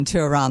To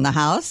Around the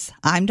House.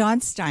 I'm Dawn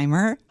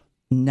Steimer.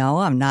 No,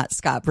 I'm not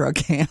Scott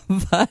Brookham,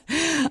 but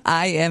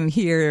I am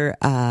here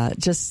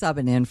just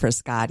subbing in for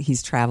Scott.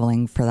 He's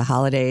traveling for the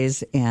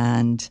holidays,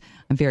 and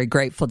I'm very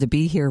grateful to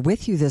be here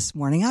with you this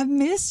morning. I've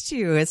missed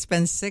you. It's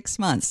been 6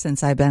 months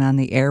since I've been on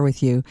the air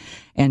with you,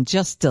 and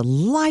just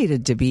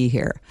delighted to be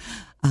here.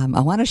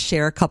 I want to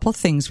share a couple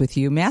things with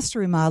you. Master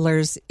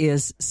Remodelers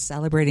is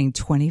celebrating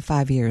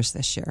 25 years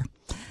this year.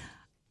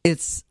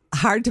 It's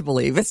hard to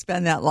believe it's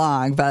been that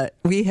long, but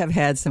we have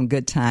had some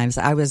good times.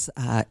 I was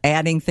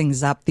adding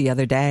things up the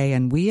other day,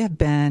 and we have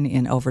been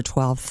in over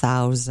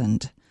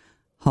 12,000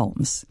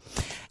 homes.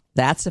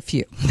 That's a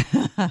few.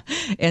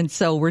 And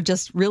so we're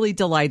just really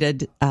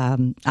delighted.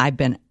 I've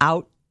been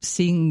out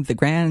seeing the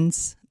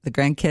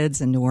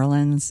grandkids in New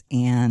Orleans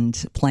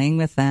and playing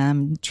with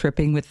them,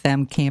 tripping with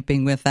them,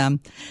 camping with them,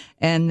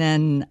 and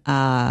then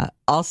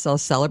also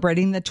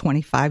celebrating the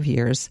 25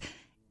 years.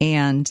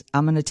 And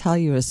I'm going to tell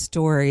you a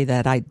story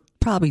that I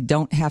probably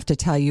don't have to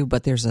tell you,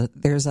 but there's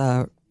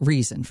a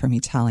reason for me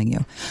telling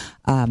you.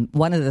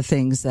 One of the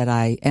things that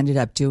I ended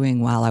up doing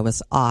while I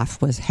was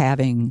off was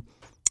having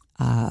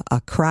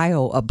a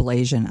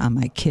cryoablation on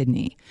my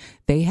kidney.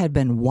 They had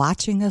been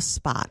watching a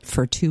spot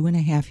for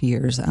 2.5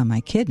 years on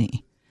my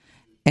kidney,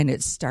 and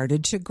it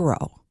started to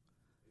grow,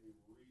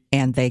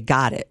 and they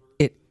got it.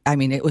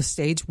 It was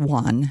stage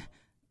 1.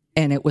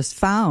 And it was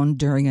found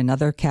during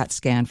another CAT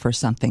scan for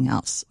something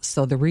else.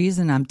 So the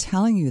reason I'm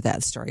telling you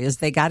that story is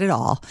they got it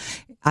all.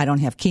 I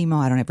don't have chemo.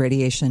 I don't have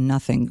radiation,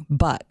 nothing.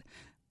 But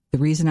the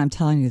reason I'm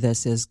telling you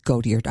this is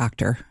go to your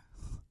doctor.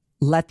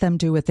 Let them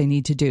do what they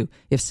need to do.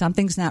 If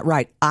something's not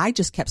right, I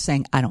just kept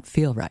saying, I don't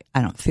feel right.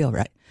 I don't feel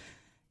right.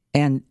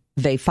 And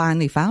they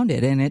finally found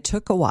it, and it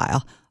took a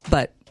while.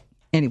 But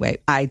anyway,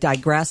 I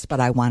digress, but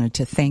I wanted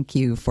to thank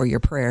you for your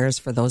prayers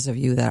for those of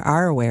you that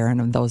are aware,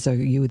 and those of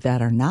you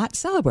that are not,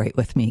 celebrate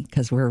with me,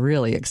 because we're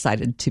really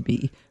excited to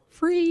be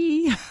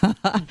free.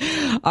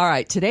 All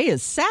right, today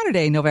is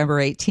Saturday,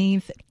 November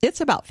 18th.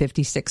 It's about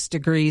 56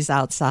 degrees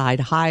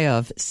outside, high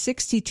of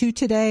 62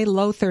 today,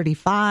 low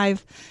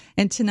 35.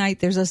 And tonight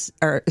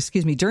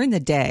during the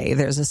day,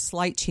 there's a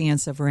slight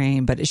chance of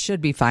rain, but it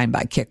should be fine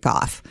by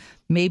kickoff.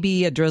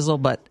 Maybe a drizzle,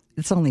 but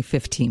it's only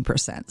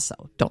 15%, so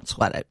don't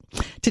sweat it.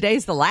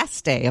 Today's the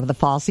last day of the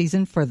fall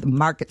season for the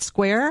Market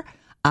Square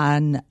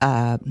on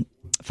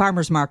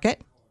Farmers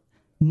Market.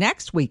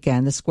 Next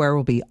weekend, the square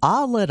will be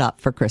all lit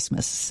up for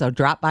Christmas, so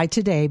drop by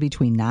today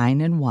between 9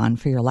 and 1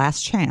 for your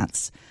last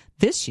chance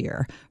this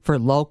year for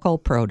local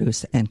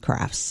produce and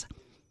crafts.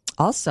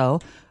 Also,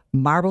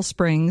 Marble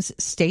Springs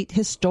State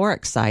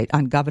Historic Site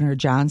on Governor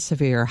John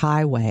Sevier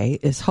Highway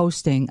is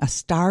hosting a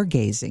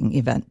stargazing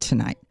event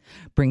tonight.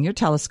 Bring your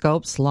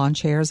telescopes, lawn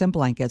chairs, and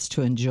blankets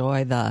to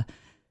enjoy the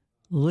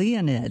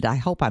Leonid, I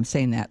hope I'm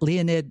saying that,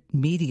 Leonid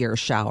meteor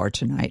shower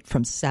tonight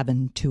from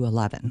 7 to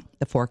 11.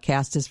 The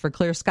forecast is for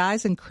clear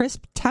skies and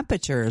crisp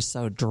temperatures,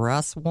 so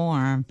dress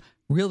warm,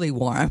 really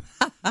warm.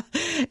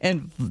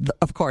 And,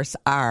 of course,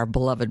 our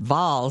beloved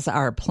Vols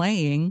are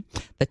playing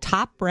the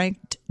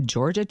top-ranked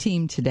Georgia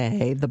team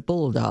today, the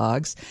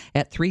Bulldogs,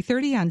 at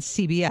 3:30 on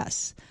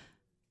CBS.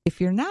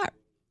 If you're not,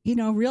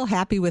 real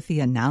happy with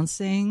the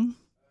announcing,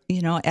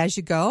 as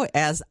you go,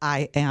 as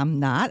I am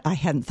not, I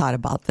hadn't thought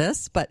about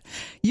this, but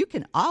you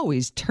can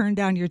always turn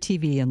down your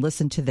TV and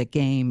listen to the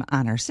game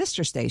on our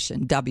sister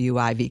station,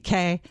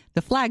 WIVK,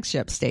 the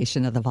flagship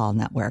station of the Vol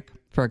Network.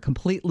 For a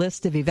complete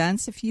list of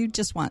events, if you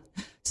just want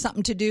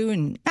something to do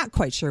and not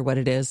quite sure what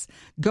it is,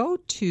 go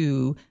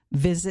to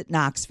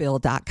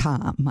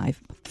visitknoxville.com, my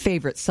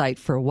favorite site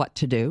for what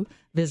to do,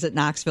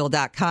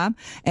 visitknoxville.com,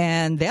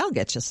 and they'll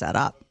get you set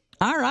up.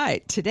 All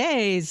right,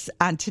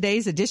 on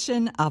today's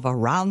edition of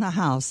Around the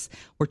House,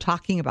 we're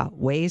talking about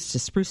ways to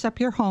spruce up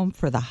your home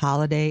for the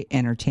holiday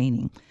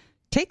entertaining.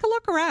 Take a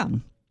look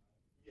around.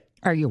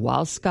 Are your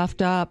walls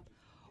scuffed up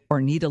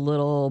or need a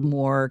little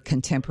more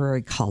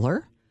contemporary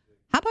color?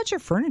 How about your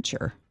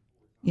furniture?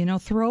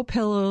 Throw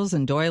pillows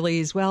and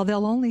doilies, well,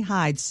 they'll only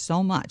hide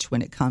so much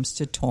when it comes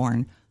to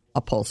torn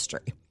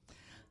upholstery.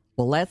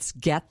 Well, let's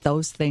get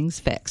those things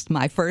fixed.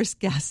 My first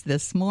guest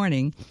this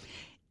morning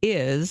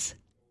is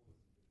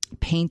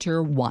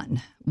Painter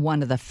One,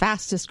 one of the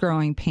fastest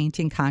growing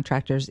painting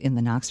contractors in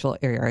the Knoxville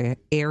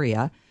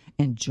area.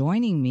 And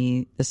joining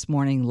me this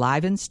morning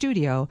live in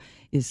studio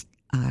is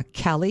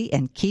Kelly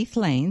and Keith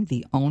Lane,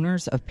 the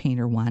owners of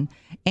Painter One,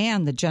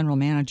 and the general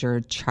manager,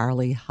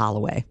 Charlie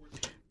Holloway.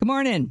 Good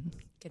morning.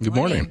 Good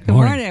morning. Good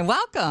morning.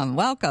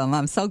 Welcome.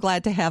 I'm so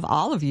glad to have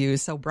all of you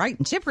so bright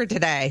and chipper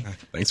today.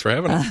 Thanks for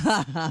having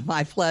us.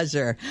 My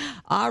pleasure.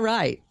 All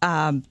right.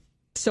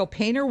 So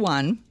Painter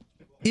One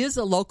is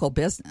a local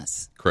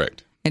business.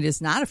 Correct. It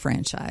is not a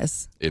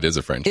franchise. It is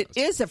a franchise. It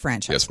is a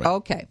franchise. Yes,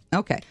 ma'am.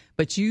 Okay.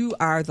 But you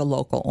are the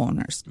local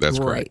owners. That's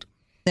correct.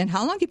 Then how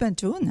long have you been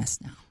doing this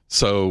now?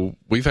 So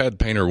we've had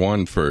Painter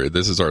One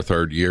this is our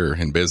third year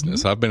in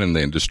business. Mm-hmm. I've been in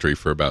the industry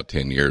for about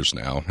 10 years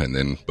now. And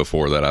then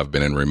before that, I've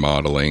been in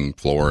remodeling,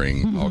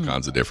 flooring, all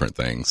kinds of different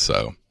things.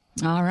 So.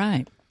 All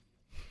right.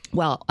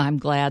 Well, I'm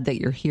glad that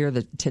you're here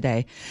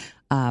today.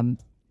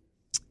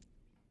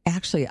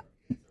 Actually,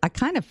 I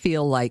kind of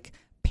feel like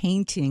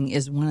painting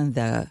is one of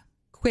the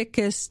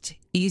quickest,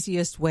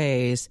 easiest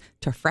ways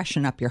to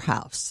freshen up your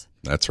house.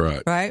 That's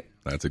right. Right?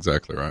 That's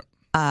exactly right.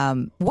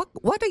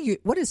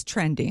 What is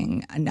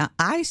trending? Now,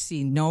 I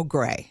see no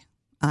gray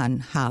on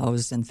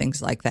house and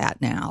things like that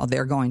now.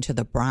 They're going to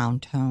the brown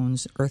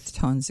tones, earth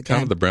tones again.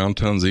 Kind of the brown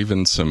tones,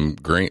 even some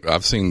green.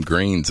 I've seen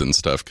greens and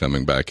stuff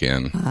coming back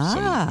in.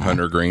 Some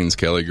hunter greens,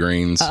 Kelly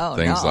greens,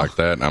 things like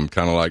that. And I'm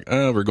kind of like,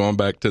 we're going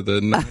back to the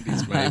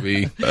 90s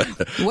maybe.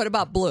 What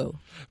about blue?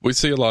 We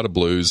see a lot of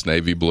blues,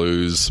 navy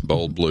blues,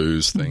 bold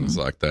blues, things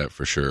like that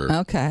for sure.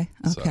 Okay.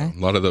 So a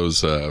lot of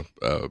those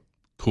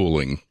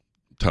cooling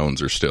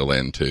tones are still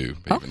in too,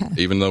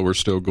 even though we're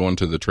still going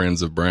to the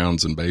trends of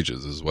browns and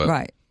beiges as well.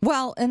 Right.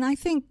 Well, and I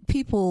think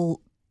people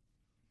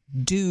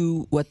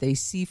do what they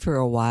see for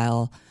a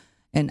while.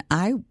 And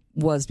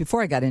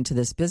before I got into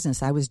this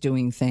business, I was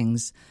doing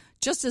things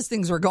just as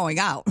things were going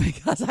out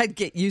because I'd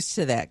get used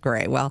to that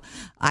gray. Well,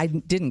 I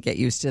didn't get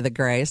used to the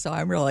gray, so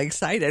I'm really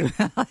excited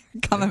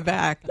coming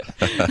back.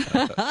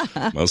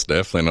 Most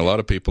definitely. And a lot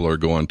of people are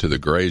going to the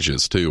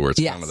grays too, where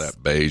it's kind of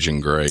that beige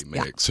and gray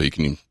mix. So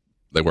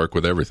they work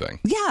with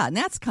everything. Yeah, and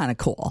that's kind of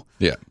cool.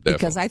 Yeah, definitely.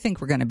 Because I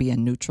think we're going to be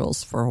in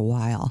neutrals for a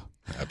while.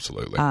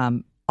 Absolutely.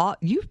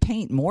 You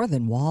paint more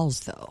than walls,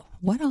 though.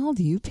 What all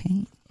do you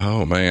paint?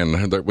 Oh,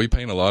 man. We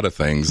paint a lot of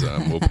things.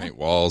 We'll paint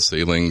walls,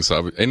 ceilings,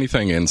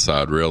 anything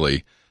inside,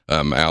 really.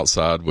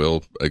 Outside,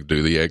 we'll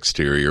do the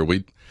exterior.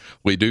 We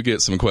do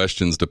get some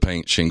questions to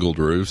paint shingled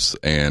roofs,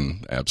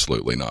 and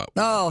absolutely not.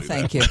 Oh,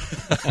 thank you.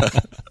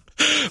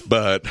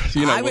 But,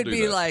 I would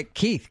be like,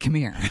 Keith, come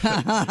here.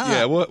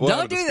 Yeah, we'll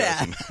don't do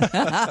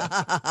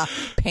that.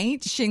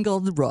 Paint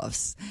shingled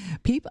roofs.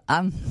 People,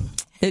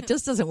 it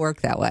just doesn't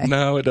work that way.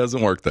 No, it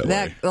doesn't work that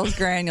way. Those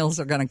granules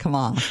are going to come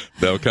off.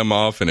 They'll come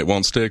off, and it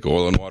won't stick.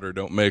 Oil and water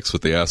don't mix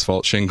with the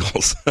asphalt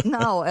shingles.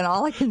 No, and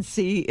all I can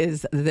see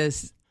is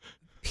this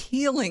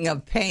peeling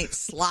of paint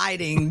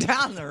sliding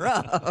down the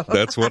road.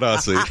 That's what I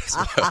see as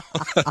well.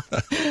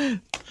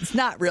 It's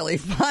not really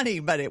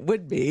funny, but it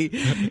would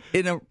be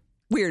in a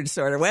weird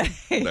sort of way.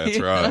 That's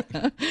right.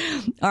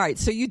 All right.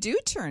 So you do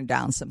turn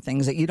down some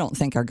things that you don't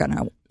think are going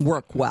to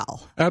work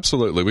well.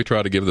 Absolutely. We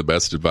try to give the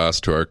best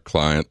advice to our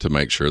client to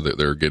make sure that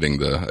they're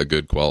getting a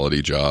good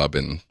quality job.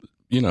 And,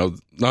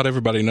 not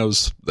everybody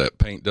knows that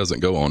paint doesn't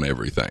go on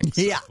everything.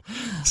 So, yeah.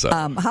 So.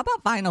 How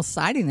about vinyl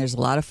siding? There's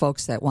a lot of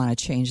folks that want to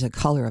change the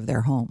color of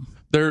their home.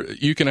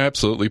 You can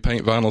absolutely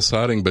paint vinyl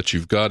siding, but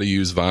you've got to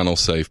use vinyl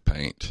safe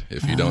paint.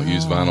 If you don't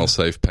use vinyl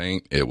safe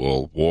paint, it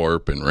will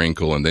warp and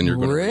wrinkle, and then you're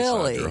going to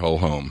reside your whole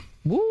home.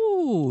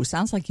 Woo!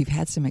 Sounds like you've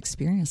had some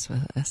experience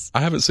with this. I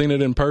haven't seen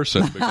it in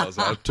person because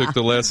I took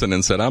the lesson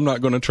and said, I'm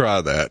not going to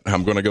try that.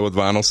 I'm going to go with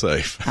vinyl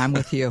safe. I'm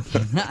with you.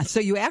 So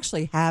you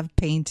actually have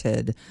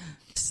painted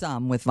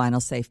some with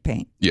vinyl safe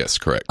paint? Yes,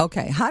 correct.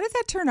 Okay. How did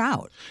that turn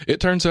out? It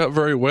turns out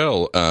very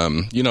well.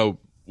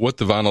 What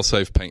the vinyl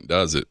safe paint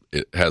does, it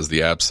has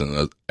the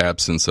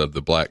absence of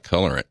the black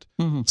colorant.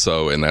 Mm-hmm.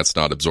 So, and that's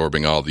not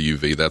absorbing all the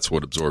UV. That's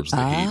what absorbs the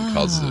heat and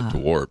causes it to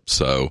warp.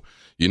 So,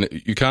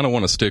 you kind of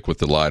want to stick with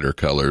the lighter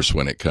colors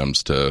when it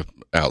comes to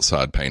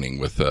outside painting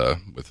with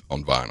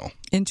on vinyl.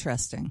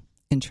 Interesting.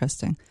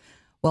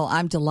 Well,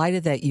 I'm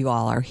delighted that you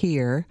all are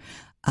here.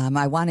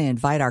 I want to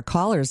invite our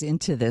callers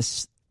into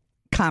this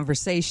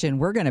conversation.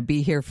 We're going to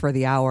be here for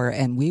the hour,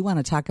 and we want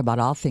to talk about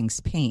all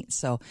things paint.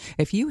 So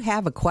if you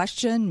have a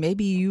question,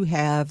 maybe you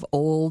have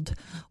old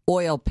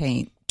oil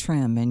paint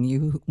trim and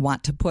you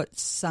want to put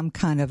some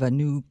kind of a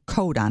new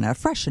coat on it, a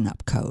freshen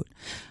up coat.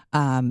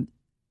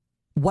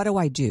 What do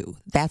I do?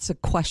 That's a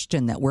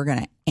question that we're going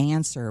to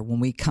answer when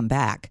we come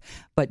back.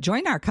 But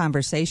join our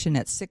conversation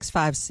at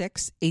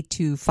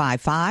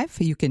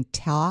 656-8255. You can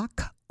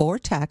talk or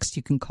text.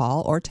 You can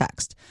call or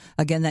text.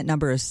 Again, that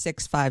number is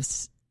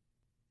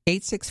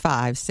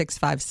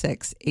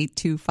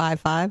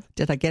 865-656-8255.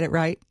 Did I get it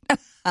right?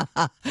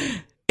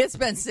 It's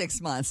been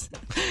 6 months.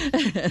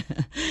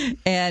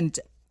 And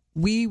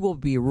we will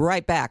be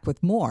right back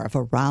with more of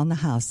Around the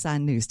House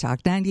on News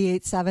Talk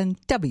 98.7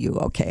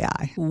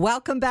 WOKI.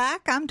 Welcome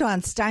back. I'm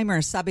Dawn Steimer,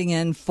 subbing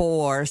in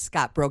for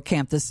Scott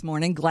Brokamp this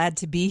morning. Glad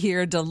to be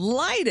here.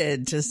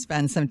 Delighted to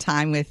spend some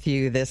time with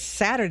you this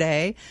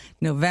Saturday,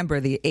 November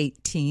the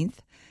 18th.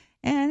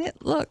 And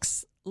it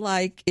looks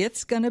like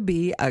it's going to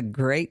be a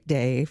great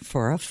day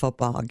for a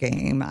football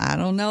game. I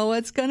don't know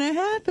what's going to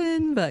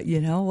happen, but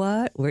you know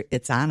what?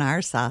 It's on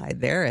our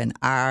side. They're in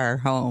our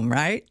home,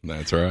 right?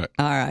 That's right.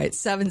 All right.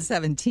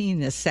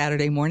 7:17 this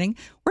Saturday morning.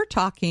 We're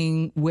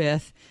talking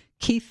with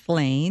Keith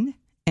Lane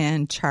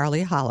and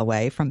Charlie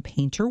Holloway from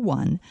Painter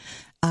One.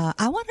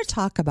 I want to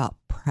talk about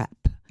prep.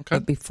 Okay.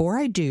 But before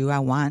I do, I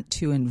want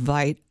to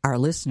invite our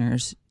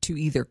listeners to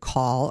either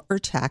call or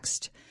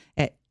text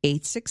at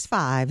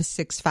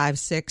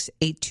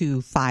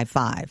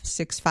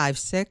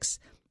 865-656-8255,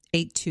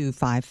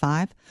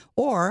 656-8255,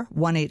 or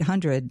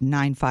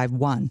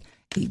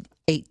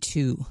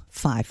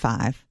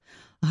 1-800-951-8255.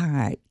 All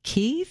right,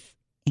 Keith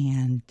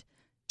and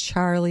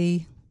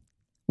Charlie,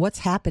 what's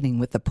happening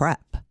with the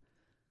prep?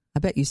 I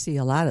bet you see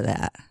a lot of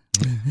that.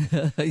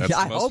 That's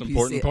the most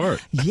important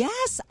part.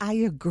 Yes, I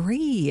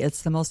agree.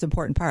 It's the most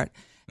important part.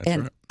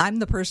 That's right. I'm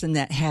the person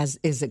that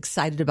is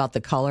excited about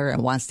the color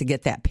and wants to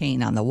get that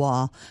paint on the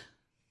wall.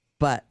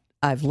 But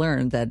I've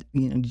learned that,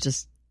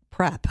 just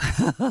prep.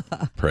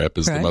 Prep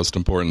is the most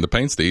important. The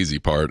paint's the easy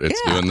part.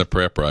 It's doing the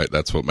prep right.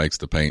 That's what makes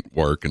the paint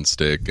work and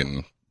stick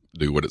and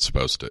do what it's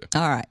supposed to.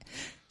 All right.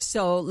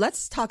 So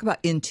let's talk about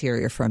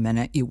interior for a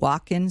minute. You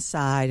walk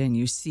inside and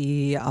you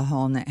see a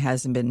home that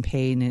hasn't been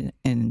painted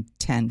in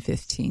 10,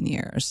 15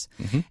 years.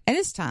 Mm-hmm. And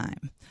it's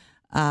time.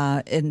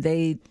 And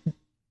they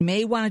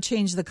may want to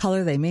change the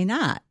color. They may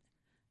not.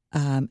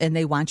 And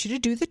they want you to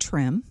do the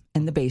trim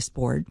and the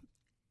baseboard.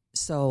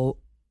 So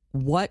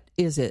what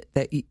is it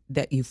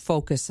that you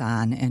focus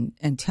on,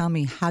 and tell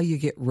me how you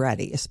get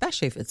ready,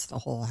 especially if it's the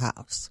whole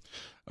house?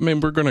 I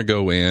mean, we're going to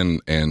go in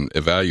and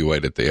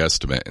evaluate at the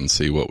estimate and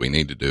see what we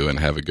need to do and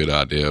have a good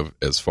idea of,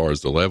 as far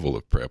as the level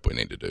of prep we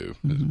need to do.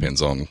 Mm-hmm. It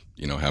depends on,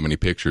 how many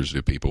pictures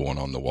do people want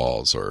on the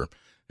walls, or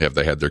have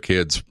they had their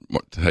kids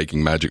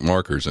taking magic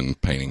markers and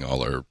painting all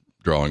their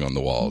drawing on the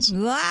walls.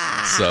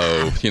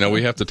 So,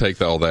 we have to take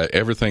all that.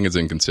 Everything is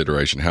in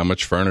consideration. How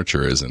much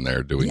furniture is in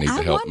there? Do we need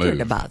to help move? I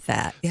wondered about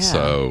that. Yeah.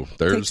 So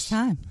takes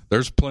time.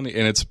 There's plenty,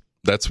 and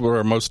that's where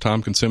our most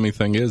time consuming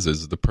thing is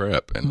the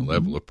prep and the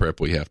level of prep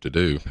we have to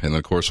do. And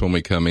of course, when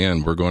we come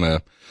in, we're going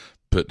to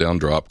put down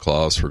drop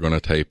cloths. We're going to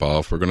tape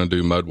off. We're going to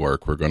do mud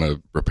work. We're going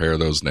to repair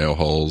those nail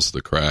holes,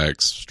 the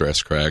cracks,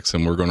 stress cracks,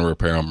 and we're going to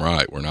repair them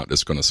right. We're not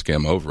just going to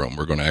skim over them.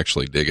 We're going to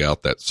actually dig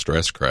out that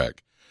stress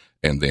crack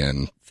and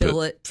then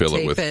fill it,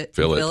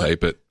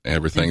 tape it,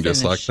 everything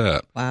just like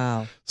that.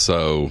 Wow.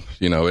 So,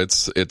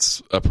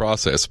 it's a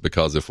process,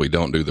 because if we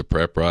don't do the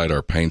prep right,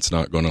 our paint's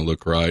not going to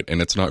look right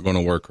and it's not going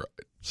to work right.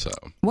 So,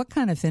 what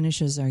kind of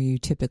finishes are you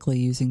typically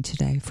using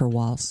today for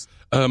walls?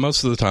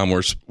 Most of the time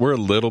we're a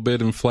little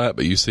bit in flat,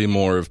 but you see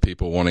more of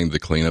people wanting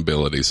the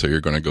cleanability. So you're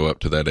going to go up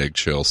to that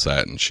eggshell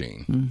satin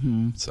sheen.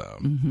 Mm-hmm. So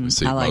we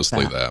see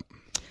mostly that.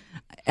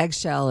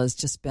 Eggshell has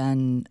just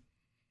been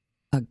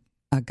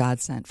a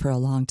godsend for a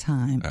long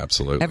time.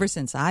 Absolutely. Ever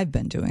since I've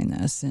been doing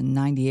this. In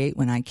 98,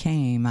 when I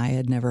came, I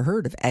had never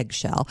heard of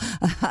eggshell.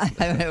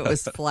 It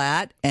was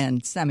flat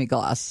and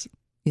semi-gloss,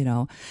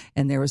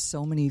 and there was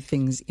so many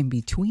things in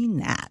between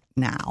that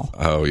now.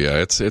 Oh,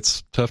 yeah.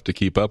 It's tough to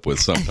keep up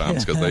with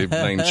sometimes, because they've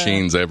named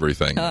sheens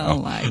everything now.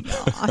 Oh, my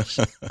gosh.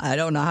 I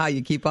don't know how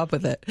you keep up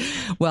with it.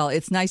 Well,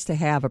 it's nice to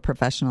have a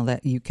professional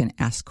that you can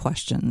ask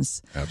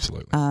questions.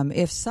 Absolutely.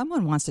 If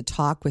someone wants to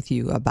talk with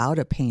you about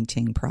a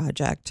painting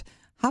project,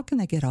 how can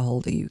they get a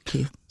hold of you,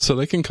 Keith? So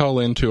they can call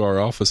into our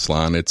office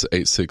line. It's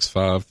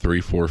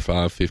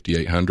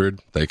 865-345-5800.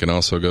 They can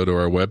also go to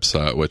our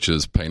website, which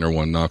is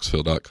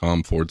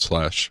painter1knoxville.com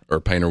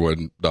or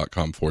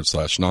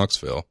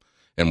painterwood.com/Knoxville.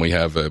 And we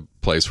have a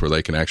place where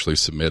they can actually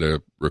submit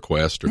a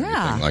request or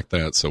anything like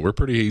that. So we're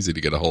pretty easy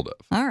to get a hold of.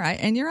 All right.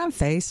 And you're on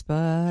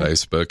Facebook.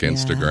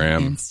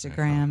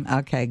 Instagram.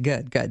 Okay,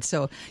 good.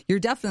 So you're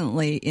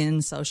definitely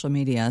in social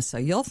media. So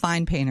you'll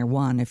find Painter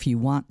One if you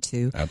want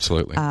to.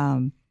 Absolutely.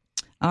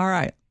 All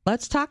right,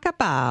 let's talk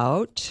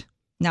about,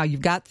 now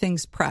you've got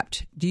things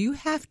prepped. Do you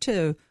have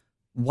to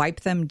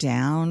wipe them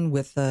down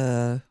with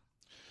a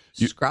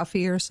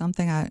scruffy or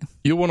something?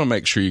 You want to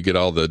make sure you get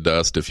all the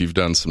dust. If you've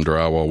done some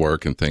drywall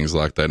work and things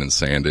like that and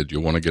sanded, you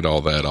want to get all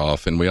that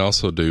off. And we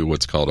also do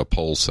what's called a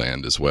pole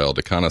sand as well,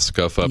 to kind of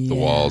scuff up the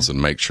walls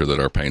and make sure that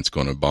our paint's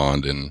going to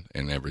bond and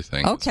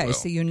everything. Okay, as well.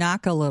 So you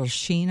knock a little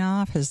sheen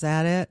off, is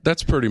that it?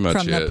 That's pretty much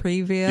From the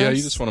previous? Yeah,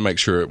 you just want to make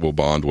sure it will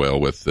bond well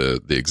with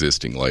the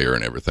existing layer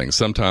and everything.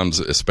 Sometimes,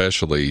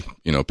 especially,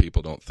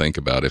 people don't think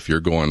about, if you're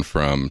going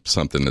from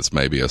something that's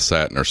maybe a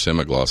satin or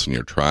semi-gloss and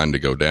you're trying to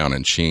go down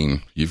in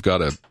sheen, you've got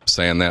to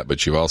sand that,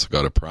 but you've also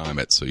got to prime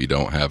it so you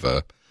don't have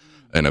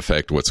an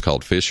effect, what's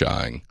called fish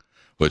eyeing,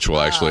 which will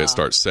actually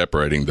start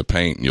separating the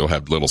paint and you'll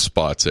have little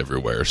spots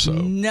everywhere. So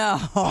no,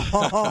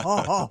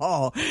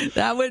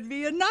 that would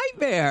be a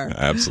nightmare.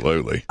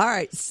 Absolutely. All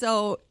right.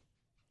 So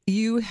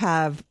you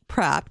have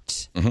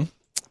prepped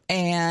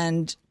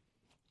and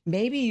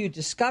maybe you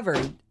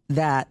discovered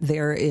that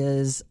there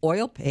is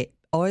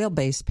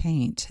oil-based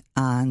paint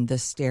on the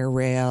stair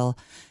rail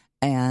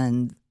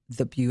and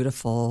the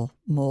beautiful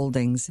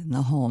moldings in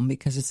the home,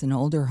 because it's an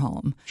older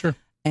home. Sure.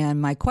 And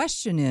my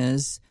question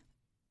is,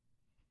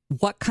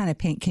 what kind of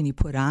paint can you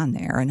put on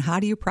there, and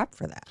how do you prep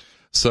for that?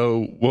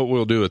 So what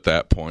we'll do at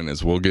that point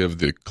is we'll give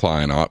the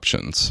client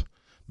options,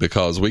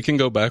 because we can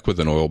go back with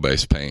an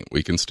oil-based paint.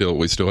 We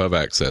still have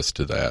access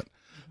to that.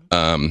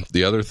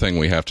 The other thing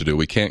we have to do,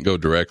 we can't go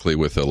directly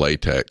with a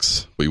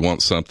latex. We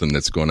want something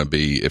that's going to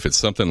be, if it's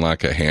something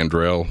like a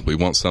handrail, we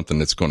want something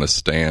that's going to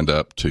stand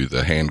up to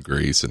the hand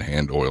grease and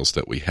hand oils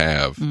that we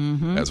have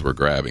as we're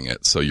grabbing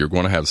it. So you're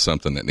going to have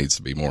something that needs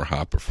to be more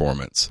high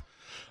performance.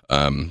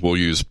 We'll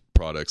use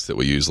products that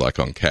we use like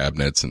on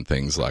cabinets and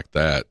things like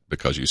that,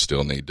 because you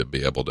still need to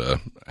be able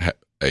to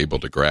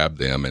grab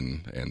them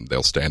and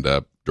they'll stand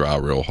up, dry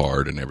real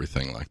hard and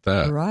everything like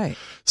that. Right.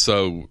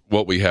 So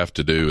what we have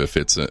to do, if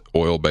it's an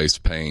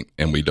oil-based paint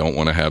and we don't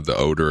want to have the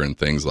odor and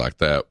things like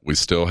that, we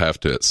still have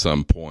to at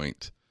some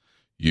point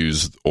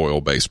use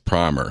oil-based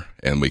primer,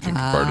 and we can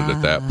convert it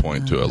at that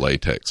point to a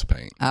latex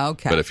paint.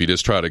 Okay. But if you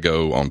just try to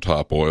go on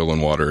top oil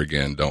and water,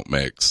 again, don't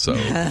mix. So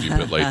if you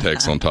put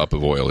latex on top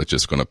of oil, it's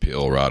just going to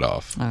peel right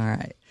off. All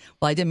right.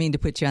 Well, I didn't mean to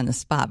put you on the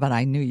spot, but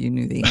I knew you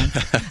knew the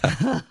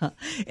answer.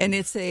 And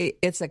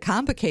it's a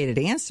complicated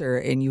answer,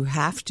 and you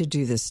have to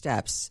do the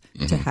steps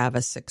to have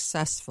a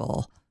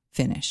successful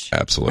finish.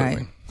 Absolutely.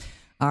 Right?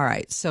 All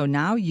right. So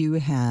now you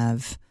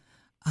have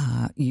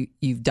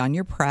you've done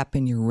your prep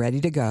and you're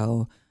ready to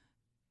go.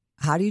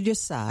 How do you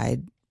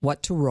decide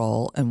what to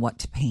roll and what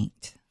to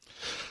paint?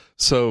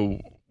 So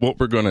what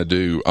we're going to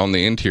do on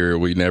the interior,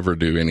 we never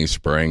do any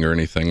spraying or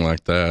anything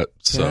like that.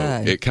 So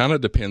it kind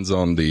of depends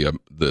on the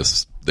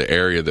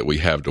area that we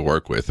have to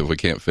work with. If we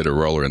can't fit a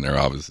roller in there,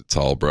 obviously it's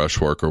all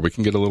brushwork, or we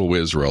can get a little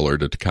whiz roller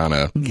to kind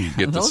of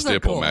get the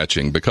stipple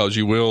matching, because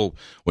you will,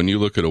 when you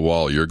look at a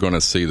wall, you're going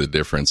to see the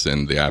difference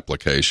in the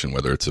application,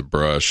 whether it's a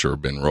brush or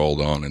been rolled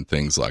on and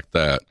things like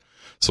that.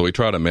 So we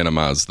try to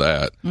minimize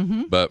that.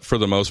 But for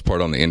the most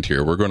part on the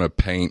interior, we're going to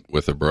paint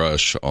with a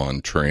brush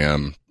on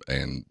trim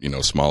and,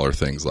 smaller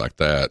things like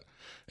that.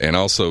 And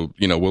also,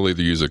 we'll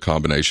either use a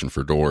combination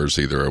for doors,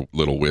 either a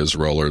little whiz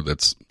roller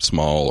that's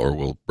small, or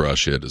we'll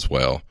brush it as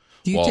well.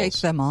 Do you take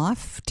them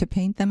off to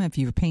paint them if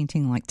you're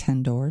painting like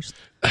 10 doors?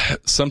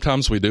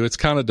 Sometimes we do. It's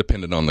kind of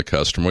dependent on the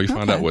customer. We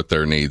find out what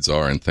their needs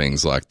are and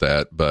things like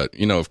that. But,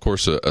 of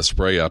course, a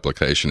spray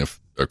application, if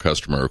a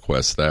customer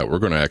requests that, we're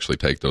going to actually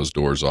take those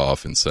doors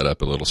off and set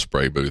up a little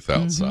spray booth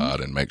outside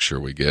and make sure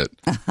we get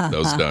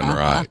those done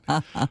right.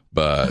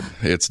 But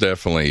it's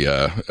definitely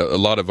a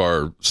lot of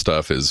our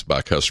stuff is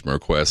by customer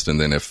request.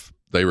 And then if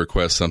they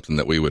request something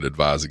that we would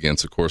advise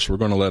against, of course, we're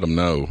going to let them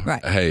know,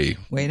 hey,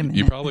 wait a minute,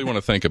 you probably want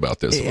to think about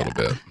this a little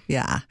bit.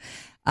 Yeah.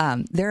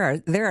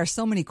 There are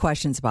so many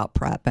questions about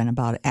prep and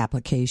about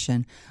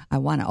application. I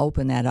want to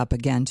open that up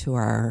again to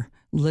our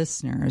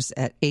listeners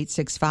at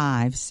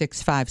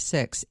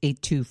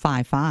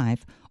 865-656-8255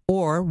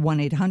 or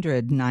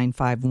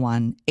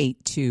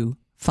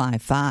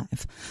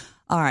 1-800-951-8255.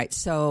 All right,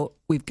 so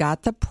we've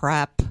got the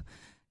prep.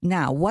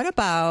 Now, what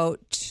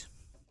about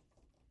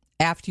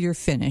after you're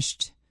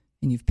finished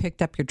and you've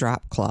picked up your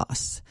drop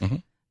cloths?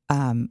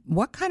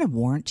 What kind of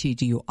warranty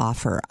do you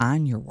offer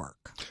on your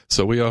work?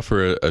 So we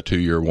offer a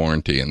 2-year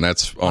warranty, and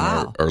that's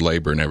on our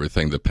labor and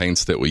everything. The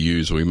paints that we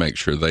use, we make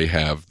sure they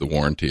have the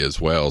warranty as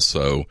well.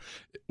 So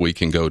we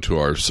can go to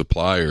our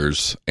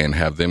suppliers and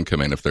have them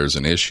come in if there's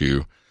an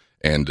issue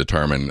and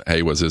determine,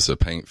 hey, was this a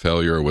paint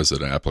failure or was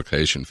it an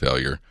application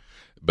failure?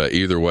 But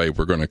either way,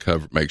 we're going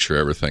to make sure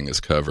everything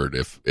is covered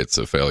if it's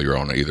a failure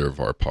on either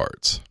of our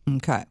parts.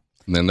 Okay.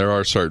 And then there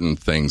are certain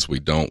things we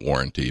don't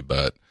warranty,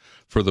 but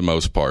for the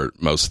most part,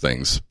 most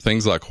things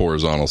like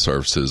horizontal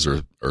surfaces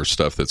or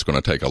stuff that's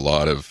going to take a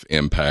lot of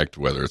impact,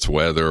 whether it's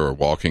weather or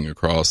walking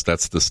across,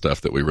 that's the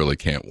stuff that we really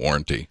can't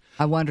warranty.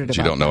 I wondered about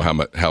you don't know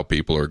how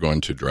people are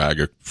going to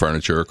drag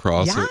furniture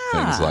across it,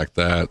 things like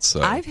that.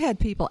 So I've had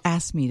people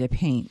ask me to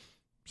paint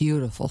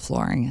beautiful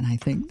flooring, and I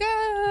think,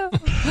 no.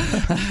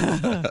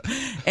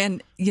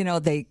 And,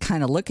 they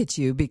kind of look at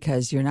you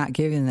because you're not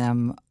giving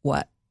them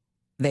what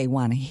they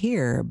want to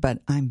hear, but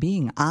I'm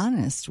being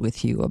honest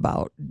with you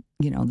about,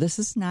 this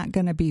is not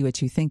going to be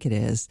what you think it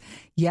is.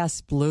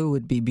 Yes, blue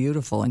would be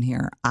beautiful in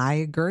here. I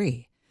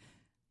agree.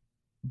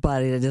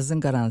 But it isn't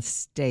going to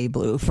stay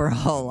blue for a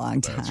whole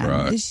long time. That's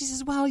right. And she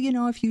says, well,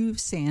 if you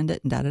sand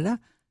it and da-da-da.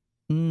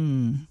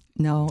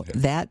 No,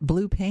 that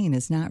blue paint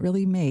is not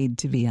really made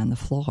to be on the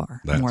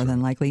floor, more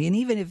than likely. And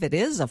even if it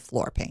is a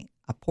floor paint,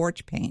 a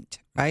porch paint,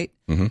 right?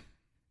 Mm-hmm.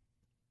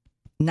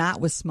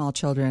 Not with small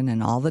children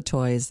and all the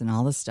toys and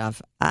all the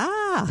stuff.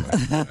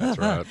 That's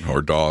right.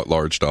 Or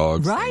large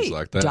dogs, right. Things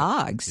like that.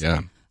 Dogs.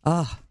 Yeah.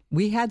 Oh,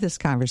 we had this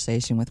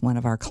conversation with one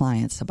of our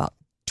clients about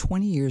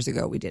 20 years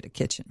ago. We did a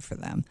kitchen for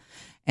them.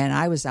 And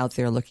I was out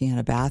there looking at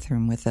a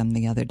bathroom with them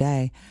the other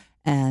day.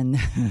 And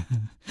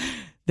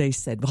they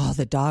said, well,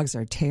 the dogs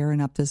are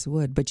tearing up this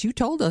wood. But you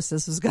told us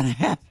this was going to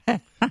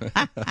happen.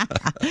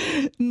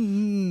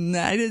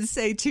 I didn't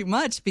say too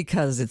much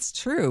because it's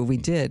true. We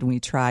did. We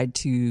tried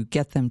to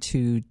get them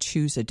to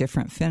choose a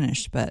different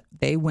finish, but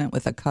they went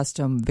with a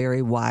custom,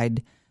 very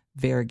wide,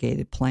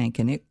 variegated plank.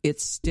 And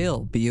it's still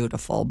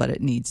beautiful, but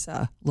it needs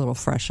a little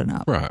freshen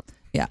up. Right.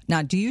 Yeah.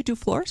 Now, do you do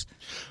floors?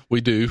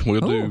 We do.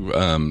 We'll do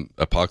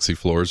epoxy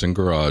floors in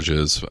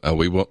garages.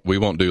 We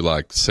won't do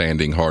like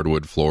sanding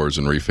hardwood floors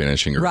and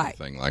refinishing or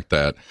anything like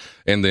that.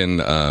 And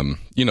then,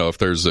 if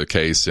there's a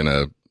case in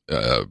a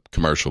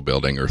commercial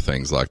building or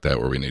things like that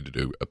where we need to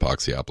do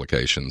epoxy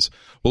applications,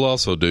 we'll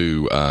also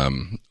do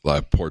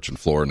like porch and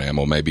floor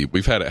enamel. Maybe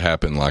we've had it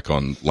happen like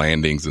on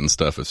landings and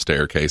stuff of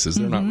staircases.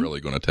 They're not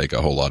really going to take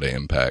a whole lot of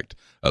impact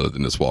other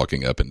than just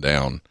walking up and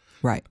down.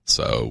 Right.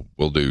 So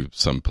we'll do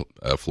some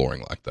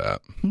flooring like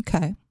that.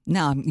 Okay.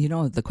 Now,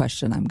 the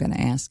question I'm going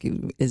to ask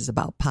you is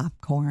about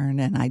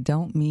popcorn, and I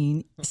don't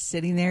mean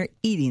sitting there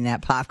eating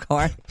that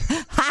popcorn.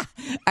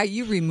 Are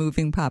you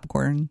removing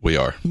popcorn? We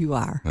are. You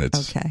are.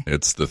 Okay.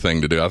 It's the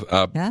thing to do.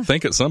 I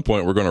think at some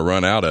point we're going to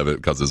run out of it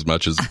because as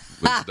much as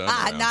we've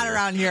done not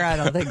around here, I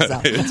don't think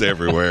so. It's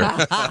everywhere.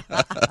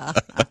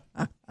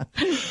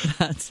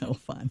 That's so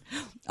fun.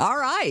 All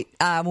right.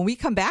 When we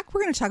come back,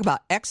 we're going to talk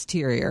about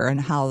exterior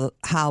and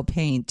how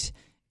paint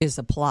is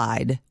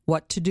applied,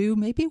 what to do,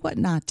 maybe what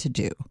not to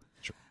do.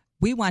 Sure.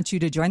 We want you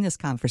to join this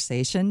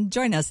conversation.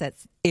 Join us at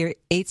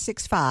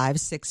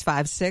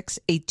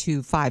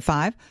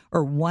 865-656-8255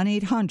 or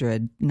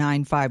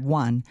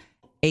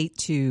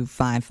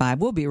 1-800-951-8255.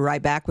 We'll be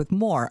right back with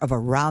more of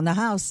Around the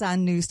House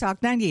on News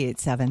Talk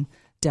 98.7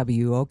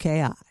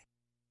 WOKI.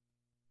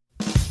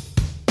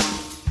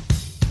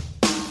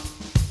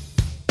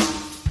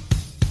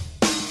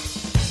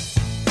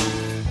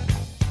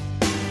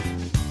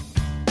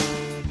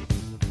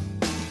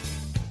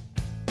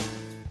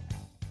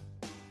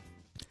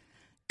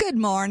 Good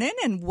morning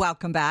and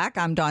welcome back.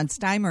 I'm Dawn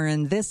Steimer,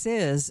 and this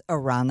is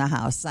Around the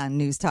House on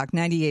News Talk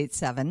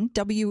 98.7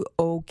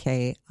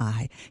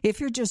 WOKI. If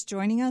you're just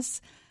joining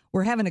us,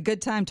 we're having a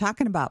good time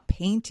talking about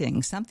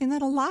painting, something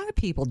that a lot of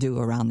people do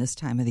around this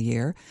time of the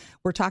year.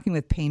 We're talking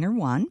with Painter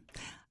One,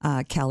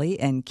 Kelly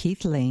and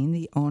Keith Lane,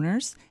 the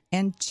owners,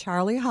 and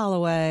Charlie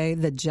Holloway,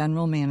 the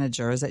general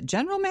manager. Is it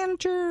general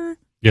manager?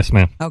 Yes,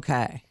 ma'am.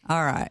 Okay.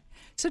 All right.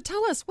 So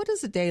tell us, what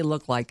does a day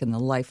look like in the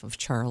life of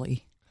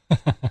Charlie?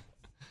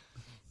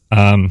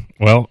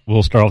 Well,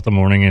 we'll start off the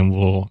morning and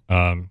we'll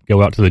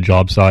go out to the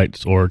job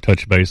sites or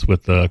touch base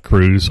with the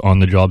crews on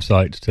the job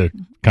sites to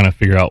kind of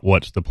figure out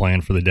what's the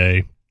plan for the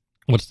day,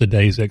 what's the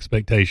day's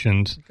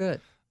expectations.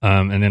 Good.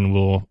 And then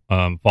we'll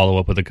follow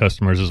up with the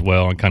customers as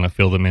well and kind of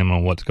fill them in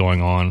on what's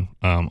going on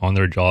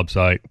their job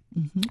site,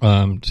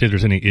 see if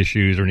there's any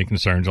issues or any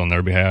concerns on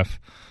their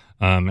behalf.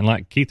 And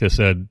like Keith has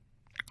said,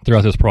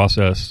 throughout this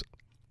process,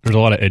 there's a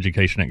lot of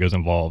education that goes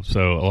involved.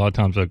 So a lot of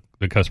times the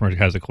customer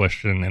has a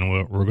question and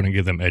we're going to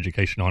give them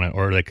education on it,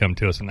 or they come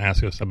to us and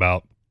ask us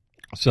about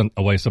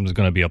a way something's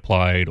going to be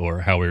applied or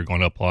how we're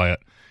going to apply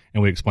it.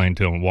 And we explain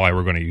to them why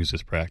we're going to use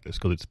this practice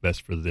because it's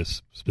best for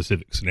this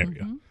specific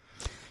scenario. Mm-hmm.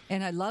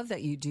 And I love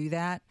that you do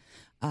that.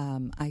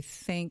 I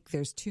think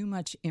there's too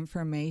much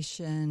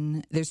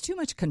information. There's too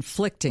much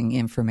conflicting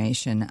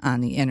information on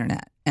the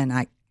internet.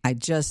 And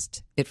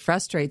it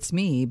frustrates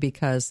me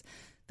because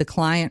the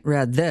client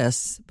read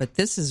this, but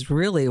this is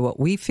really what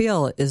we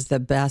feel is the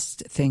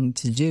best thing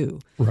to do.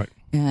 Right.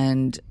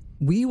 And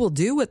we will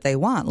do what they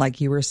want. Like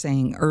you were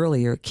saying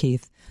earlier,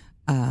 Keith,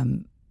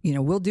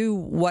 we'll do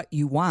what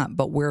you want,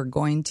 but we're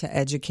going to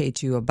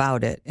educate you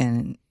about it.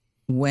 And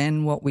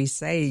when what we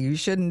say you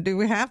shouldn't do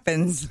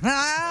happens,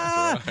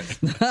 I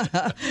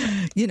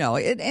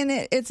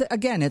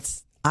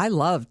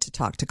love to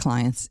talk to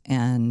clients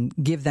and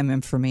give them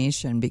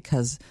information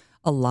because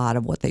a lot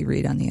of what they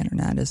read on the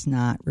internet is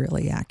not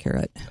really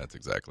accurate. That's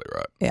exactly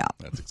right. Yeah.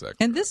 That's exactly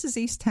And this is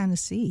East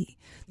Tennessee.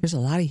 There's a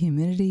lot of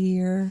humidity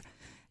here.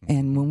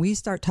 And when we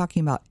start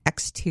talking about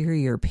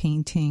exterior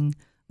painting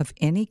of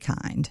any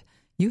kind,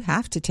 you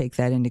have to take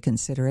that into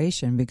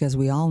consideration because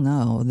we all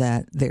know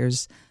that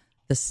there's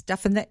the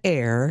stuff in the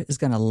air is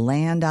going to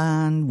land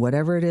on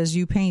whatever it is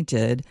you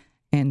painted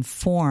and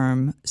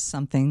form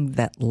something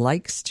that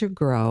likes to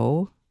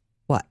grow.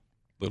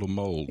 Little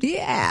mold.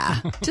 Yeah,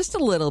 just a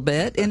little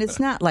bit. And it's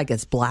not like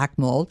it's black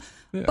mold,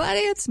 but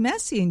it's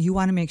messy. And you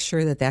want to make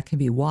sure that can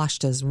be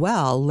washed as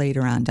well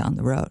later on down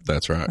the road.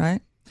 That's right. Right?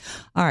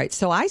 All right.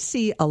 So I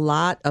see a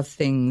lot of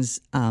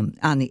things on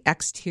the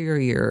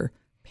exterior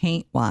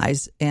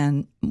paint-wise.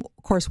 And, of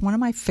course, one of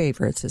my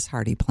favorites is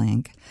Hardy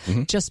Plank,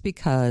 just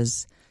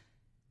because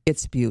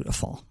it's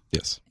beautiful.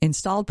 Yes.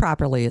 Installed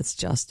properly, it's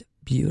just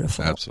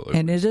beautiful. Absolutely.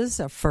 And it is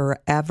a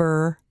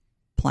forever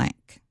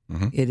plank.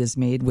 It is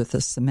made with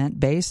a cement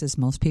base, as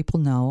most people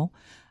know,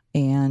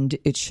 and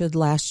it should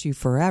last you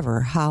forever.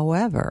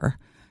 However,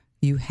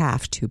 you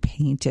have to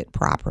paint it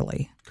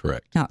properly.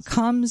 Correct. Now, it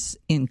comes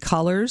in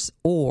colors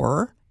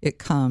or it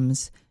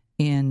comes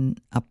in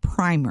a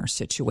primer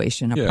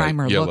situation,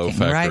 primer yellow looking,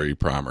 factory right?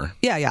 primer.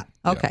 Yeah.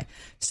 Okay.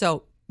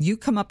 So you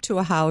come up to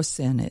a house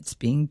and it's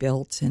being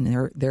built and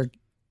they're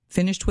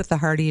finished with the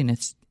Hardy and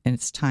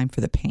it's time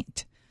for the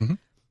paint.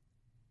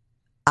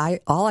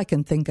 All I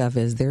can think of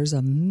is there's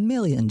a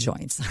million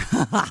joints.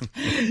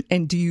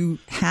 And do you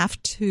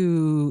have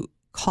to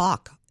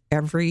caulk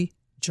every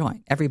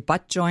joint, every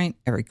butt joint,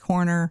 every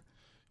corner?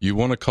 You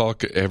want to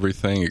caulk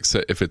everything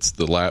except if it's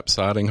the lap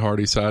siding,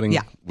 Hardy siding.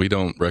 Yeah. We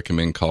don't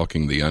recommend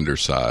caulking the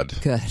underside.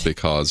 Good.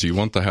 Because you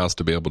want the house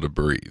to be able to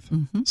breathe.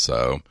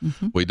 So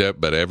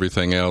but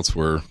everything else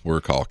we're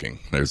caulking.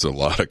 There's a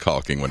lot of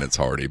caulking when it's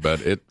Hardy,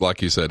 but it,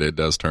 like you said, it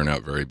does turn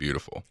out very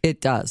beautiful.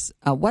 It does.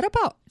 What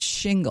about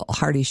shingle,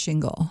 Hardy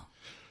shingle?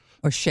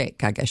 Or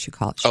shake, I guess you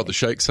call it shake. Oh, the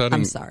shake siding?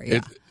 I'm sorry,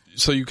 yeah.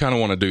 So you kind of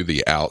want to do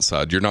the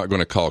outside. You're not going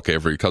to caulk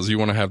because you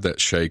want to have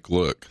that shake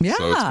look. Yeah.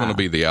 So it's going to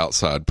be the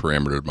outside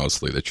perimeter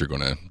mostly that you're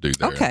going to do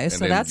there. Okay, and so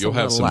then that's you'll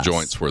have some less.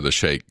 joints where the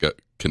shake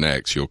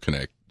connects. You'll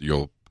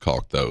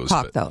caulk those.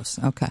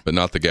 Okay. But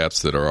not the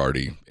gaps that are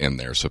already in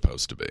there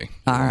supposed to be.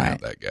 All You don't right.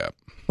 have that gap.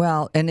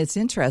 Well, and it's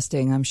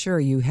interesting. I'm sure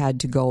you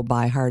had to go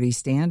by Hardie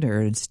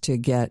standards to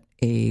get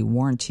a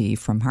warranty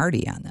from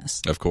Hardie on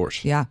this. Of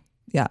course. Yeah.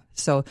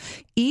 So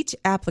each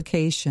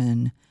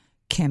application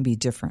can be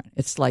different.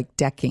 It's like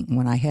decking.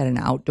 When I had an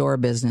outdoor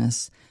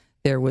business,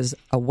 there was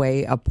a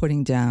way of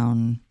putting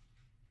down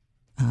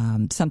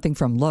something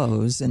from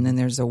Lowe's, and then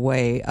there's a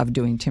way of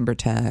doing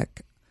TimberTech,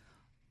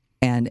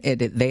 and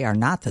they are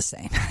not the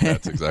same.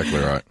 That's exactly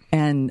right.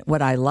 And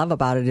what I love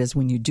about it is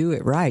when you do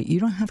it right, you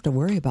don't have to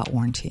worry about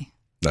warranty.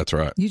 That's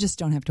right. You just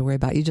don't have to worry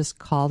about it. You just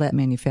call that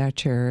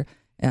manufacturer.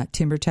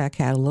 TimberTech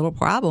had a little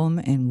problem,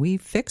 and we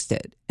fixed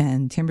it,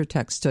 and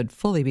TimberTech stood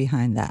fully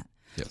behind that.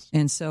 Yes.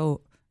 And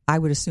so I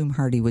would assume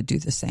Hardie would do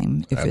the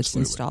same if it's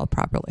installed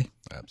properly.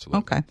 Absolutely.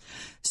 Okay.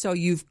 So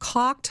you've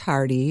caulked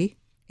Hardie,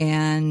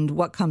 and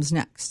what comes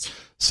next?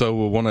 So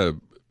we'll want to,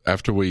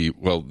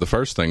 the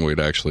first thing we'd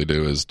actually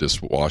do is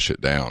just wash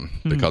it down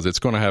because it's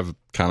going to have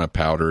kind of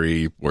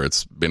powdery where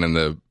it's been in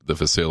the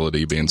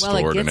facility being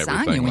stored and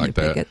everything like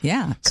that.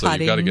 Yeah. So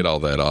you've got to get all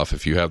that off.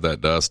 If you have that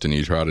dust and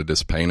you try to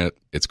just paint it,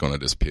 it's going to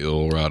just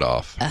peel right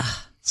off.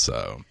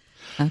 So.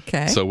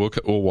 Okay. So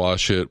we'll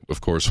wash it.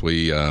 Of course,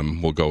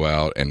 we'll go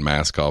out and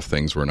mask off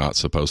things we're not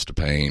supposed to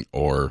paint,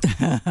 or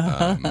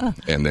and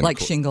then like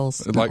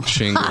shingles, like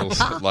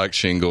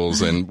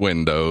shingles and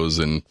windows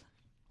and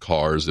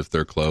cars if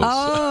they're closed.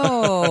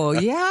 Oh,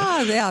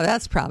 yeah,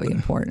 that's probably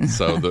important.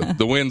 So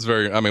the wind's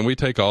we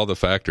take all the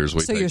factors.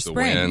 We take the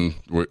wind.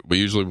 We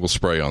usually will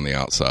spray on the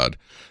outside.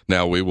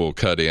 Now we will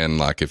cut in,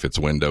 like if it's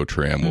window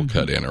trim, we'll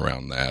cut in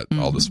around that.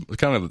 All this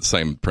kind of the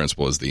same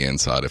principle as the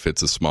inside. If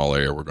it's a small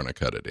area, we're going to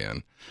cut it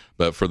in.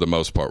 But for the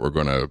most part, we're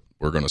going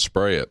to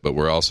spray it, but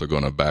we're also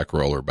going to back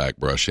roll or back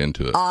brush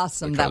into it.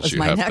 Awesome. That was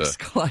my next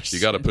question.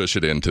 You got to push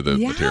it into the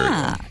material.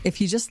 Yeah.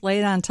 If you just lay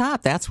it on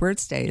top, that's where it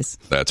stays.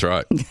 That's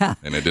right. Yeah.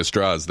 And it just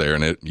dries there,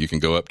 and you can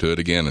go up to it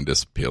again and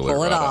just pull it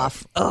right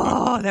off.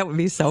 Oh, that would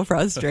be so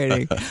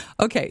frustrating.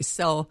 Okay.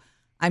 So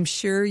I'm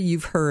sure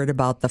you've heard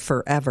about the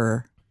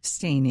forever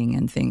staining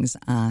and things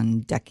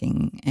on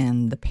decking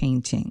and the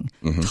painting.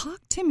 Talk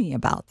to me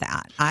about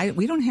that.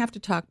 We don't have to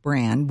talk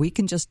brand. We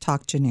can just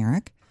talk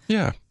generic.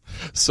 Yeah.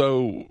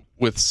 So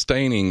with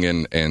staining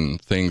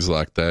and things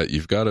like that,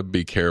 you've got to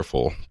be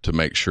careful to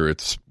make sure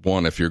it's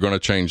one, if you're going to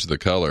change the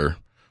color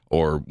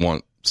or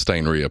want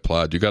stain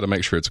reapplied, you got to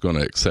make sure it's going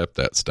to accept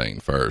that stain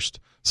first.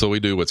 So we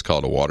do what's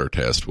called a water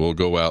test. We'll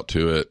go out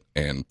to it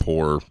and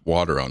pour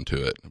water onto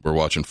it. We're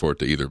watching for it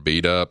to either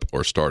bead up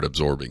or start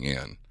absorbing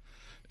in.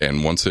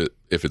 And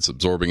if it's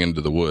absorbing into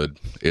the wood,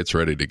 it's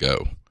ready to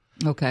go.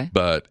 Okay.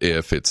 But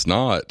if it's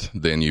not,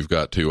 then you've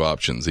got two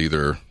options.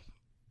 Either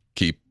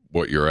keep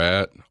what you're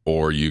at,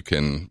 or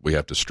we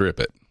have to strip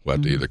it. We'll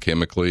have to either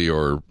chemically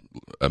or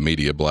a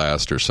media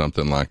blast or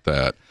something like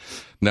that.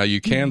 Now, you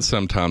can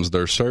sometimes,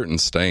 there are certain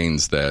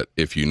stains that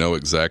if you know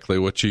exactly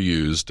what you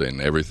used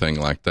and everything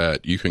like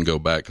that, you can go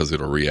back because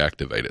it'll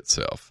reactivate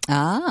itself.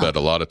 But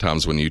a lot of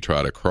times when you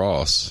try to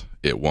cross,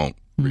 it won't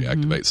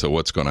reactivate. So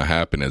what's going to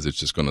happen is it's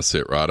just going to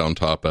sit right on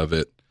top of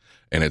it,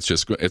 and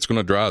it's going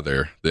to dry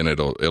there. Then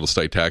it'll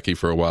stay tacky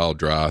for a while,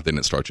 dry, then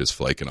it starts just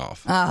flaking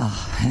off.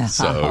 Oh,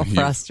 so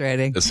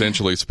frustrating.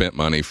 Essentially spent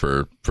money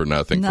for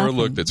nothing. For a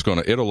look that's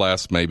it'll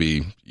last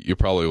maybe, you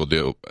probably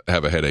will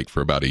have a headache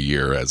for about a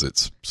year as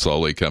it's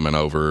slowly coming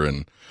over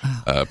and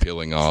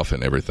peeling off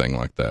and everything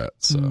like that.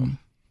 So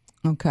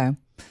okay.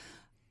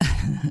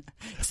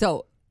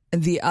 So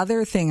the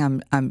other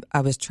thing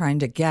I was trying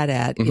to get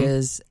at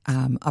is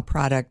a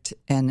product,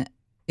 and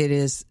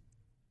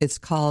it's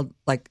called,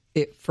 like,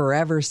 it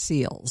forever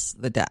seals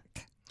the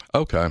deck.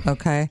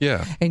 Okay.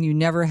 Yeah. And you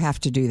never have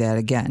to do that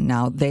again.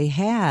 Now,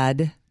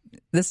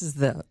 this is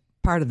the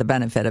part of the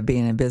benefit of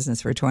being in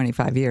business for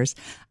 25 years.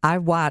 I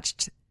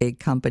watched a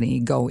company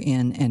go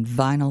in and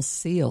vinyl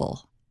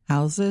seal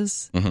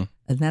houses, and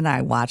then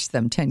I watched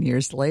them 10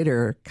 years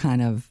later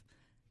kind of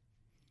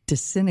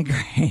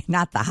disintegrate,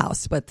 not the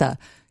house, but the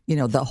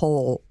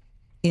whole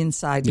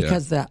inside,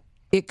 because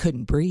it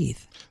couldn't breathe.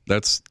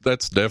 That's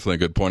definitely a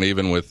good point.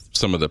 Even with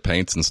some of the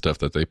paints and stuff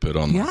that they put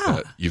on like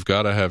that, you've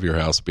got to have your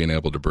house being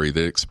able to breathe.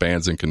 It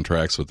expands and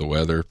contracts with the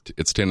weather.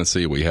 It's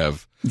Tennessee. We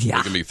have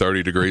it can be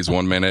 30 degrees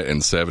 1 minute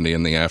and 70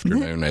 in the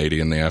afternoon,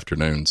 80 in the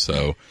afternoon.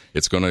 So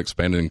it's going to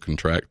expand and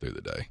contract through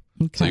the day.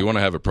 Okay. So you want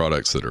to have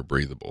products that are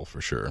breathable for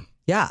sure.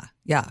 Yeah,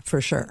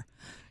 for sure.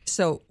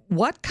 So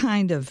what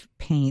kind of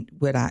paint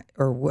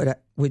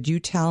would you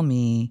tell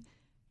me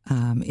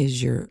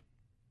is your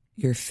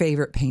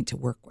favorite paint to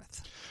work with?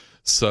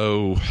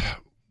 So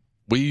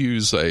we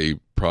use a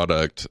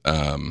product,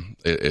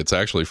 it's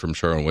actually from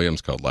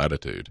Sherwin-Williams called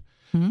Latitude,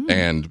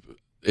 and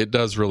it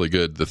does really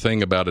good. The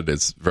thing about it,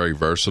 it's very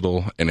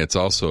versatile, and it's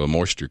also a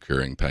moisture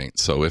curing paint.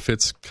 So if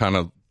it's kind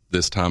of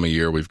this time of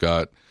year,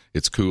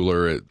 it's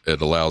cooler,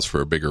 it allows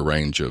for a bigger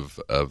range of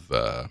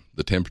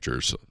the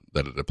temperatures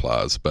that it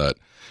applies, but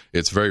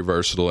it's very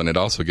versatile, and it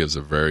also gives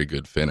a very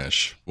good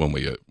finish when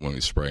we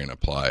spray and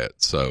apply it.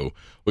 So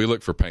we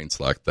look for paints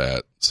like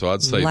that. So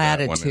I'd say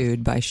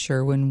Latitude by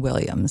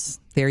Sherwin-Williams.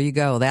 There you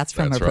go. That's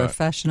from a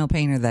professional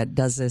painter that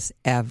does this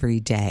every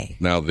day.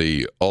 Now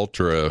the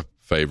Ultra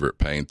favorite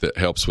paint that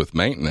helps with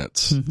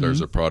maintenance.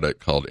 There's a product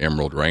called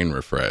Emerald Rain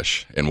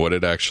Refresh. And what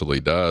it actually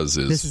does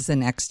is... This is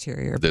an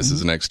exterior paint. This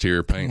is an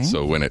exterior paint. Okay.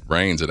 So when it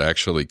rains, it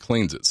actually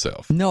cleans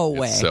itself. No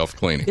way. It's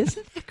self-cleaning.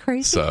 Isn't that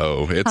crazy?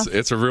 So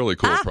it's a really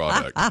cool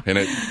product. And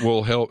it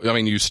will help. I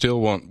mean, you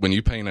still want, when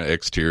you paint an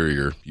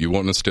exterior,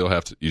 you still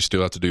have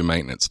to do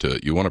maintenance to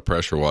it. You want to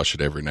pressure wash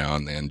it every now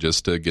and then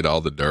just to get all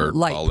the dirt,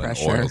 all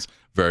the oils.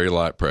 Very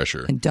light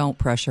pressure. And don't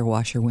pressure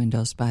wash your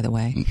windows, by the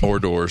way. Or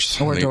doors.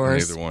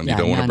 Doors. Neither one. Yeah,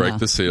 you don't want to break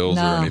the seals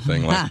or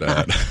anything like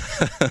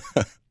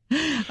that.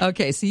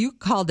 Okay, so you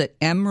called it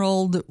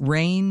Emerald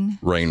Rain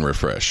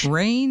Refresh.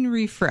 Rain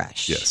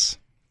Refresh. Yes.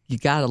 You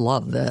got to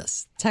love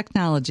this.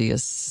 Technology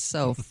is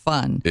so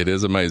fun. It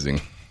is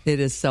amazing. It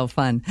is so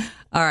fun.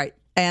 All right.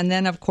 And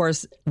then, of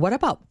course, what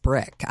about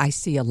brick? I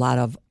see a lot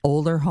of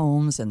older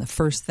homes, and the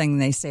first thing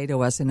they say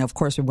to us, and of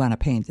course, we want to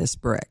paint this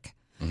brick.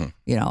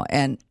 You know,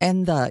 and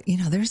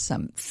there's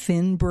some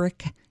thin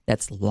brick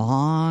that's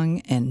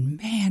long, and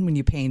man, when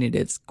you paint it,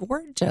 it's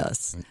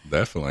gorgeous.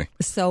 Definitely.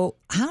 So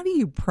how do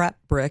you prep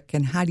brick,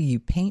 and how do you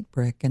paint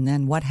brick, and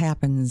then what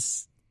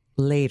happens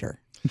later?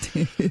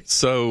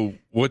 So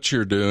what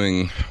you're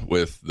doing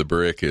with the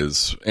brick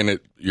is, and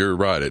you're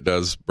right, it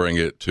does bring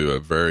it to a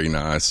very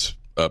nice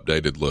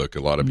updated look.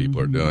 A lot of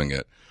people are doing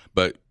it,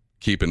 but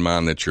keep in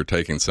mind that you're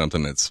taking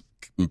something that's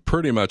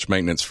pretty much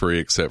maintenance free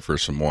except for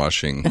some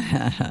washing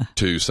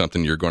to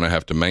something you're going to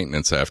have to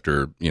maintenance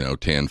after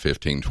 10,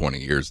 15, 20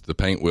 years. The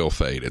paint will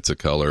fade. It's a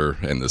color,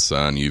 and the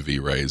sun, UV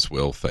rays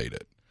will fade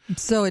it.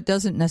 So it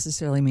doesn't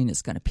necessarily mean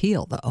it's going to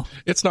peel, though.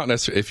 It's not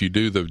necessarily. If you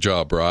do the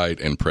job right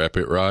and prep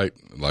it right,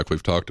 like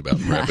we've talked about,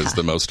 prep is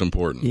the most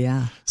important.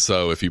 Yeah.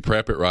 So if you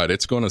prep it right,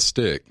 it's going to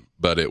stick,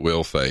 but it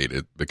will fade.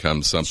 It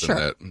becomes something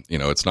that,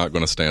 it's not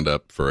going to stand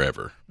up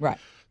forever. Right.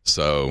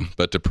 So,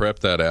 but to prep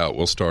that out,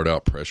 we'll start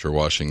out pressure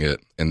washing it,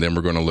 and then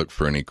we're going to look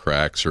for any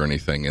cracks or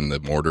anything in the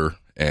mortar.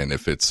 And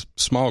if it's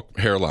small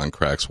hairline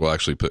cracks, we'll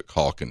actually put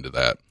caulk into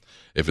that.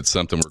 If it's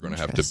something we're going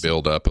to have to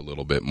build up a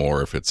little bit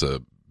more, if it's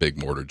a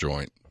big mortar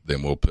joint,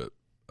 then we'll put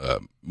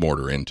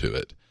mortar into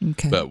it.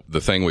 Okay. But the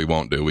thing we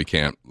won't do, we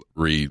can't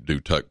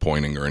redo tuck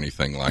pointing or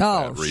anything like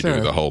that.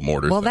 Redo the whole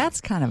mortar. Well, thing.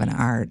 That's kind of an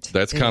art.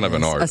 That's kind of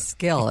an art. A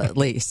skill, at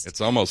least. It's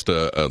almost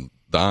a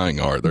dying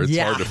art. It's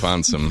hard to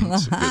find some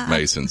good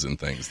masons and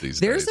things these days.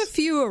 There's a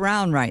few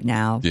around right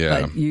now.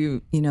 Yeah.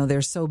 But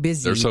they're so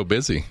busy. They're so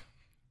busy.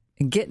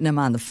 And getting them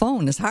on the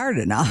phone is hard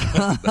enough.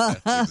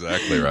 That's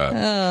exactly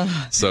right.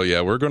 So, yeah,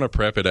 we're going to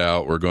prep it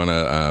out. We're going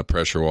to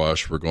pressure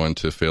wash. We're going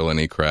to fill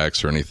any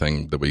cracks or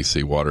anything that we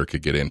see water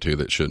could get into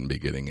that shouldn't be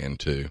getting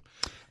into.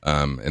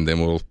 And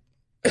then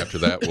after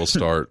that, we'll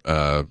start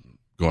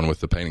going with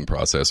the painting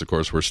process. Of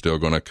course, we're still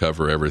going to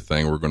cover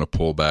everything. We're going to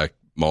pull back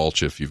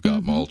mulch if you've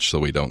got mulch, so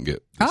we don't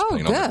get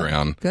paint on the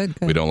ground. Good.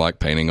 We don't like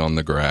painting on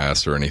the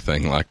grass or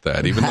anything like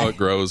that. Even though it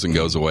grows and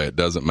goes away, it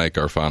doesn't make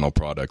our final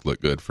product look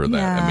good for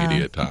that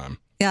immediate time.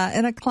 Yeah,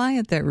 and a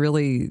client that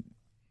really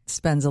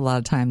spends a lot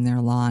of time in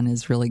their lawn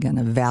is really going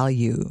to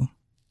value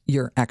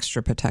your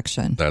extra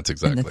protection. That's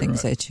exactly in the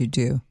things that you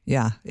do.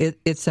 Yeah,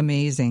 it's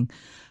amazing.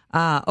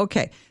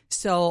 Okay,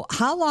 so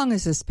how long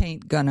is this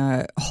paint going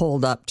to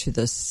hold up to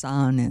the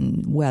sun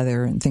and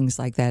weather and things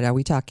like that? Are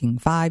we talking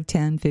 5,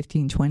 10,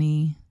 15,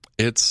 20?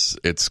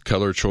 It's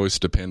color choice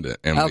dependent,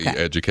 and we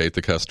educate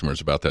the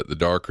customers about that. The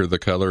darker the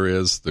color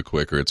is, the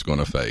quicker it's going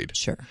to fade.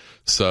 Sure.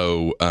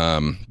 So,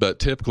 but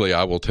typically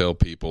I will tell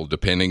people,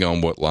 depending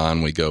on what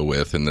line we go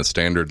with, and the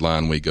standard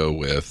line we go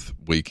with,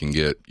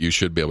 you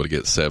should be able to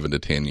get 7 to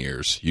 10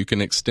 years. You can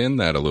extend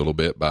that a little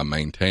bit by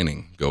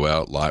maintaining. Go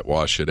out, light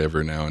wash it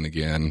every now and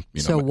again.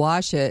 So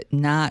wash it,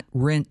 not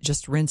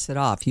just rinse it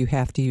off. You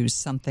have to use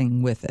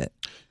something with it.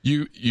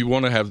 You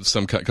want to have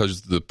some,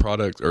 because the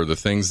product or the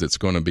things that's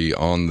going to be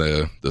on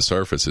the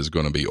surface is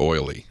going to be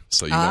oily.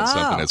 So you want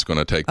something that's going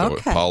to take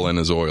the pollen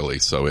is oily,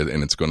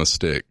 and it's going to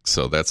stick.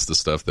 So that's the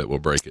stuff that will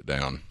break it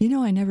down.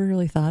 I never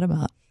really thought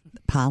about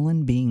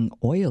pollen being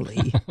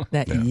oily.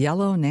 That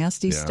yellow,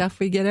 nasty stuff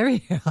we get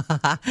everywhere.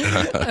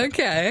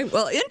 Okay.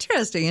 Well,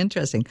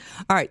 interesting.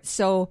 All right.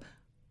 So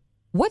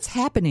what's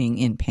happening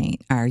in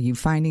paint? Are you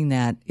finding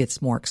that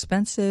it's more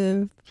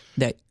expensive,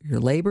 that your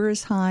labor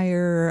is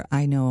higher?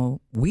 I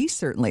know we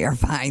certainly are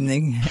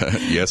finding.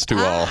 Yes to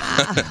all.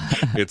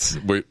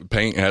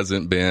 Paint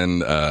hasn't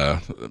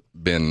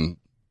been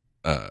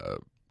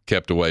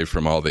kept away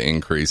from all the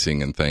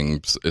increasing and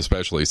things,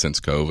 especially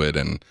since COVID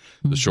and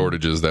the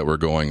shortages that were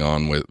going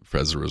on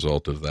as a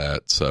result of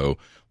that. So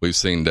we've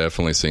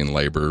definitely seen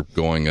labor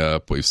going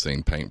up. We've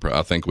seen paint.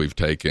 I think we've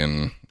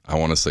taken, I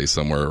want to say,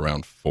 somewhere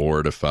around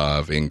 4 to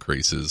 5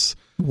 increases.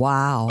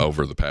 Wow.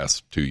 Over the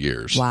past 2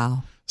 years.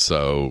 Wow.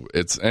 So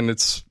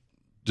it's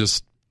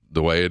just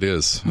the way it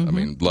is. I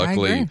mean,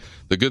 luckily,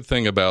 the good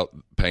thing about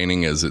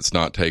painting is it's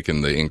not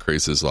taking the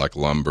increases like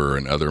lumber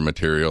and other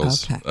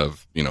materials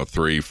of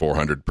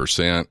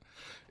 300-400%.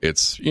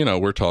 It's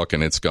we're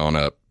talking it's gone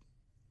up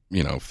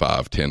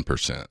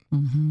 5-10%,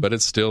 but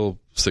it's still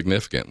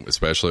significant,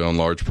 especially on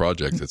large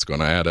projects. It's going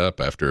to add up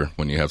after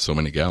when you have so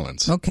many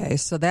gallons. Okay,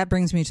 so that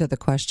brings me to the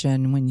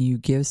question, when you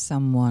give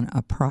someone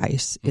a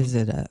price, is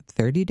it a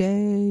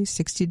 30-day,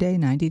 60-day,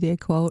 90-day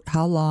quote?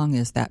 How long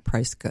is that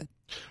price good?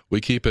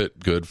 We keep it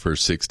good for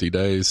 60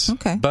 days.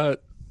 Okay.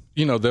 But,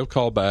 they'll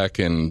call back,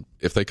 and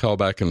if they call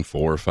back in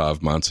 4 or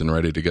 5 months and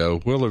ready to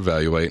go, we'll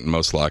evaluate, and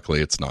most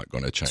likely it's not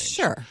going to change.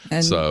 Sure.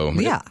 And so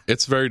yeah.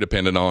 It's very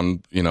dependent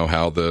on,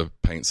 how the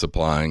paint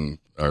supplying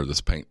or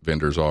the paint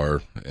vendors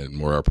are and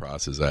where our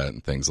price is at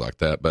and things like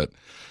that. But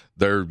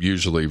they're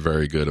usually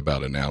very good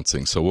about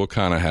announcing. So we'll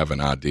kind of have an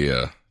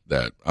idea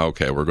that,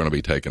 okay, we're going to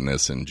be taking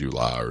this in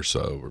July or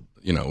so, or,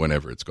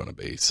 whenever it's going to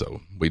be.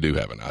 So we do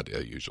have an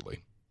idea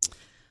usually.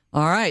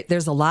 All right.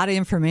 There's a lot of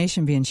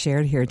information being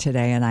shared here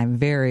today, and I'm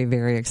very,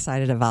 very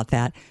excited about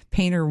that.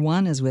 Painter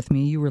One is with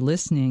me. You were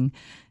listening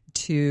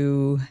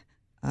to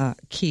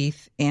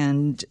Keith,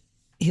 and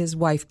his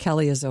wife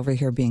Kelly is over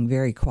here being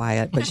very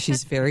quiet, but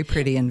she's very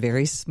pretty and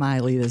very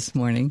smiley this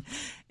morning.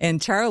 And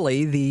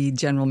Charlie, the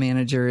general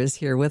manager, is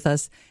here with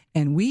us,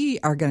 and we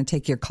are going to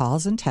take your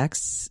calls and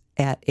texts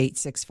at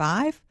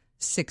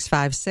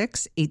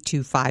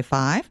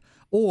 865-656-8255.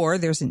 Or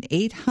there's an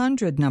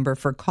 800 number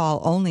for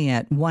call only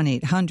at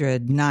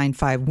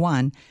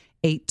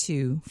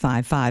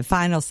 1-800-951-8255.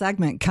 Final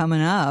segment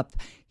coming up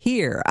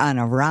here on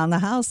Around the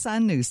House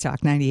on News Talk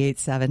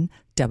 98.7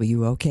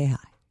 WOKI.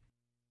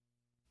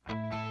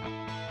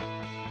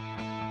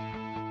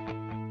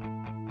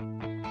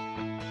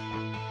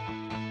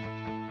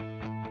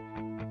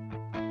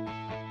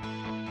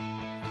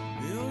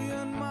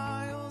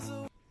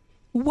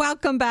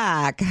 Welcome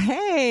back.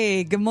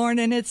 Hey, good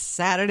morning. It's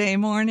Saturday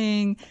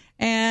morning.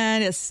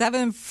 And it's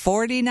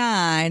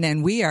 7:49,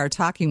 and we are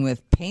talking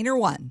with Painter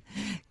One.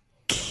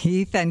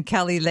 Keith and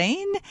Kelly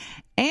Lane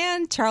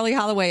and Charlie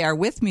Holloway are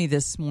with me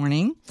this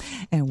morning,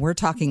 and we're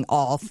talking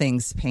all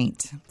things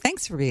paint.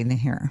 Thanks for being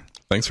here.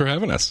 Thanks for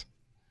having us.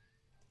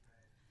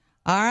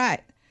 All right.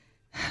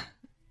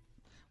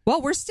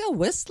 Well, we're still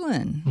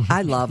whistling.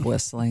 I love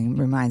whistling.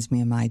 Reminds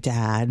me of my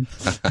dad.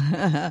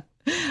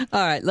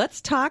 All right, let's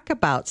talk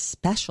about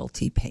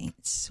specialty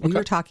paints. We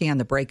were talking on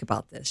the break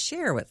about this.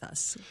 Share with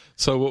us.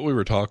 So what we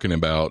were talking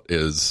about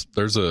is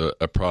there's a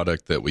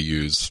product that we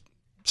use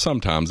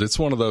sometimes. It's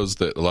one of those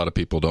that a lot of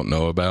people don't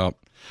know about,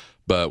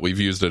 but we've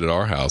used it at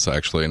our house,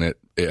 actually, and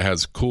it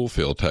has cool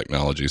fill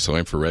technology, so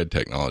infrared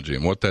technology.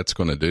 And what that's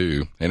going to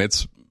do, and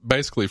it's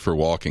basically for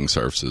walking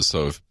surfaces.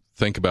 So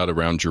think about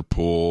around your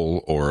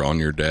pool or on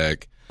your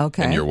deck,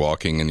 and you're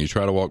walking and you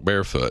try to walk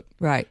barefoot.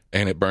 Right.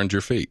 And it burns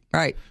your feet.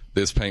 Right.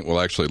 This paint will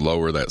actually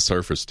lower that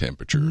surface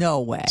temperature. No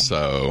way.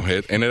 So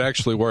it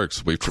actually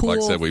works. Like I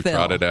said, we've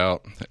tried it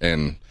out.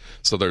 And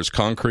so there's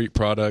concrete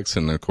products,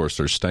 and of course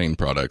there's stain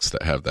products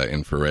that have that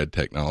infrared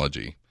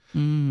technology.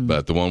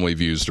 But the one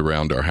we've used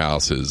around our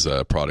house is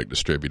a product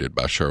distributed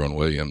by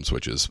Sherwin-Williams,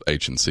 which is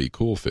H&C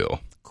Cool Fill.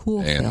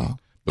 Cool Fill.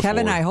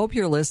 Kevin, I hope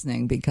you're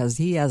listening because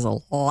he has a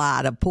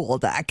lot of pool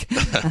deck.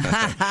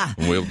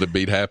 We'll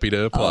be happy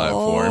to apply it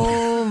for him.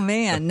 Oh,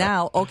 man.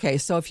 Now, okay,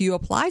 so if you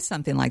apply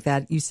something like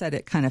that, you said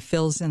it kind of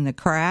fills in the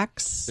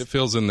cracks? It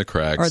fills in the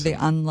cracks. Or the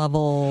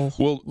unlevel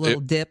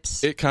little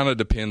dips? It kind of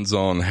depends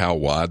on how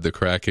wide the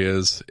crack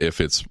is.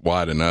 If it's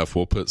wide enough,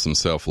 we'll put some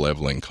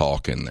self-leveling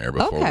caulk in there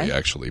before we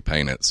actually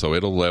paint it. So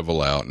it'll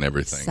level out and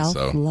everything.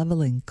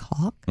 Self-leveling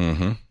caulk?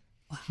 Mm-hmm.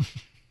 Wow.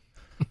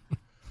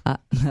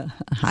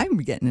 I'm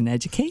getting an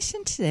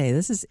education today.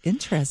 This is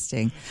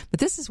interesting. But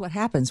this is what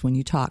happens when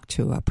you talk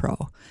to a pro.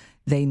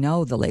 They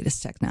know the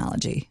latest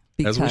technology.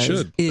 As we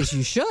should. As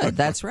you should.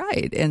 That's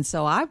right. And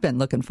so I've been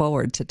looking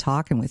forward to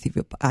talking with you.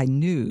 I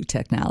knew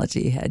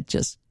technology had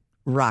just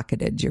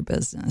rocketed your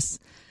business.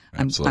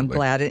 I'm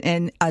glad.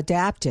 And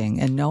adapting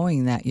and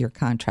knowing that your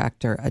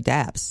contractor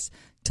adapts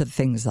to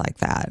things like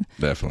that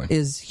definitely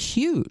is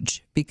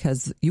huge,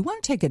 because you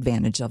want to take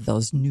advantage of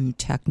those new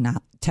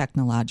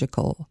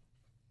technological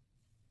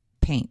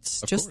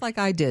paints, just like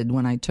I did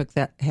when I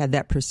had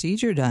that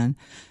procedure done.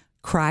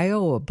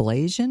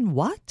 Cryoablation,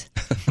 what?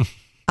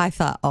 I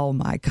thought, oh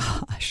my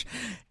gosh,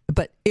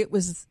 but it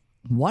was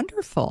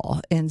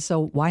wonderful. And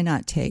so why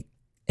not take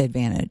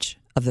advantage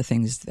of the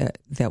things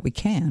that we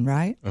can,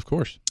 right? Of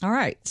course. All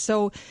right.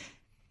 So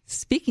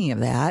speaking of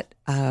that,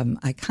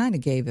 I kind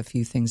of gave a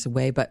few things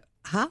away, but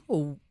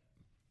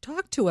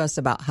talk to us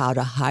about how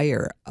to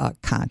hire a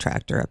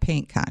contractor, a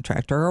paint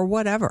contractor, or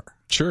whatever.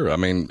 Sure. I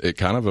mean, it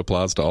kind of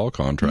applies to all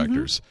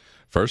contractors. Mm-hmm.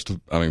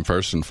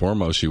 First and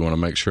foremost, you want to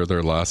make sure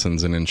they're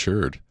licensed and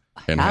insured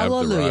and have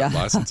the right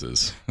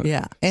licenses.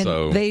 Yeah.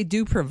 And they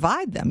do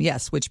provide them.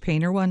 Yes. Which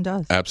Painter One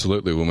does.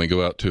 Absolutely. When we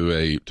go out to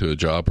a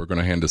job, we're going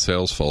to hand a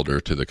sales folder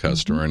to the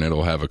customer, mm-hmm. and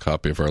it'll have a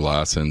copy of our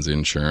license,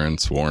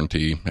 insurance,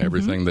 warranty,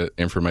 everything, mm-hmm. that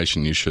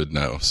information you should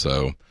know.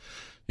 So,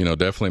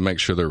 definitely make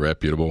sure they're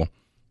reputable.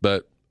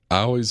 But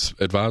I always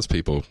advise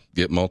people,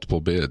 get multiple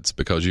bids,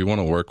 because you want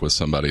to work with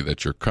somebody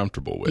that you're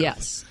comfortable with.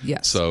 Yes,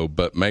 yes. So,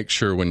 but make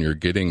sure when you're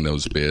getting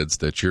those bids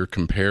that you're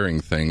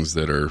comparing things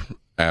that are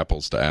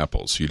apples to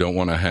apples. You don't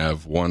want to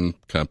have one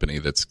company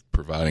that's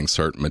providing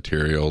certain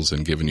materials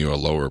and giving you a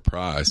lower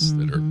price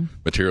that are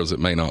materials that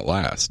may not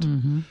last.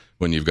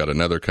 When you've got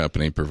another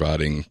company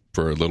providing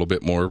for a little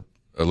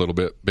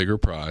bit bigger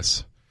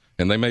price,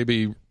 and they may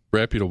be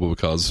reputable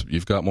because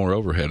you've got more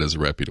overhead as a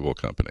reputable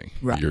company.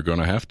 Right. You're going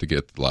to have to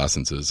get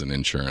licenses and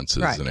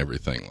insurances and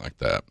everything like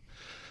that.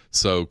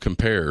 So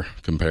compare,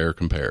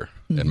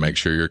 and make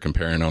sure you're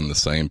comparing on the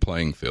same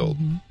playing field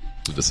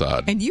to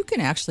decide. And you can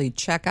actually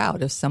check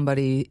out if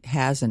somebody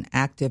has an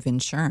active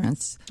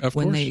insurance. Of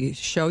when course. they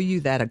show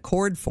you that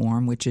Accord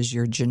form, which is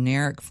your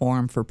generic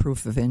form for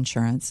proof of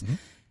insurance,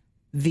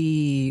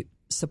 the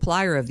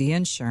supplier of the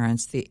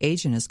insurance, the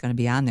agent is going to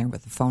be on there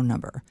with the phone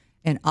number.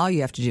 And all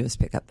you have to do is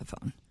pick up the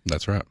phone.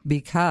 That's right.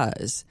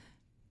 Because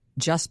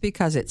just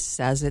because it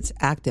says it's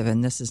active,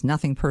 and this is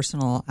nothing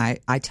personal,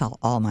 I tell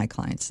all my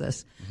clients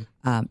this,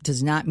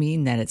 does not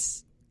mean that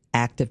it's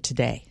active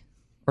today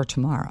or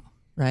tomorrow,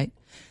 right?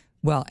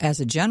 Well, as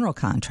a general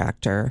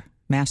contractor,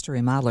 Master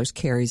Remodelers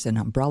carries an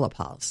umbrella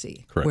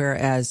policy. Correct.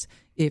 Whereas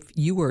if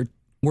you were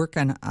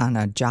working on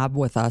a job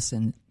with us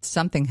and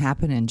something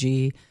happened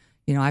and,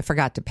 I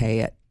forgot to pay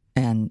it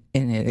and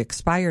it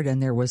expired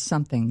and there was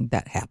something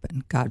that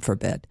happened, God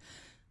forbid,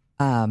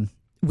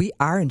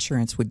 our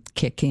insurance would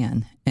kick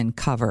in and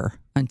cover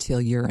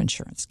until your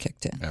insurance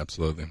kicked in.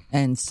 Absolutely.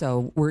 And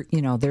so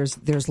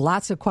there's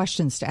lots of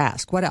questions to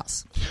ask. What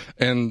else?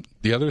 And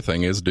the other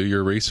thing is do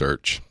your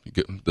research.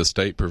 The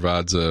state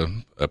provides a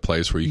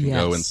place where you can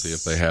go and see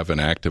if they have an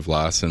active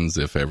license,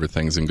 if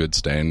everything's in good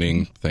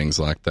standing, things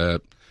like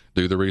that.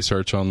 Do the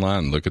research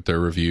online. Look at their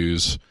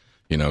reviews.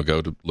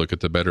 Go to look at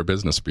the Better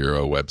Business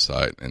Bureau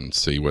website and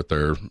see what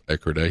their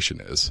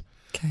accreditation is.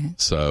 Okay.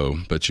 So,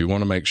 but you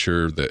want to make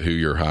sure that who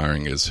you're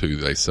hiring is who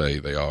they say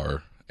they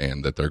are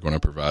and that they're going to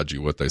provide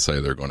you what they say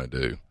they're going to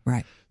do.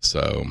 Right.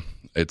 So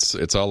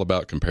it's all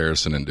about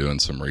comparison and doing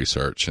some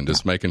research and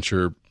just making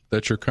sure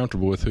that you're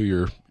comfortable with who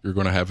you're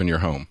going to have in your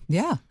home.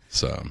 Yeah.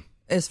 So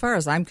as far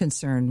as I'm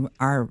concerned,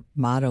 our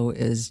motto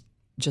is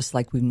just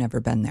like we've never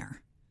been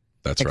there.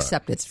 That's right.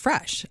 Except it's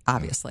fresh,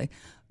 obviously.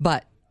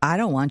 But I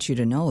don't want you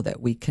to know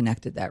that we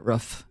connected that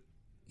roof.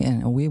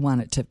 We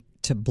want it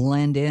to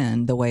blend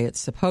in the way it's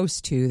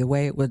supposed to, the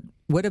way it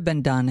would have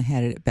been done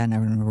had it been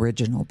an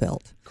original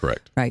build.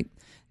 Correct. Right.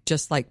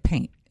 Just like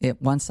paint.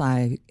 Once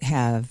I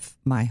have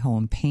my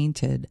home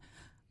painted,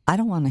 I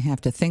don't want to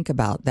have to think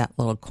about that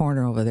little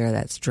corner over there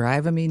that's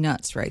driving me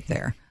nuts right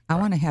there. I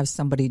want to have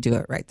somebody do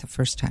it right the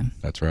first time.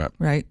 That's right.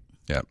 Right?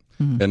 Yeah.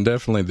 Mm-hmm. And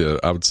definitely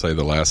I would say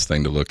the last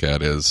thing to look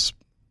at is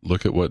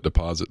look at what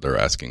deposit they're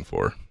asking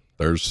for.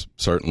 There's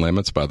certain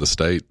limits by the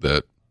state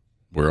that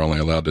we're only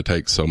allowed to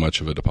take so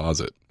much of a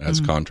deposit as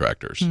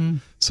contractors.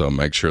 So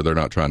make sure they're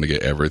not trying to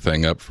get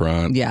everything up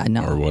front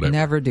or whatever.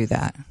 Never do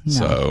that. No.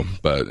 So,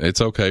 but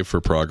it's okay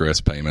for progress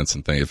payments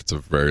and things if it's a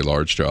very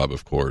large job,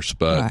 of course.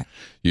 But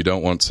you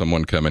don't want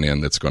someone coming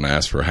in that's going to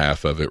ask for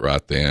half of it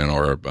right then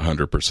or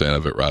 100%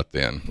 of it right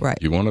then. Right.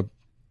 You want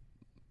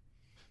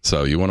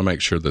to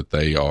make sure that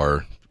they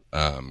are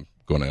going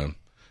to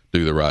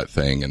do the right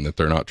thing and that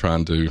they're not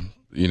trying to.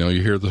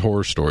 You hear the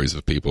horror stories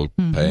of people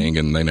paying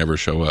and they never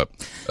show up.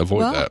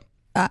 Avoid that.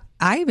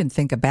 I even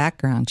think a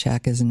background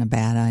check isn't a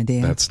bad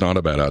idea. That's not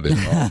a bad idea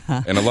at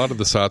all. And a lot of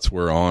the sites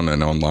we're on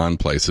and online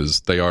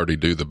places, they already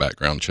do the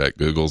background check.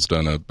 Google's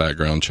done a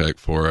background check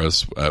for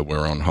us.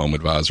 We're on Home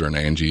Advisor and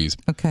Angie's.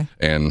 Okay.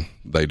 And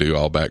they do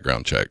all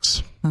background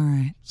checks. All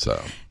right.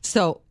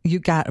 So you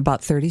got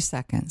about 30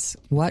 seconds.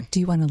 What do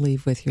you want to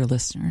leave with your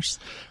listeners?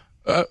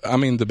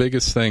 The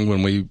biggest thing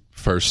when we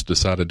first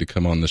decided to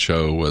come on the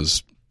show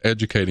was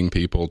educating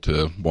people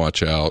to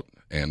watch out,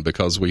 and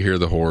because we hear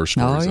the horror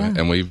stories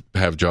and we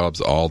have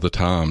jobs all the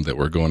time that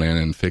we're going in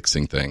and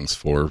fixing things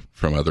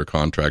from other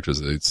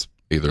contractors that's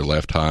either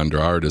left high and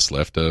dry or just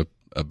left a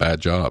bad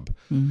job.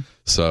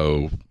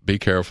 So be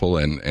careful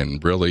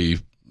and really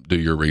do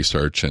your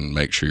research and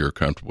make sure you're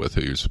comfortable with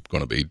who's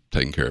going to be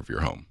taking care of your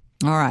home.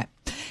 All right.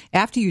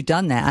 After you've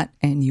done that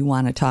and you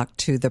want to talk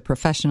to the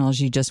professionals,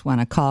 you just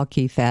want to call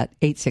Keith at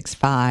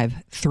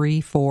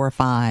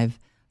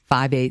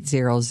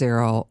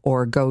 865-345-5800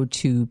 or go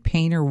to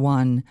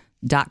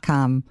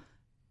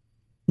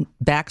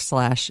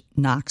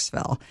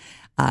painter1.com/Knoxville.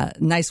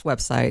 Nice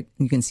website.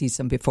 You can see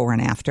some before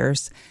and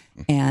afters.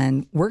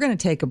 And we're going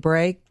to take a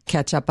break,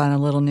 catch up on a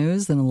little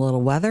news and a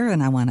little weather.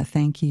 And I want to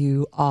thank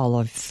you, all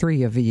of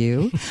three of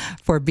you,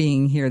 for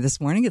being here this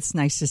morning. It's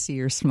nice to see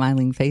your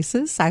smiling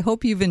faces. I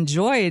hope you've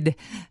enjoyed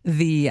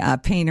the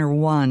Painter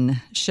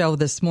One show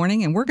this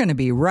morning. And we're going to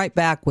be right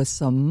back with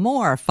some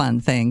more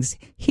fun things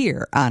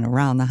here on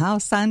Around the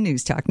House on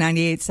News Talk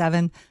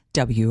 98.7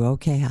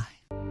 WOKI.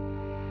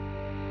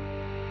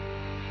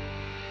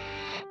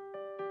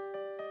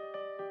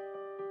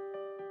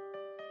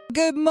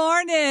 Good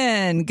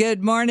morning.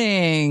 Good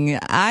morning.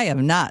 I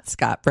am not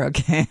Scott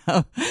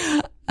Brokamp.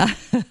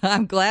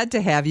 I'm glad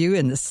to have you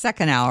in the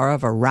second hour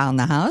of Around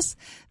the House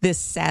this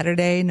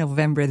Saturday,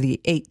 November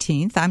the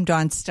 18th. I'm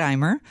Dawn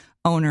Steimer,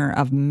 owner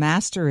of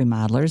Master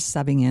Remodelers,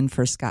 subbing in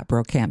for Scott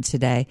Brokamp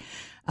today.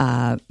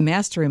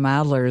 Master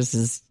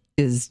Remodelers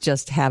is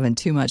just having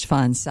too much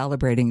fun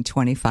celebrating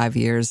 25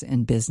 years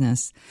in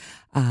business.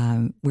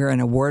 We're an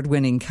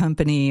award-winning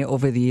company.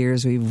 Over the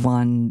years, we've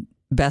won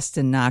Best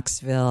in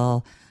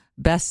Knoxville,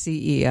 Best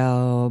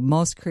CEO,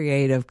 Most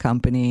Creative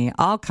Company,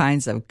 all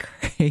kinds of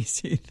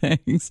crazy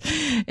things,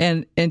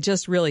 and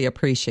just really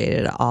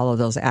appreciated all of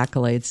those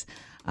accolades.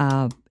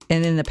 And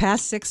in the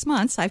past 6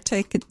 months, I've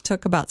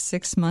took about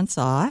 6 months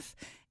off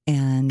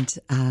and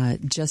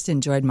just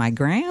enjoyed my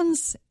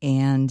grands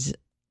and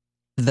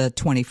the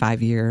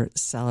 25-year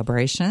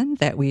celebration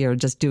that we are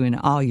just doing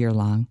all year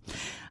long.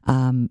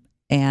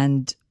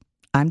 And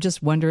I'm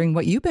just wondering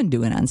what you've been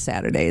doing on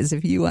Saturdays.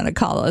 If you want to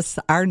call us,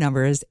 our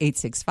number is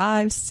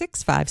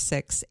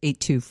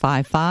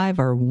 865-656-8255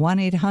 or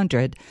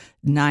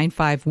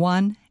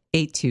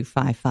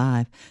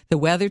 1-800-951-8255. The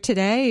weather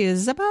today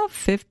is about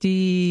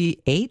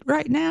 58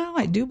 right now,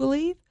 I do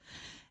believe.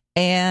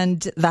 And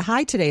the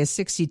high today is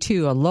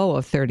 62, a low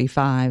of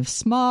 35.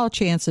 Small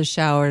chance of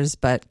showers,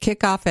 but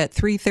kickoff at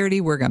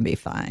 3:30, we're going to be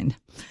fine.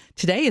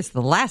 Today is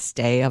the last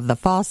day of the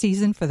fall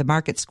season for the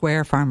Market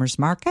Square Farmers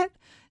Market.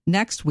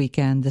 Next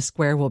weekend, the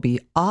square will be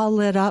all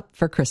lit up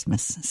for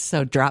Christmas.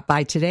 So drop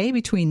by today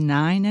between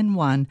 9 and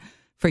 1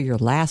 for your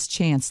last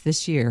chance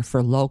this year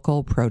for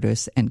local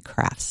produce and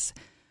crafts.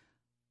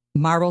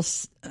 Marble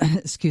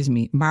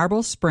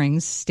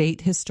Springs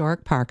State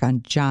Historic Park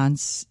on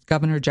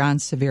Governor John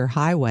Sevier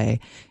Highway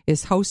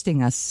is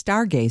hosting a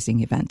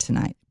stargazing event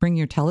tonight. Bring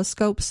your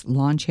telescopes,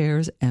 lawn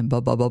chairs, and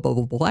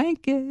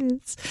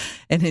blankets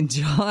and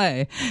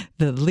enjoy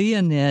the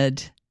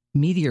Leonid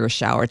meteor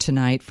shower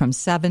tonight from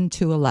 7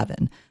 to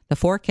 11. The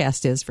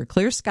forecast is for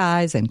clear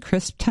skies and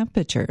crisp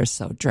temperatures,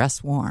 so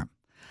dress warm.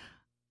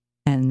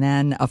 And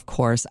then, of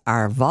course,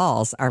 our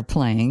Vols are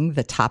playing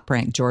the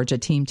top-ranked Georgia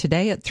team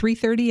today at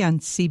 3:30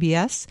 on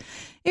CBS.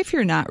 If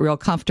you're not real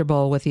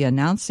comfortable with the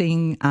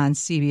announcing on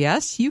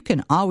CBS, you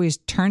can always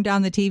turn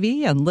down the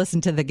TV and listen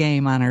to the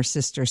game on our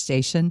sister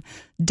station,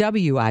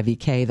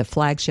 WIVK, the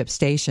flagship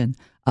station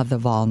of the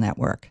Vol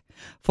Network.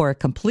 For a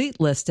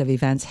complete list of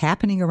events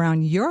happening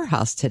around your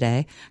house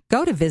today,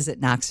 go to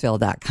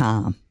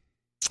visitknoxville.com.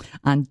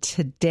 On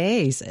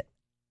today's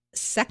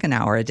second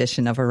hour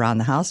edition of Around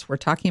the House, we're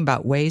talking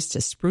about ways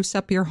to spruce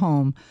up your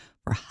home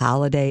for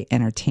holiday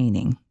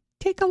entertaining.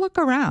 Take a look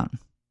around.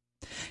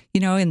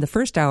 You know, in the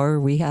first hour,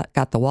 we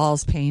got the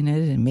walls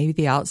painted and maybe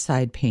the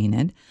outside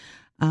painted.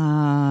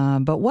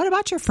 But what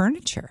about your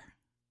furniture?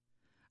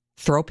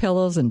 Throw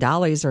pillows and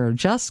dollies are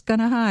just going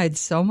to hide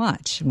so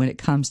much when it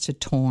comes to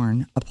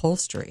torn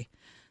upholstery.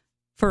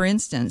 For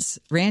instance,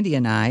 Randy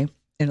and I,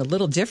 in a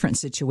little different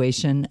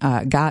situation,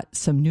 got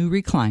some new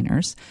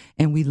recliners,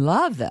 and we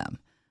love them.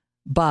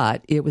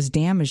 But it was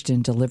damaged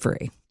in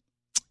delivery.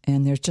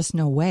 And there's just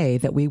no way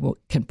that we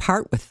can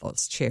part with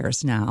those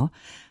chairs now.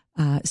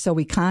 So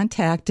we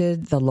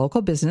contacted the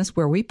local business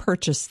where we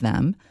purchased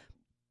them.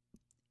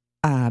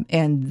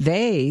 And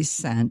they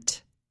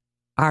sent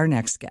our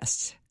next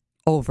guest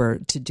over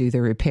to do the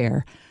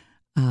repair.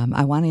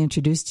 I want to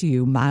introduce to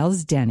you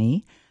Miles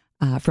Denny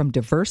from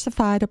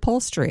Diversified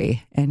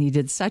Upholstery. And he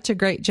did such a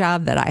great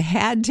job that I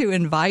had to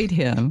invite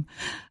him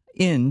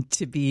in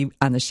to be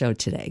on the show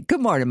today. Good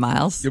morning,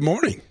 Miles. Good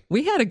morning.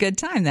 We had a good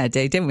time that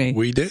day, didn't we?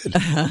 We did.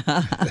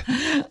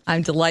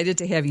 I'm delighted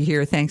to have you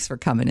here. Thanks for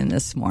coming in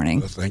this morning.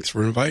 Well, thanks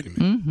for inviting me.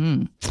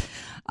 Mm-hmm.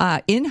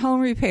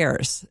 In-home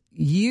repairs,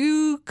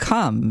 you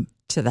come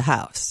to the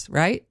house,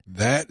 right?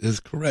 That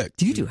is correct.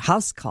 Do you do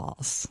house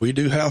calls? We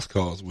do house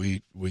calls.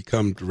 We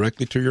come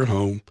directly to your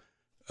home.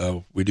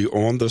 We do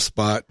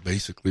on-the-spot,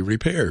 basically,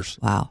 repairs.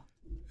 Wow.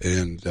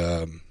 And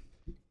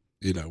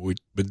you know, we've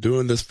been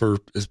doing this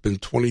it's been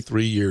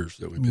 23 years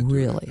that we've been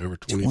doing it. Over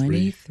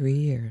 23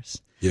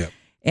 years. Yeah.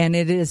 And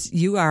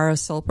you are a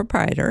sole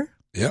proprietor.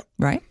 Yep.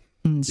 Right?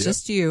 And it's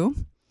just you.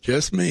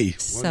 Just me.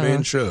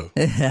 One-man show.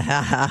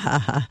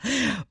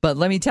 But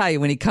let me tell you,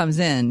 when he comes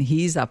in,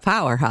 he's a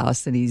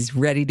powerhouse and he's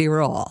ready to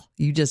roll.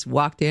 You just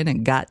walked in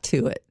and got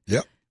to it.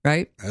 Yep.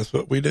 Right? That's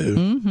what we do.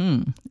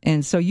 Mm-hmm.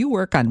 And so you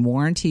work on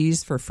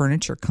warranties for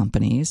furniture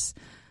companies.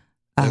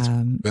 That's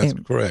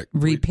correct.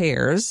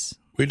 Repairs.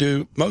 We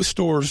do. Most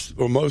stores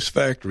or most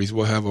factories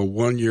will have a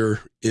 1-year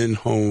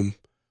in-home,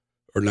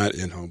 or not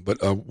in-home,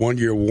 but a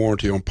 1-year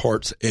warranty on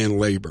parts and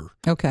labor.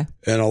 Okay.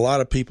 And a lot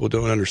of people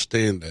don't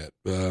understand that.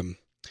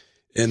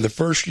 In the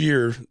first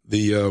year,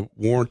 the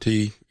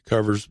warranty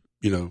covers,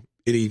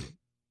 any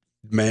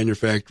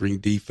manufacturing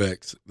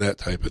defects, that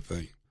type of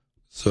thing.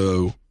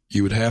 So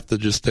you would have to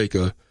just take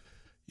when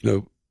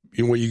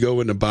you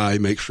go in to buy,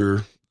 make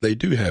sure they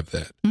do have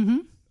that.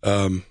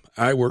 Mm-hmm.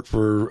 I work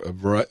for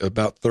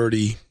about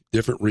 30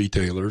 different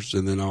retailers,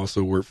 and then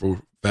also work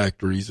for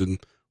factories and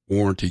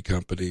warranty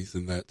companies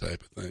and that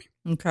type of thing.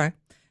 Okay.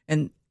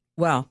 And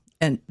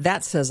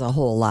that says a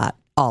whole lot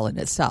all in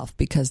itself,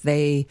 because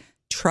they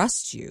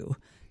trust you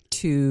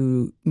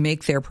to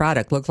make their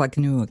product look like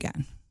new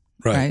again.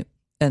 Right?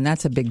 And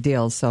that's a big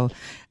deal. So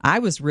I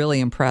was really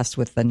impressed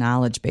with the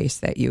knowledge base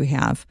that you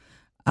have.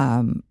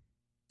 So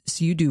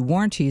you do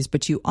warranties,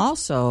 but you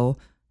also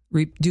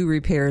do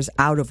repairs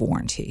out of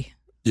warranty.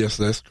 Yes,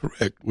 that's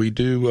correct. We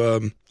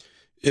do.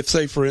 if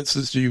say for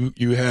instance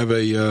you have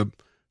a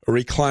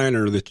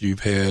recliner that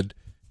you've had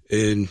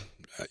and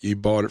you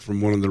bought it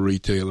from one of the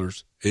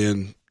retailers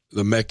and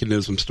the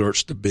mechanism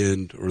starts to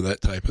bend or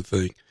that type of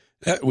thing,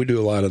 we do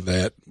a lot of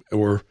that.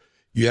 Or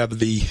you have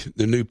the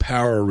new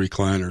power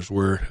recliners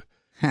where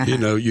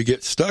you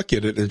get stuck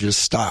in it and it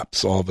just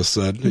stops all of a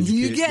sudden. And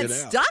you get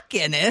stuck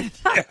in it.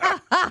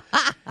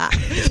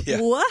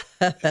 Yeah. What?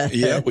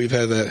 Yeah, we've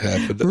had that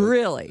happen.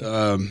 Really?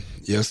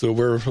 So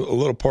we're a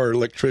little part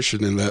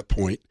electrician in that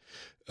point.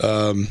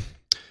 And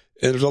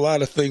there's a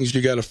lot of things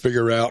you got to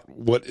figure out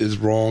what is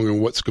wrong and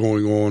what's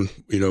going on,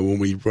 when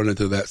we run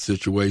into that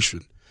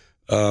situation.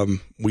 I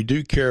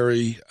do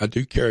carry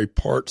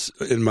parts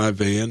in my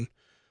van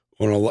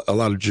on a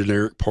lot of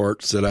generic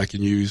parts that I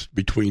can use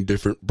between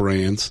different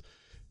brands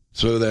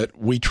so that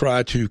we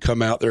try to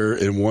come out there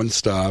in one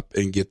stop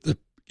and get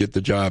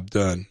the job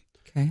done.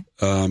 Okay.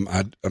 I'm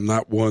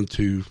not one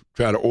to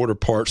try to order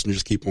parts and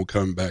just keep on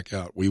coming back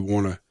out. We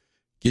want to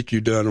get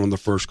you done on the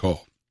first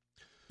call.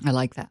 I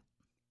like that.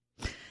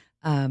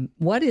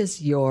 What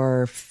is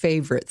your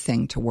favorite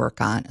thing to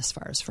work on as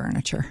far as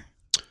furniture?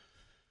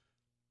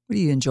 What do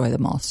you enjoy the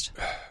most?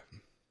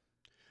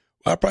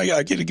 I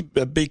get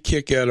a big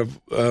kick out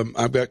of,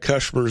 I've got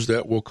customers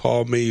that will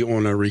call me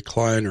on a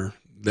recliner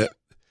that,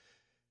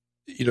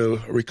 a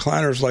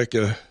recliner is like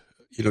your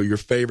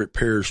favorite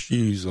pair of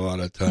shoes a lot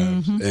of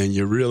times. Mm-hmm. And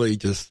you really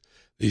just,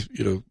 these,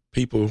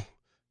 people,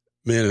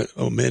 men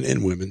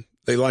and women,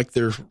 they like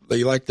their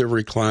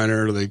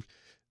recliner.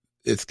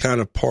 It's kind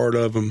of part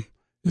of them.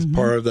 It's mm-hmm.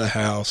 part of the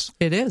house.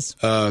 It is.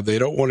 They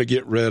don't want to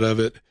get rid of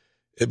it.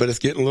 But it's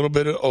getting a little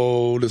bit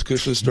old. The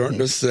cushion's starting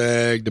to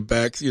sag. The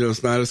back's,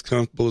 it's not as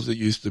comfortable as it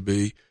used to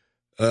be.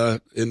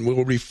 And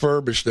we'll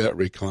refurbish that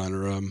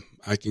recliner.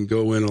 I can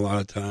go in a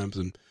lot of times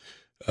and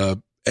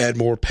add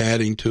more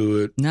padding to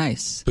it.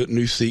 Nice. Put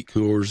new seat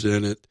coolers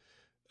in it.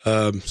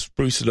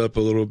 Spruce it up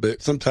a little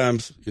bit.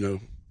 Sometimes,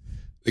 the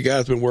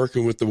guy's been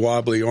working with the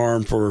wobbly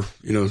arm for,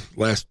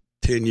 last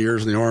 10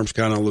 years, and the arm's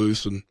kind of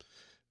loose and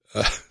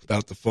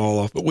about to fall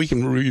off. But we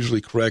can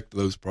usually correct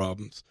those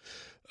problems.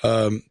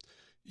 The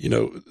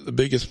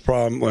biggest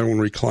problem on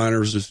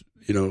recliners is,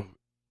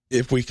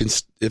 if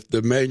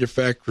the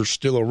manufacturer's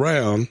still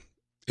around,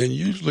 and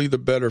usually the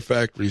better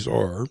factories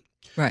are,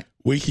 right,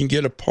 we can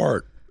get a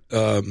part,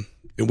 and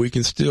we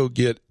can still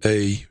get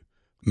a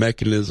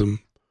mechanism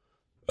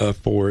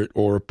for it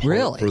or a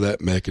part for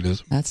that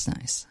mechanism. That's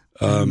nice.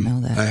 I didn't know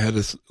that. I had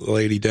this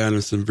lady down in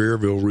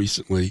Sevierville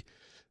recently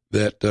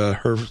that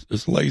hers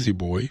is Lazy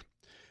Boy.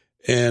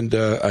 And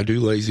I do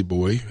Lazy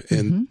Boy,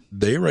 and mm-hmm.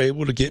 they were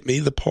able to get me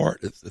the part.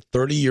 It's a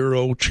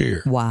 30-year-old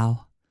chair.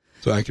 Wow.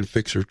 So I can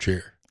fix her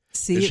chair.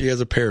 See, and she has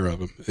a pair of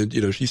them. And,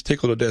 she's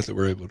tickled to death that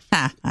we're able to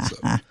fix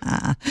it.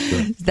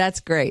 So. That's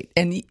great.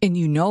 And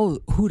you know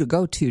who to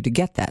go to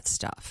get that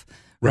stuff,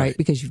 right?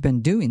 Because you've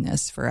been doing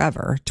this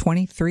forever.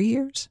 23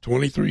 years?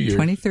 23 years.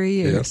 23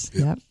 years.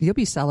 Yep. You'll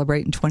be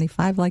celebrating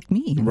 25 like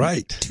me.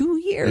 Right. 2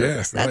 years.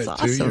 Yeah, that's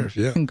awesome. 2 years,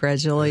 yeah.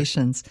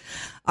 Congratulations.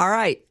 Right. All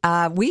right.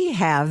 We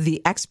have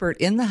the expert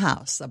in the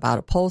house about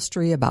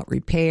upholstery, about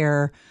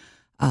repair,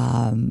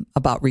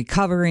 about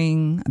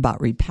recovering, about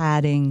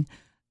repadding.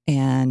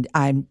 And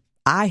I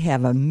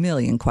have a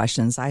million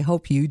questions. I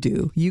hope you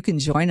do. You can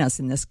join us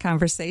in this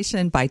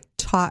conversation by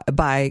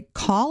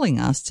calling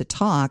us to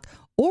talk,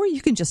 or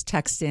you can just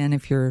text in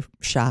if you're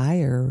shy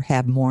or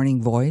have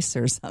morning voice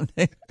or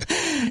something.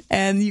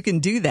 And you can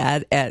do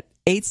that at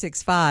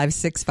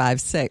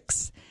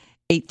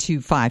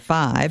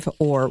 865-656-8255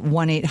 or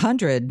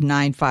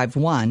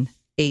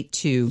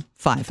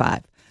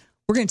 1-800-951-8255.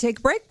 We're going to take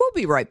a break. We'll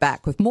be right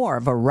back with more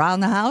of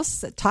Around the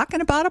House,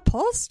 talking about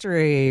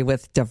upholstery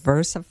with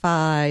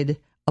Diversified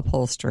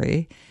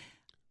Upholstery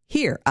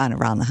here on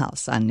Around the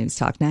House on News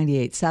Talk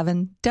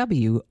 98.7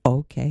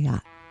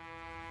 WOKI.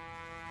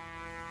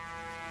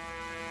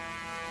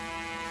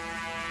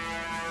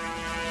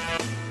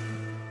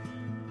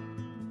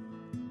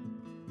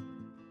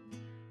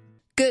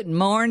 Good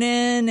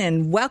morning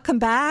and welcome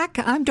back.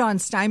 I'm Dawn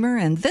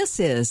Steimer, and this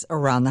is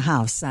Around the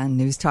House on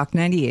News Talk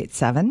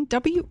 98.7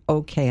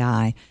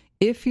 WOKI.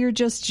 If you're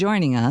just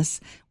joining us,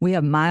 we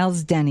have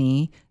Miles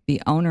Denny,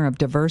 the owner of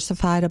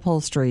Diversified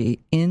Upholstery,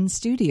 in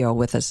studio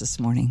with us this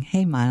morning.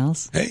 Hey,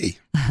 Miles. Hey.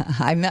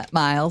 I met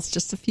Miles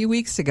just a few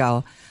weeks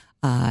ago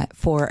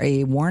for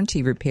a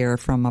warranty repair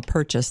from a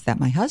purchase that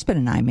my husband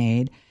and I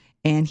made,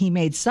 and he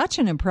made such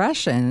an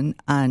impression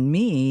on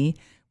me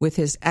with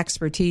his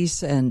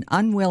expertise and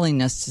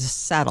unwillingness to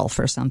settle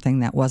for something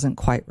that wasn't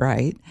quite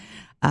right,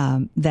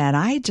 that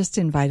I just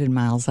invited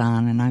Miles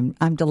on, and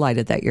I'm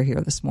delighted that you're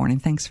here this morning.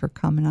 Thanks for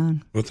coming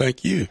on. Well,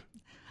 thank you.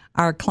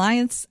 Our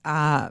clients,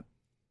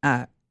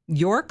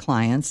 your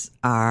clients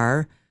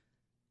are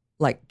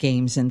like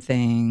Games and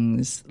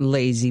Things,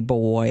 Lazy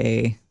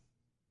Boy.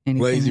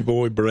 Anything? Lazy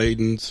Boy,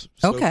 Braden's,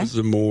 Sofas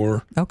and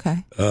More.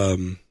 Okay.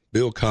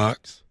 Bill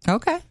Cox.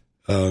 Okay.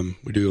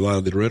 We do a lot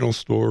of the rental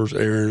stores,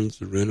 Aaron's,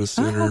 the Rent a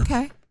Center. Oh,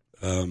 okay.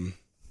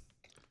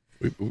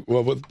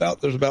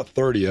 There's about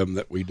 30 of them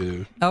that we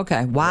do.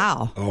 Okay.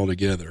 Wow. All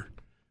together.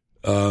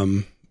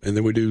 And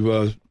then we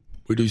do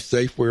We do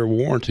Safeware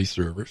warranty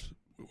service,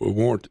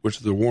 which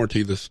is the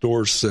warranty the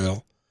stores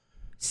sell.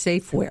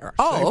 Safeware.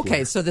 Oh,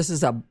 okay. So this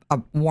is a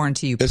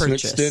warranty you purchase.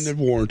 It's an extended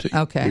warranty.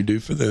 Okay. We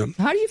do for them.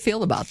 How do you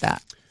feel about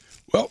that?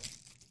 Well,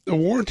 the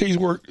warranties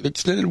work. The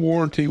extended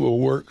warranty will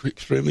work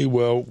extremely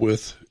well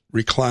with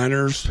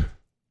recliners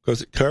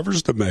because it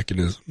covers the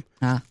mechanism.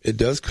 It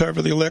does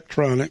cover the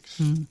electronics.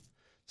 Mm.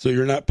 So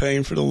you're not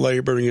paying for the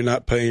labor and you're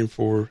not paying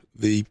for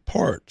the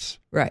parts.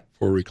 Right.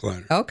 For a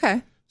recliner.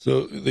 Okay.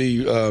 So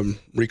the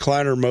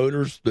recliner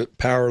motors that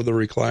power the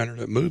recliner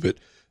that move it,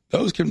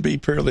 those can be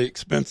fairly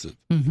expensive.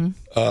 Mm-hmm.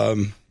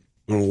 On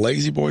a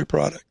Lazy Boy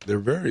product, they're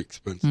very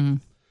expensive. Mm-hmm.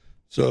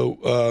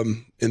 So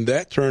in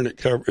that turn,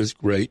 it is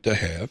great to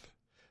have.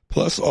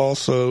 Plus,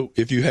 also,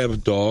 if you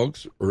have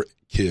dogs or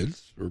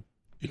kids or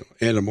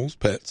animals,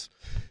 pets,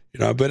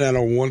 I've been out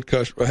on one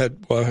customer.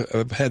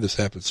 I've had this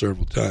happen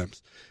several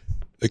times.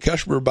 The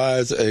customer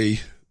buys a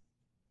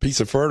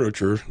piece of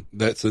furniture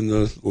that's in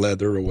the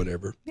leather or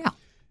whatever. Yeah.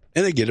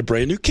 And they get a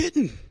brand new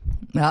kitten.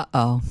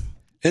 Uh-oh.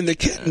 And the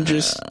kitten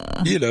just,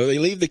 they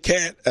leave the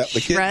kitten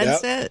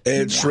out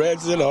and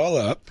shreds it all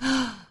up.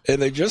 And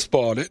they just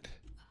bought it.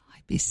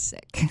 I'd be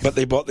sick. But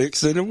they bought the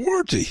extended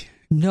warranty.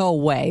 No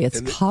way.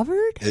 It's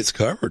covered? It's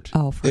covered.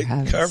 Oh, for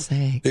heaven's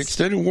sake. The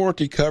extended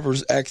warranty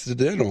covers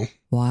accidental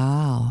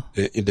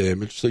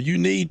damage. So you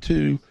need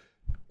to,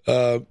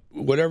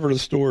 whatever the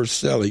store is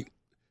selling,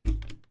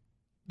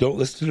 don't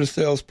listen to the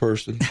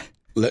salesperson.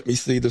 Let me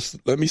see this.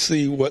 Let me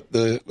see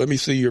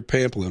your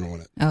pamphlet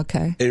on it.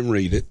 Okay. And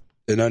read it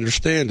and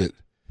understand it.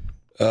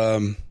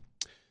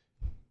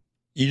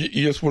 You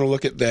just want to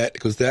look at that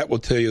because that will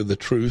tell you the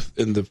truth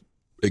and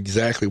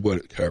exactly what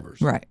it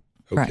covers. Right.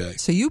 Okay. Right.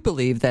 So you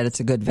believe that it's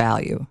a good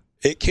value.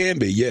 It can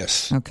be,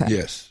 yes. Okay.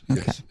 Yes.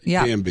 Okay.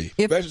 Yes. It can be.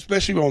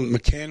 Especially on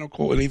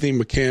anything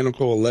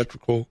mechanical,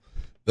 electrical,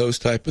 those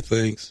type of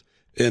things.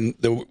 And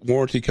the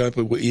warranty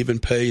company will even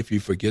pay if you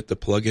forget to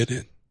plug it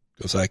in.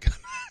 Because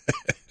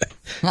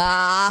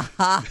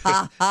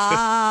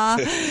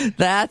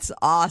that's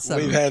awesome.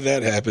 We've had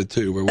that happen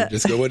too, where we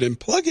just go in and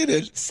plug it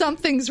in.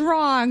 Something's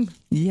wrong.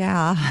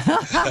 Yeah.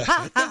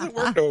 It doesn't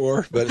work no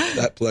more, but it's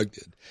not plugged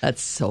in.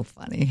 That's so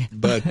funny.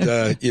 But,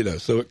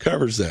 so it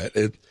covers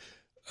that.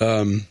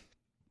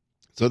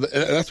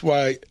 That's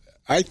why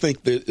I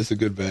think that it's a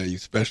good value,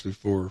 especially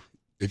for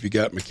if you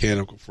got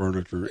mechanical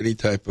furniture, any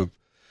type of,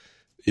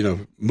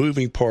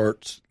 moving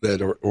parts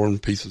that are on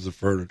pieces of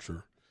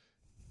furniture.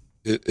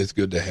 It's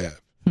good to have.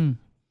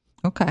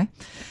 Okay.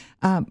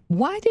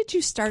 Why did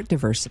you start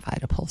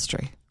Diversified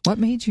Upholstery? What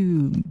made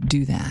you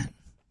do that?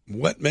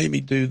 What made me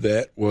do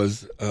that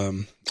was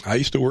I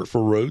used to work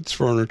for Rhodes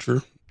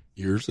Furniture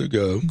years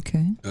ago.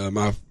 Okay.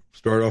 I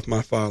started off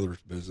my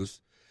father's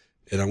business,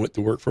 and I went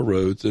to work for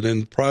Rhodes. And in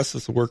the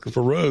process of working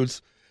for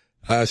Rhodes,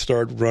 I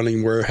started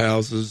running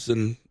warehouses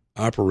and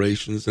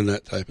operations and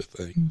that type of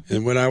thing. Mm-hmm.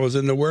 And when I was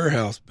in the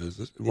warehouse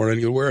business, running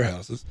the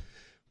warehouses,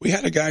 we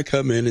had a guy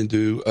come in and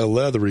do a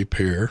leather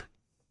repair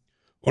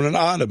on an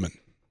ottoman.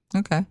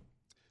 Okay.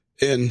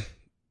 And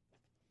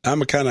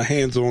I'm a kind of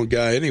hands-on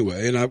guy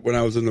anyway. And when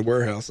I was in the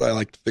warehouse, I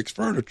like to fix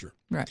furniture.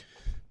 Right.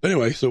 But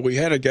anyway, so we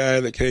had a guy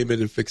that came in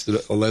and fixed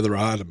a leather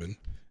ottoman.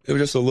 It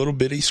was just a little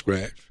bitty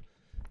scratch.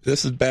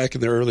 This is back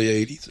in the early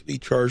 80s. He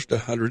charged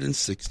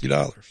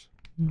 $160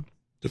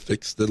 to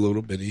fix the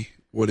little bitty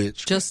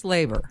 1-inch. Just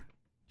labor.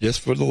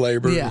 Just for the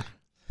labor. Yeah.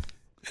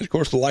 And, of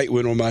course, the light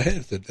went on my head.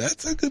 I said,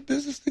 that's a good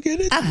business to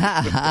get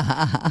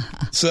into.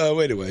 So,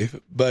 anyway,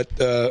 but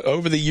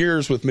over the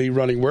years with me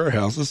running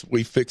warehouses,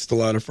 we fixed a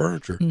lot of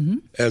furniture. Mm-hmm.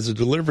 As a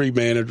delivery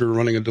manager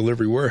running a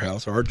delivery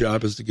warehouse, our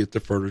job is to get the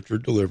furniture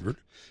delivered.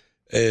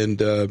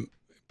 And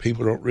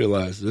people don't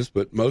realize this,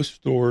 but most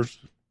stores,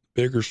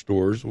 bigger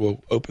stores,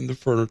 will open the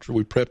furniture.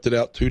 We prepped it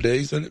out 2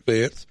 days in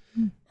advance.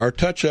 Mm-hmm. Our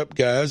touch-up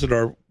guys and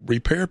our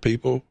repair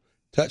people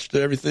touched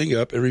everything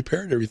up and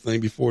repaired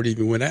everything before it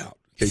even went out.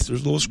 In case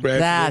there's a little scratch.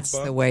 That's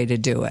the way to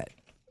do it.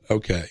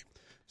 Okay.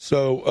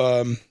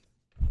 So,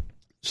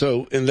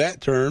 so in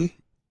that turn,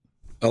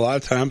 a lot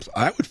of times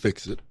I would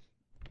fix it.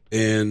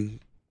 And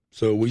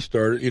so we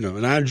started,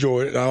 and I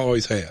enjoyed it. I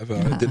always have.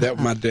 I did that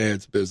with my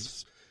dad's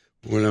business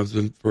when I was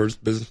in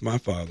first business with my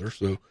father.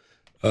 So,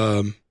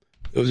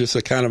 it was just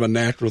a kind of a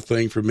natural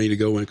thing for me to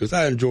go in because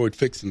I enjoyed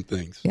fixing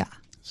things. Yeah.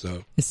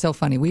 So it's so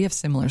funny. We have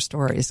similar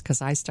stories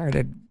because I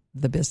started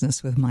the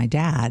business with my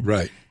dad.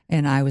 Right.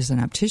 And I was an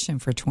optician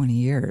for 20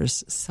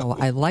 years. So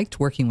I liked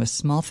working with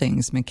small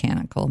things,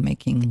 mechanical,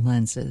 making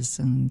lenses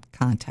and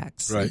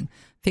contacts, right, and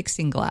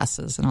fixing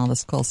glasses and all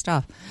this cool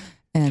stuff.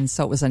 And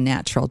so it was a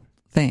natural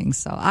thing.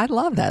 So I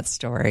love that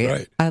story.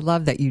 Right. I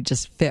love that you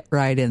just fit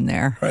right in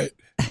there. Right.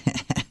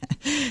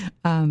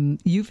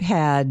 You've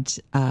had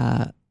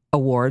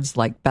awards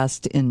like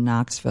Best in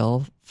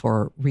Knoxville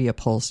for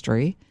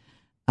reupholstery.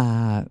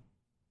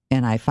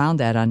 And I found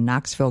that on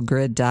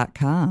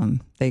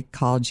KnoxvilleGrid.com. They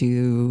called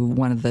you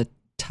one of the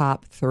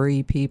top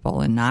 3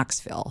 people in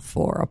Knoxville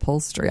for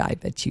upholstery. I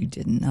bet you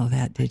didn't know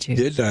that, did you?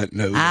 Did not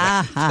know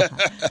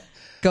that.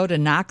 Go to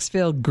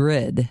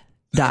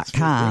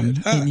KnoxvilleGrid.com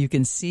and you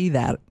can see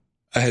that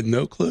I had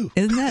no clue.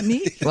 Isn't that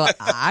neat? Well,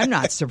 I'm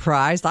not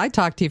surprised. I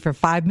talked to you for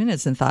 5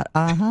 minutes and thought,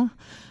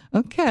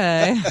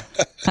 okay.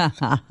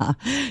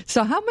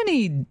 So how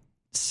many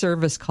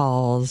service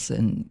calls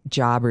and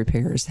job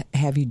repairs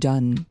have you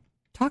done?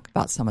 Talk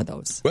about some of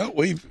those. Well,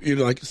 we've,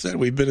 like I said,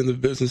 we've been in the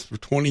business for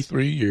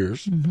 23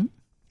 years,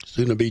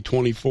 soon to be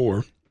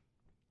 24.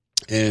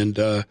 And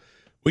in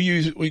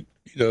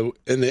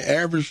the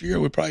average year,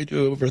 we probably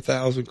do over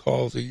 1,000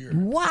 calls a year.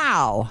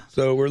 Wow.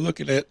 So we're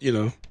looking at,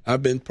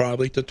 I've been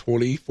probably to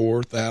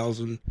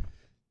 24,000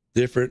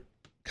 different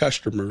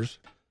customers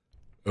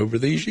over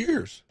these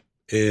years.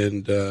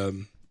 And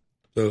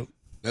so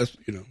that's,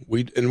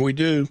 we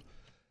do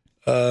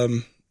a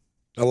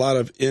lot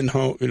of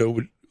in-home,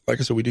 like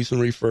I said, we do some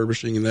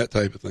refurbishing and that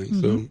type of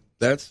thing. So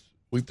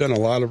we've done a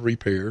lot of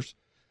repairs.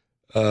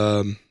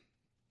 So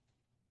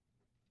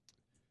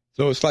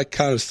it's like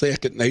kind of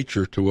second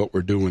nature to what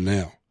we're doing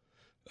now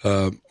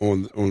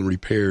on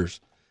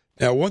repairs.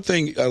 Now, one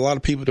thing a lot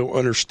of people don't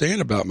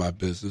understand about my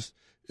business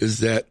is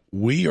that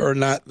we are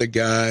not the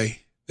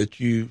guy that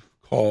you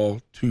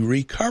call to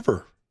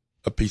recover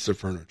a piece of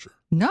furniture.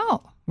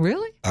 No,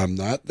 really? I'm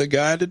not the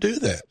guy to do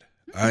that.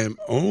 I am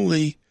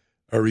only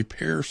a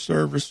repair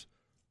service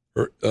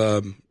or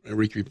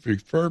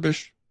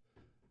refurbish,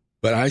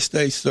 but I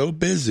stay so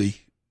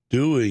busy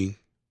doing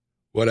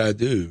what I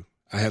do,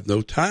 I have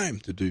no time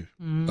to do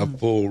a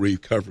full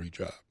recovery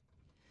job.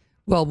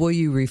 Well, will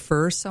you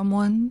refer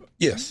someone?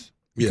 Yes.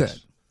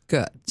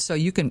 Good. So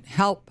you can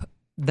help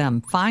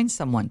them find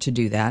someone to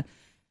do that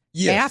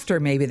after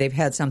maybe they've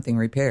had something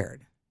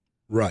repaired.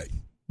 Right.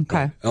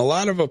 Okay. And a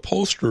lot of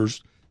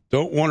upholsterers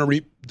don't want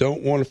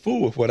to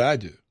fool with what I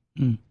do.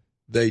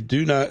 They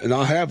do not, and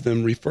I'll have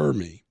them refer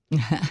me.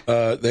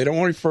 They don't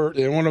want to refer.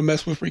 They don't want to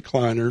mess with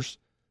recliners.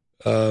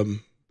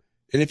 And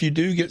if you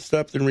do get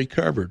something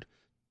recovered,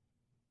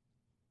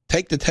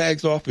 take the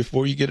tags off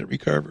before you get it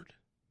recovered.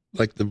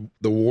 Like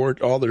the ward,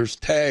 there's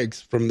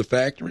tags from the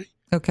factory.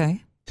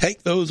 Okay.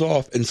 Take those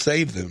off and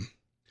save them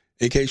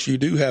in case you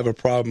do have a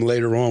problem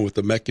later on with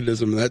the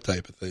mechanism and that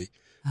type of thing.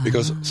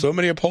 Because so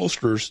many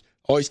upholsterers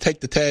always take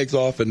the tags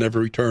off and never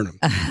return them.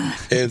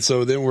 And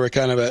so then we're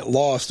kind of at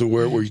loss to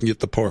where we can get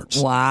the parts.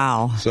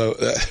 Wow. So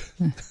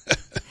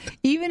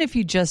even if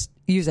you just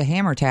use a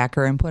hammer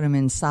tacker and put them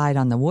inside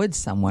on the wood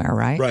somewhere,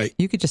 right? Right.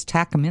 You could just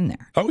tack them in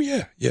there. Oh,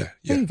 yeah. There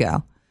you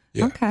go.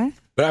 Yeah. Okay.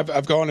 But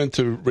I've gone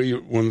into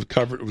when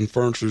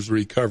furniture's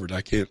recovered,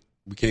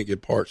 we can't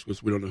get parts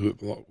because we don't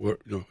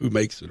know who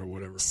makes it or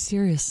whatever.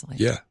 Seriously.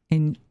 Yeah.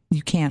 And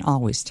you can't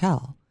always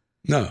tell.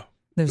 No.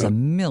 There's a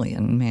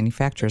million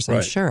manufacturers,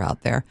 I'm sure,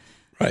 out there.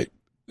 Right.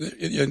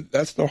 And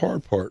that's the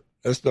hard part.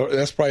 That's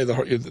probably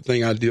the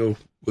thing I deal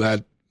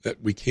with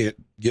that we can't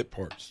get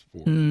parts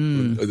for,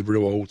 the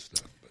real old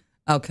stuff.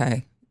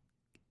 Okay.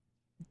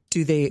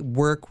 Do they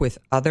work with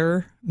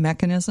other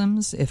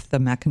mechanisms if the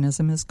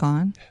mechanism is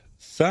gone?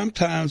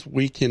 Sometimes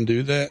we can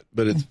do that,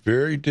 but it's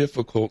very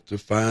difficult to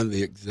find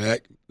the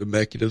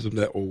mechanism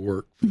that will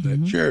work for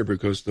that chair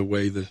because the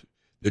way the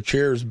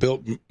chair is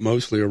built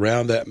mostly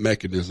around that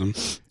mechanism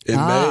and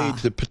made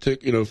to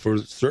particular for a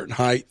certain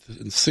height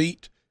and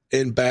seat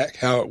and back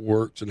how it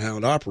works and how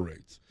it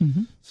operates.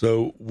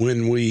 So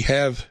when we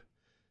have,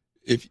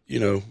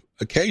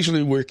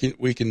 occasionally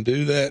we can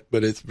do that,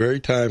 but it's very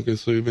time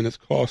consuming. It's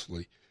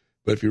costly.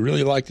 But if you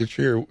really like the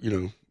chair,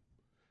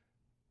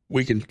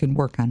 we can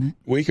work on it.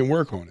 We can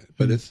work on it,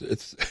 but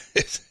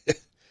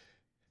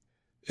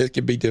it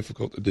can be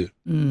difficult to do.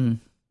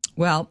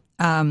 Well,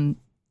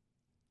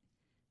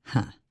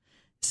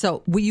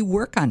 so will you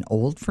work on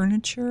old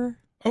furniture?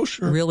 Oh,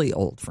 sure. Really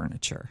old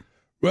furniture.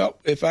 Well,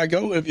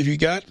 if you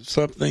got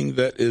something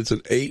that is an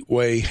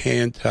 8-way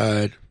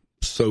hand-tied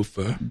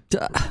sofa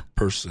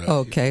per se.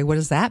 Okay, what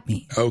does that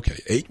mean? Okay,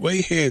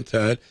 8-way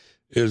hand-tied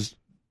is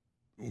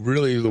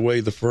really the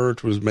way the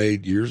furniture was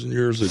made years and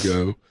years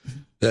ago.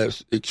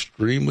 That's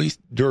extremely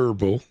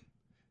durable,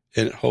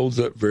 and it holds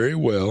up very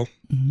well.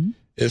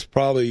 It's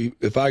probably,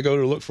 if I go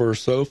to look for a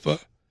sofa,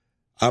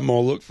 I'm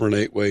going to look for an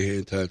 8-way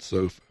hand-tied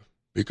sofa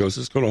because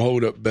it's going to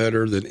hold up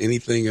better than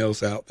anything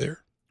else out there.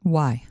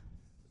 Why?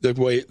 They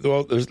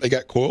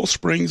got coil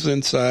springs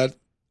inside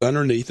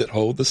underneath that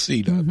hold the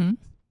seat up.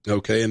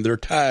 Okay, and they're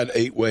tied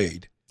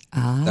 8-wayed.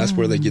 That's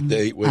where they get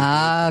the 8-way.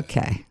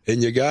 Okay.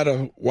 And you got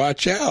to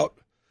watch out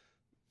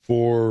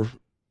for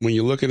when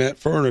you're looking at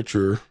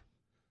furniture,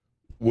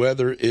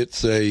 whether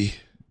it's a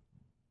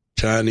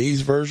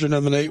Chinese version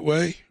of an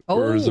 8-way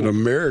or is it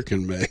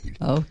American made.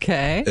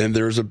 Okay. And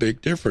there's a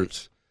big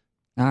difference.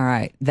 All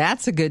right.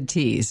 That's a good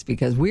tease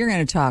because we're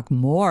going to talk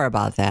more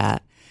about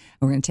that.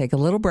 We're going to take a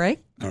little break.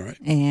 All right.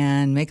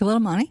 And make a little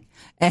money.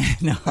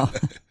 And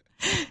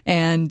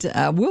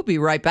we'll be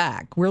right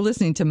back. We're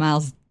listening to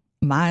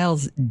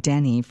Miles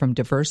Denny from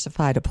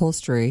Diversified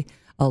Upholstery,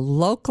 a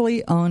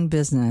locally owned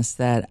business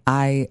that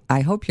I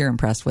hope you're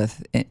impressed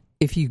with.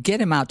 If you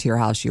get him out to your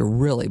house, you'll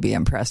really be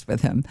impressed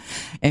with him.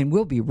 And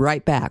we'll be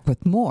right back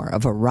with more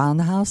of Around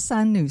the House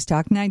on News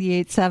Talk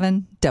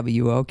 98.7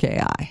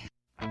 WOKI.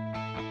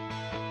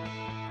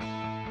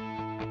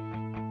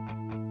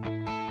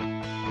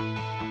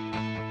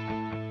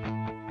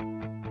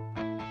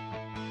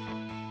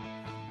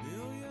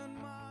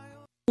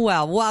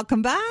 Well,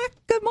 welcome back.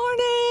 Good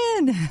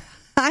morning.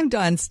 I'm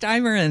Dawn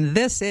Steimer, and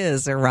this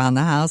is Around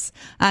the House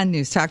on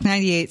News Talk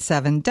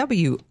 98.7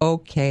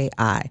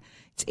 WOKI.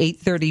 It's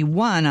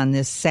 8:31 on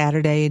this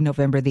Saturday,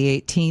 November the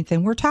 18th,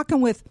 and we're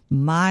talking with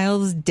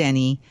Miles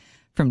Denny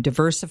from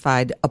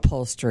Diversified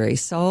Upholstery.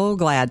 So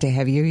glad to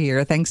have you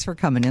here. Thanks for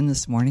coming in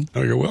this morning.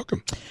 Oh, you're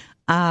welcome.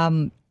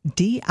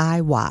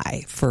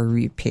 DIY for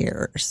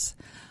repairs.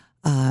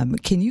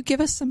 Can you give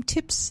us some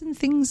tips and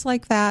things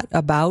like that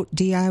about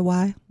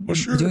DIY? Well,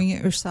 sure. Doing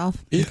it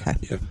yourself? Yeah, Okay.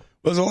 yeah. Well,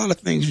 there's a lot of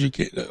things you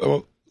can.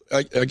 Well,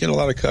 I get a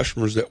lot of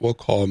customers that will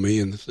call me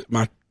and say,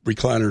 my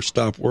recliner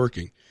stopped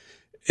working,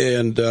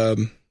 and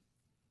Did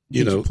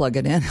you plug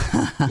it in?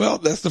 well,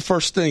 that's the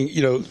first thing.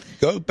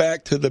 Go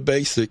back to the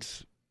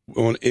basics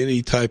on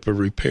any type of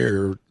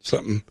repair or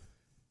something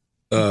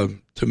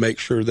to make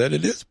sure that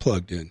it is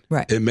plugged in,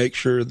 Right. and make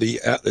sure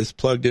it's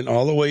plugged in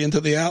all the way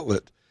into the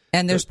outlet.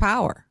 And there's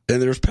power.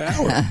 And there's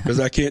power, because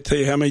I can't tell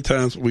you how many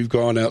times we've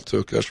gone out to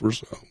a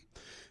customer's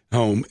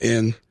home,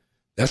 and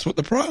that's what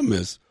the problem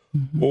is.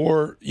 Mm-hmm.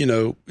 Or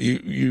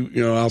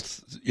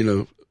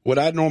what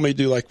I normally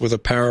do, like with a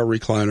power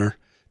recliner.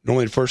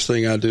 Normally, the first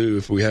thing I do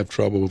if we have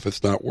trouble, if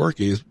it's not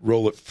working, is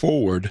roll it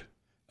forward.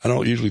 I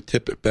don't usually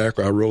tip it back,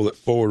 or I roll it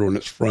forward on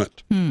its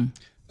front.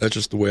 That's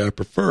just the way I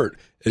prefer it.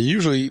 And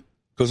usually,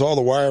 because all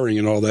the wiring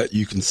and all that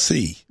you can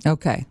see.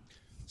 Okay.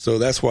 So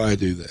that's why I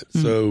do that.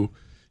 So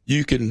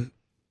you can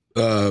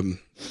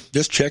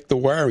just check the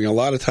wiring. A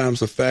lot of times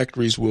the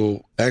factories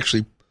will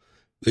actually,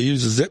 they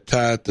use a zip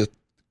tie to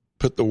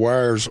put the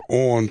wires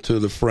onto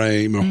the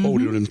frame or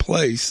hold it in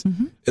place.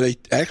 And they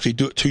actually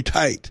do it too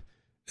tight,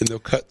 and they'll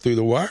cut through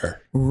the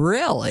wire.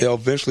 Really? They'll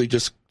eventually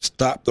just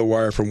stop the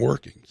wire from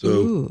working.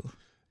 So,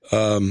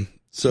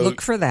 so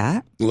look for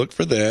that. Look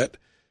for that.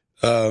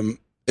 And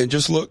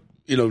just look,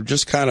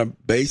 just kind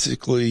of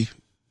basically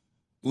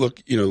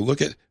look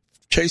at,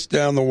 chase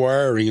down the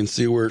wiring and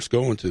see where it's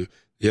going to.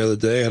 The other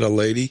day I had a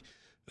lady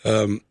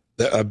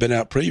that I've been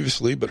out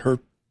previously, but her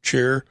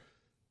chair,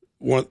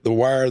 the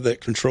wire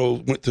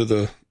that went to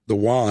the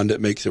wand that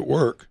makes it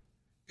work,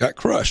 got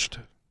crushed.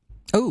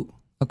 Oh,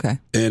 okay.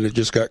 And it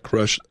just got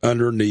crushed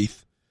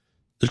underneath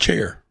the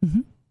chair.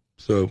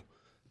 So,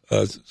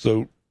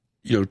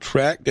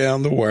 track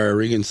down the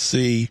wiring and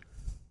see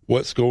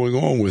what's going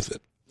on with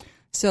it.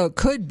 So it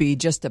could be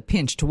just a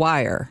pinched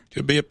wire.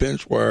 Could be a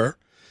pinched wire,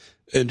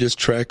 and just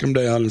track them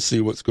down and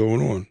see what's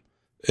going on.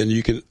 And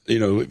you can,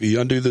 if you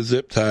undo the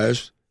zip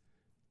ties,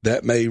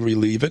 that may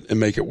relieve it and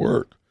make it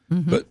work.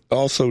 But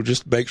also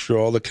just make sure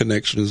all the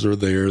connections are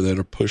there that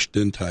are pushed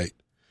in tight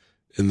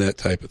and that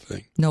type of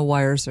thing. No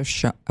wires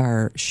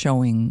are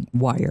showing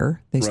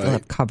wire. They still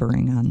have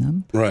covering on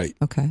them. Right.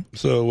 Okay.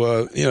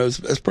 So,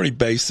 it's pretty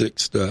basic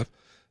stuff.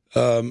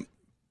 And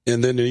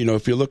then,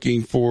 if you're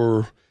looking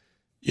for,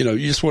 you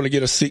just want to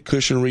get a seat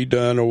cushion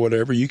redone or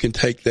whatever, you can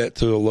take that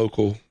to a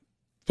local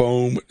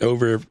foam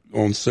over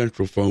on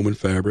Central Foam and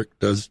Fabric.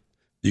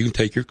 You can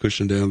take your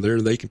cushion down there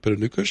and they can put a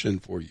new cushion in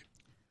for you.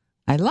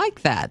 I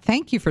like that.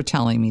 Thank you for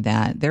telling me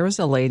that. There was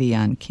a lady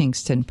on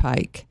Kingston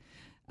Pike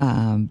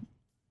that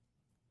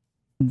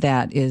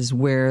is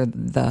where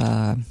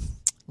the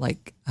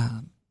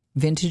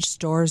vintage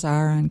stores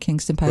are on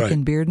Kingston Pike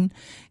and Bearden.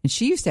 And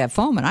she used to have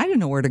foam, and I didn't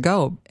know where to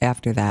go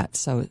after that.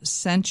 So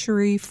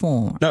Century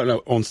Foam.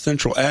 No, on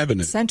Central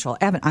Avenue. Central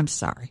Avenue. I'm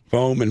sorry.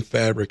 Foam and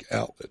Fabric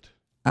Outlet.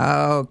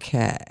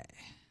 Okay.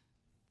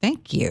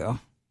 Thank you.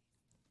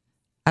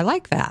 I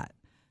like that.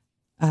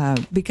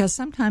 Because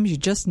sometimes you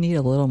just need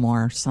a little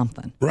more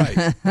something.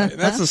 Right.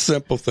 That's a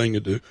simple thing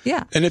to do.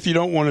 Yeah. And if you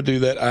don't want to do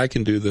that, I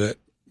can do that.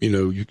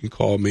 You can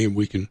call me and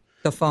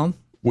the foam?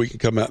 We can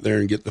come out there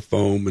and get the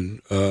foam.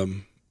 And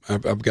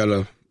I've got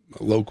a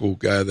local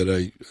guy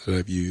that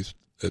I've used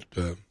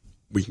that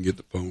we can get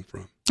the foam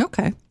from.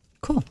 Okay.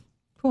 Cool.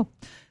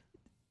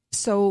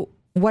 So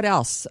what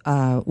else?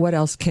 What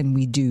else can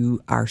we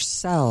do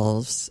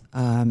ourselves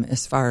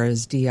as far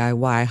as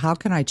DIY? How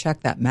can I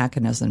check that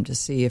mechanism to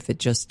see if it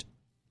just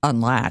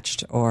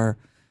unlatched or?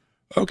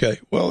 Okay.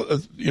 Well,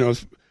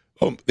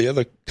 the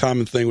other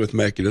common thing with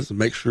mechanism,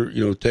 make sure,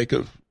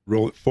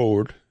 roll it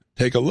forward,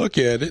 take a look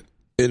at it,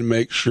 and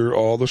make sure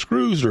all the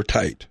screws are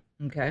tight.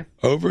 Okay.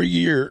 Over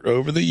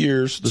the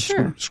years,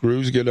 the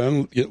screws get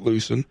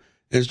loosened,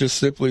 and it's just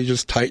simply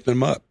tighten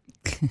them up.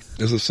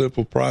 It's a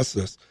simple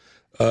process.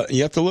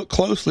 You have to look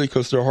closely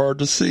because they're hard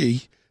to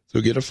see.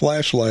 So get a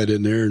flashlight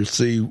in there and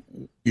see,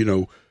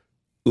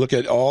 look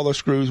at all the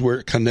screws where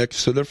it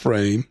connects to the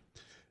frame.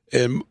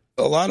 And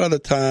a lot of the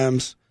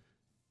times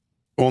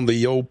on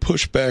the old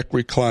pushback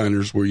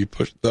recliners where you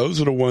push,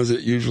 those are the ones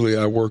that usually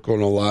I work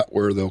on a lot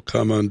where they'll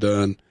come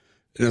undone.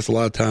 And that's a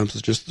lot of times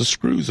it's just the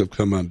screws have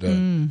come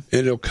undone.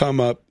 And it'll come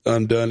up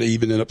undone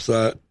even in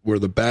upside where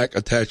the back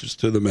attaches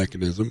to the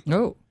mechanism.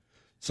 Oh.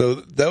 So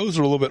those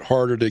are a little bit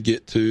harder to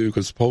get to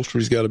because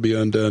upholstery's got to be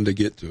undone to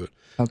get to it.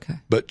 Okay.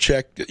 But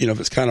check, if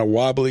it's kind of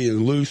wobbly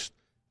and loose,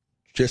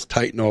 just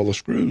tighten all the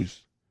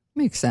screws.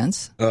 Makes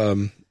sense.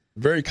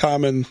 Very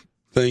common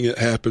thing that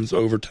happens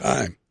over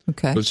time.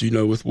 Okay. Because,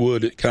 with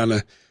wood, it kind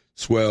of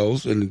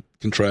swells and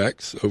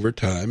contracts over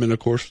time. And of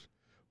course,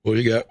 well,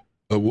 you got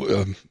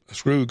a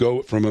screw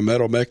go from a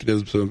metal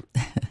mechanism, so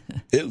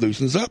it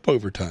loosens up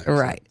over time.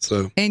 Right.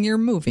 So, and you're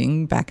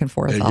moving back and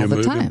forth and all you're the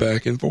moving time.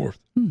 back and forth.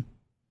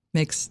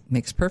 Makes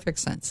perfect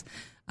sense.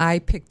 I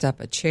picked up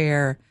a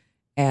chair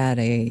at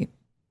a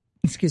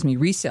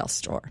resale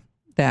store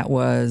that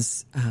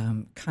was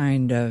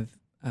kind of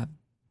a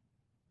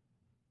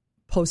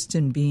post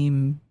and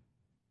beam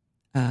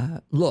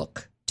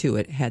look to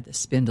it. It had the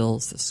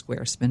spindles, the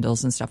square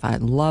spindles and stuff. I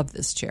love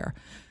this chair,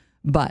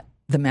 but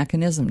the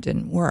mechanism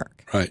didn't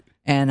work. Right.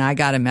 And I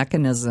got a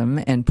mechanism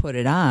and put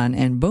it on,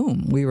 and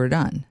boom, we were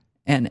done.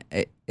 And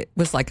it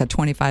was like a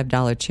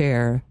 $25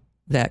 chair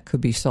that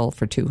could be sold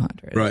for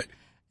 $200. Right.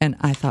 And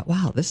I thought,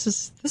 wow, this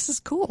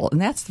is cool. And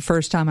that's the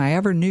first time I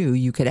ever knew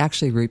you could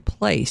actually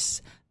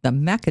replace the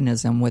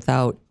mechanism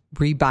without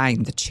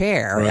rebuying the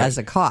chair as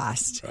a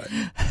cost.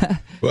 Right.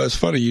 Well, it's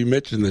funny you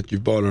mentioned that you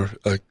bought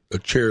a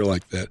chair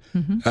like that.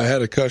 Mm-hmm. I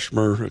had a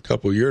customer a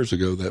couple of years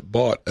ago that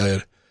bought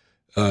a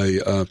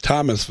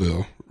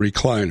Thomasville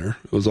recliner.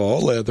 It was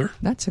all leather.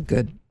 That's a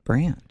good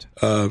brand.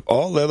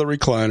 All leather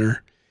recliner.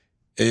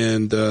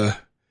 And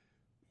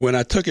when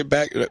I took it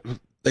back,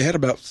 they had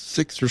about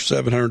 $600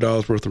 or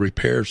 $700 worth of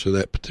repairs to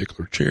that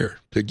particular chair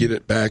to get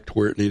it back to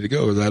where it needed to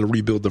go. I had to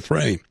rebuild the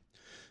frame.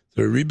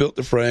 So I rebuilt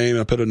the frame.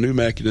 I put a new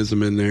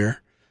mechanism in there.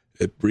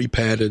 It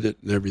repadded it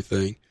and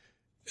everything.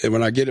 And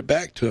when I get it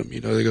back to them,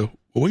 they go,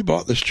 well, we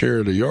bought this chair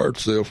at a yard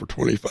sale for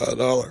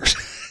 $25.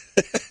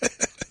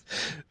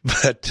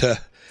 But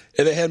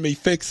and they had me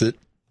fix it.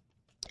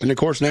 And of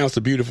course, now it's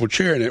a beautiful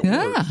chair and it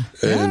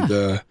works.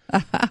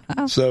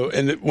 And so,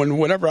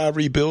 whenever I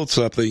rebuild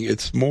something,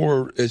 it's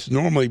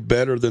normally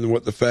better than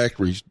what the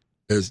factory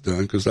has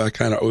done, because I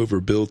kind of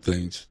overbuild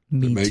things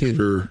to make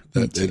sure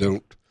that they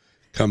don't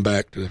come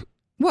back to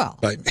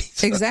bite me.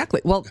 So.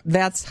 Exactly. Well,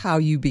 that's how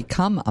you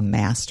become a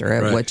master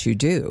at what you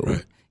do.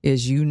 Right.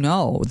 Is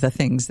the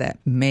things that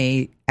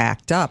may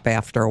act up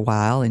after a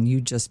while, and you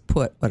just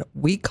put what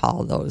we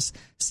call those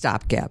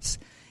stopgaps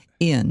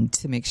in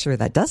to make sure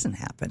that doesn't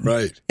happen.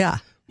 Right. Yeah.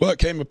 Well, it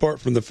came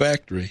apart from the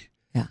factory.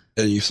 Yeah.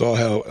 And you saw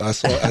how I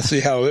see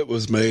how it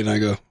was made, and I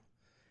go,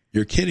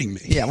 you're kidding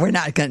me. Yeah, we're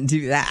not going to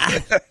do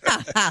that.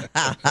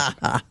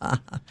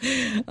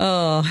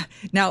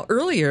 Now,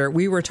 earlier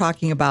we were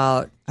talking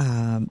about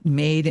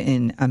made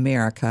in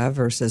America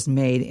versus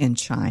made in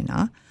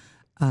China.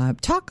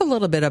 Talk a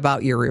little bit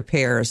about your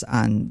repairs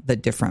on the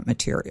different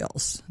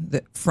materials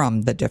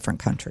from the different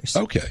countries.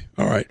 Okay.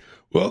 All right.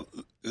 Well,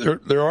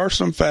 there are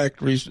some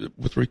factories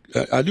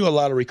I do a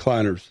lot of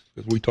recliners.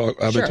 I've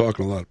been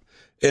talking a lot.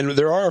 And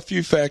there are a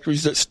few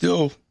factories that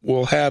still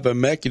will have a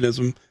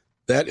mechanism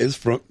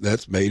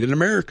that's made in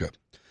America.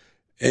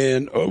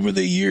 And over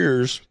the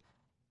years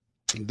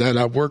that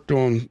I've worked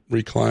on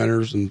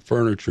recliners and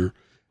furniture,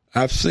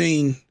 I've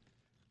seen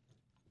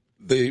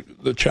the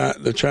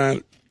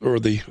China or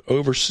the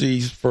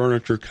overseas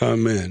furniture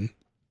come in,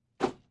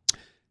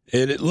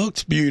 and it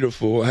looks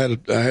beautiful. I had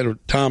a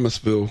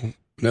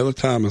another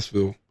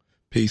Thomasville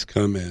piece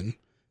come in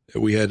that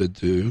we had to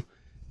do,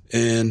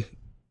 and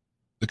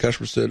the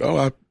customer said,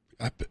 "Oh,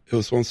 it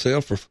was on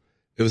sale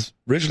it was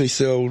originally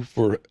sold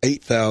for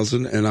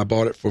 $8,000, and I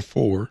bought it for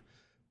 $4,000,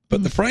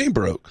 but the frame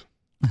broke."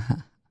 Uh-huh.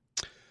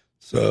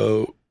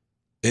 So,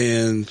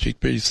 and she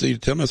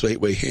proceeded to tell me it's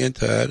 8-way hand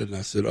tied, and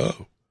I said,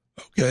 "Oh,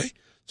 okay."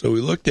 So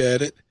we looked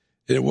at it,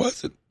 and it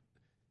wasn't.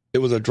 It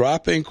was a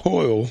drop-in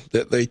coil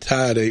that they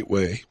tied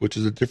 8-way, which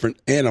is a different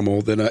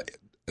animal than a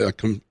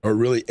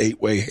really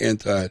 8-way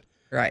hand tied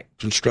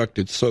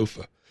constructed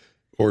sofa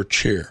or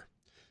chair.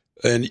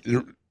 And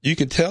you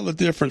can tell the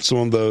difference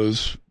on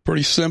those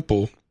pretty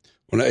simple.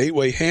 On an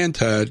 8-way hand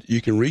tied,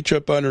 you can reach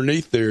up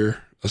underneath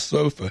there, a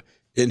sofa,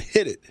 and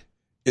hit it.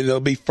 And it'll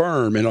be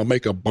firm, and it'll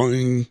make a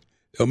boing.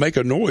 It'll make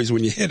a noise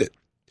when you hit it.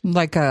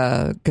 Like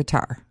a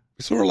guitar.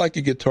 Sort of like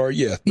a guitar,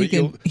 yeah. You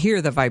can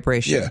hear the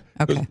vibration. Yeah.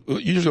 Okay.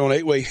 Usually on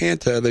 8-way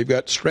hand tie, they've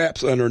got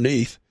straps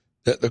underneath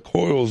that the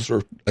coils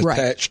are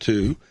attached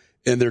to,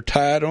 and they're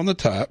tied on the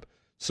top,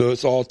 so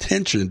it's all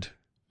tensioned.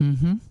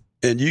 Mm-hmm.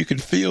 And you can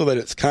feel that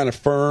it's kind of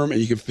firm,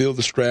 and you can feel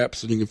the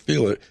straps, and you can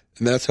feel it,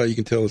 and that's how you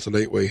can tell it's an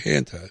 8-way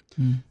hand tie.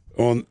 Mm.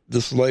 On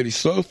this lady's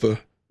sofa,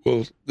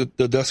 well,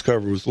 the dust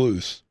cover was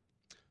loose,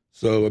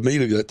 so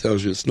immediately that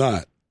tells you it's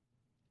not.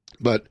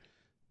 But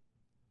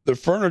the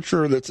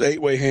furniture that's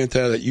 8-way hand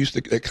tie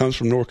that comes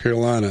from North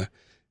Carolina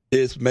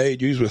is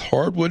made used with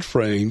hardwood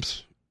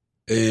frames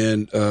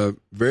and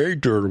very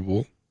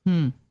durable.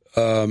 And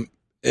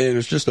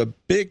it's just a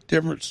big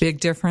difference. Big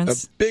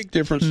difference. A big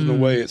difference in the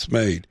way it's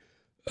made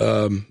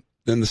than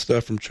the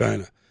stuff from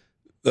China.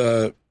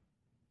 The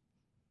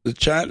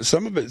China,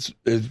 some of it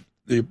is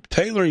the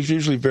tailoring is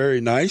usually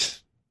very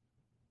nice.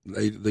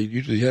 They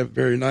usually have it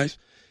very nice,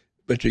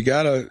 but you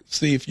got to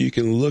see if you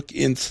can look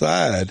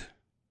inside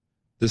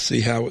to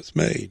see how it's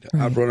made.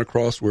 Right. I've run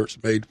across where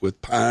it's made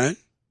with pine.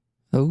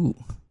 Oh.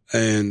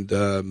 And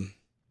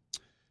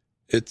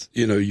it's,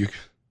 you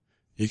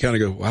kind of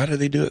go, why do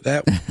they do it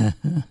that way?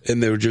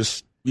 And they were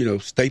just,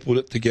 stapled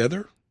it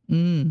together.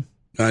 Mm.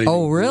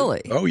 Oh,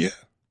 really? Oh, yeah.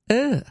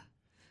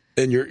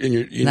 And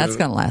that's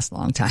going to last a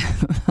long time.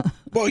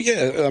 Well,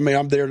 yeah. I mean,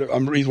 I'm there.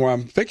 I'm the reason why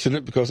I'm fixing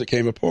it because it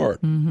came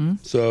apart. Mm-hmm.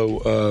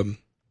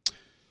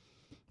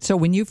 So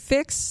when you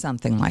fix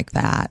something like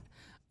that,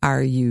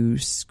 are you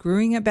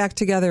screwing it back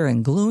together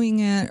and gluing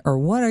it, or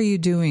what are you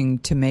doing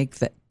to make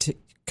that?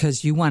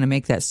 Because you want to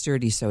make that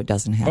sturdy so it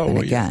doesn't happen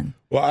again.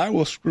 Well, I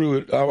will screw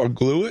it. I will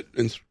glue it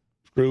and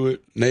screw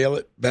it, nail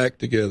it back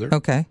together.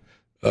 Okay.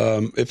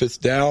 If it's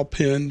dowel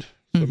pinned,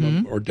 some of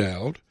them are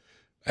doweled.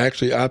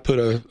 Actually, I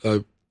put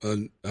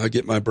I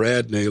get my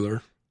brad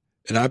nailer,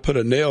 and I put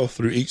a nail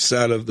through each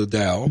side of the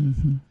dowel,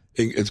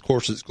 and of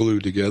course it's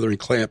glued together and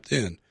clamped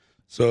in.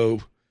 So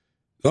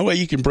the only way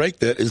you can break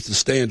that is to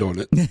stand on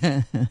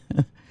it.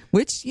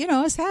 Which,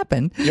 has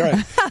happened.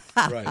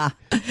 Right.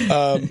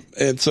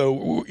 And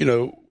so,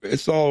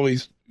 it's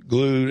always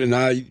glued, and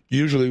I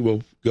usually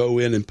will go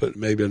in and put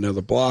maybe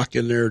another block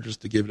in there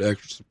just to give it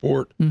extra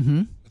support,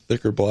 a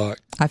thicker block.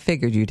 I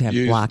figured you'd have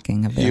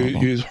blocking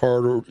available. Use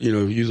harder,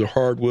 use a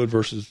hardwood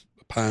versus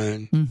a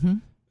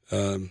pine.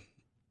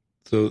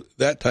 So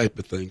that type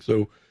of thing.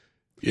 So,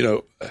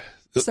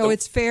 So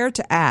it's fair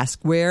to ask,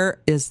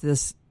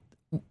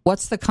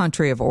 what's the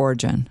country of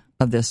origin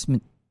of this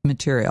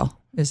material?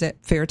 Is it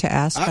fair to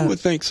ask? I would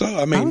think so.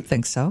 I would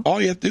think so.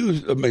 All you have to do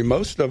is,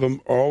 most of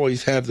them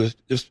always have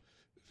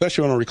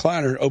especially on a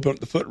recliner, open up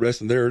the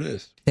footrest, and there it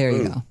is. There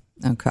you go.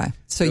 Okay.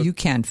 So you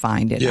can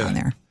find it on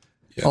there.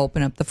 Yeah.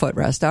 Open up the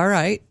footrest. All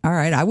right.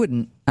 I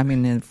wouldn't. I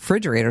mean, the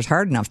refrigerator's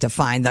hard enough to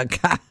find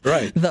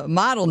the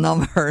model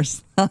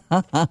numbers. All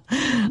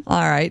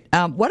right.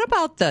 What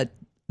about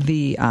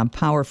the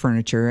power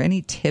furniture?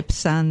 Any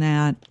tips on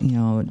that?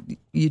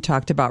 You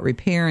talked about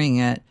repairing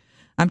it.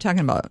 I'm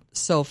talking about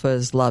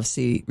sofas, love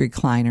seat,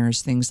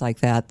 recliners, things like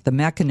that. The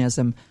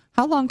mechanism,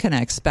 how long can I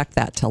expect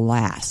that to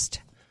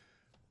last?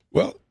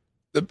 Well,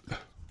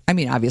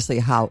 obviously,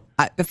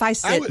 if I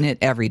sit in it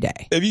every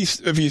day.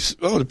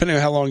 Depending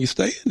on how long you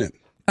stay in it.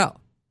 Oh,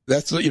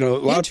 that's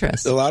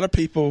a lot of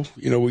people.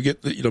 We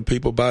get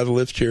people buy the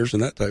lift chairs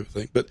and that type of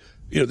thing, but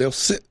they'll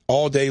sit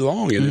all day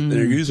long in it and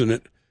they're using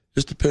it.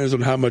 Just depends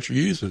on how much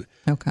you're using it.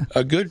 Okay,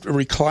 a good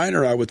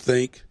recliner, I would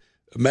think.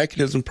 A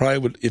mechanism probably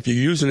would, if you're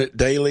using it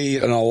daily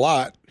and a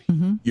lot,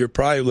 you're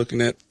probably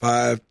looking at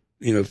 5,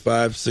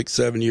 6,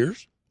 7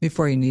 years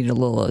before you need a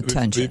little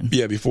attention.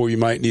 Before you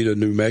might need a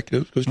new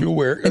mechanism because you'll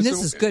wear it. And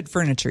this is good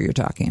furniture you're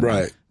talking about,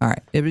 right? All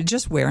right, it would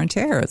just wear and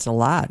tear. It's a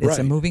lot. It's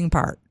a moving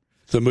part.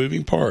 It's a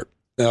moving part.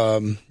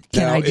 Can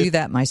I do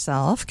that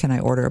myself? Can I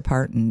order a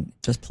part and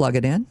just plug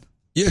it in?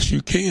 Yes,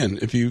 you can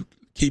if you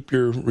keep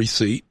your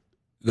receipt,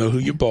 know who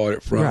you bought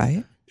it from.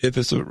 Right. If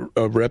it's a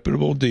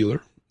reputable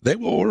dealer, they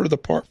will order the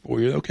part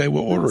for you. Okay,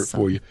 we'll order it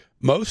for you.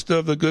 Most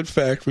of the good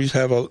factories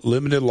have a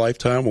limited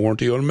lifetime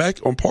warranty on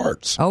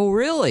parts. Oh,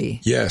 really?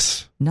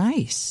 Yes.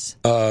 Nice.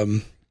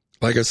 Like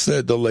I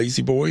said, the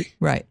Lazy Boy.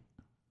 Right.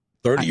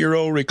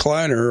 30-year-old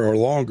recliner or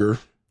longer,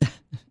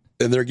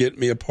 and they're getting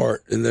me a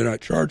part, and they're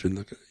not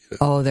charging.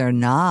 Oh, they're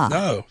not?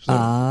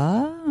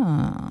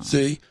 No.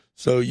 See,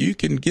 so you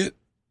can get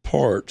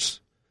parts.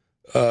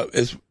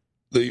 As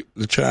the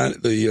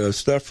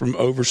stuff from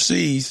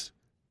overseas,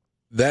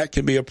 that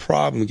can be a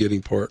problem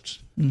getting parts.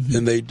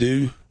 And they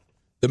do.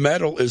 The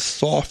metal is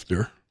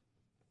softer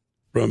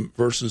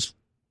versus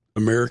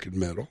American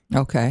metal.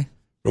 Okay.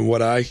 From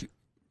what I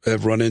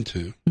have run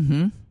into.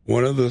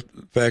 One of the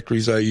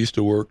factories I used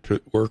to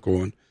work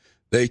on,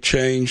 they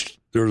changed.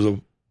 There was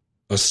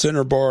a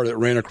center bar that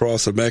ran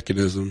across a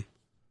mechanism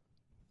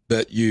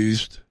that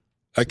used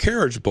a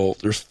carriage bolt.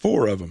 There's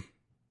 4 of them.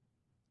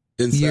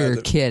 You're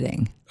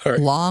kidding. Right.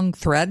 Long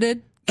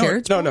threaded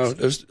carriage bolts? No.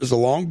 There's a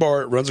long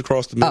bar. It runs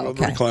across the middle of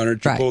the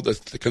recliner that you pull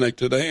to connect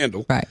to the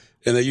handle. Right.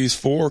 And they use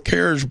 4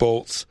 carriage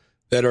bolts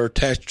that are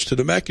attached to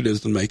the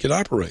mechanism to make it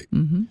operate.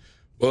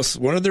 Well,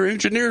 one of their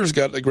engineers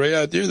got a great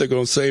idea. They're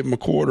going to save them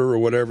 $0.25 or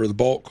whatever the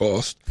bolt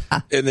cost.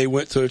 And they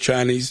went to a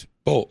Chinese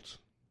bolt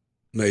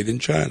made in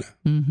China.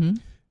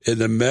 And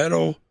the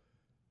metal,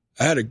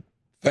 I had a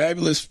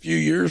fabulous few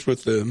years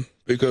with them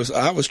because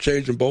I was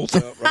changing bolts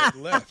out right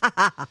and left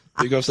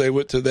because they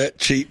went to that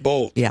cheap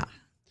bolt. Yeah.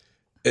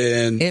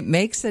 And it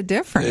makes a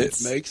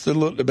difference. It makes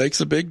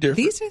a big difference.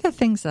 These are the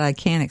things that I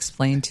can't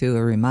explain to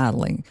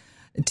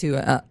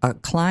a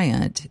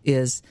client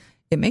is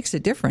it makes a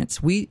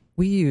difference. We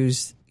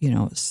use,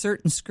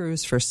 certain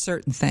screws for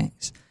certain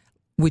things,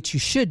 which you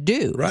should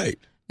do. Right.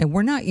 And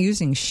we're not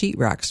using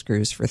sheetrock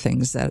screws for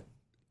things that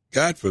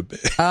God forbid.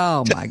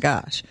 Oh my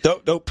gosh.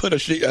 Don't put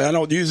I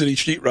don't use any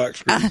sheetrock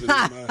screws in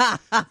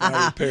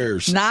my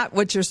repairs. Not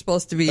what you're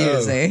supposed to be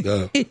using.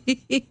 No.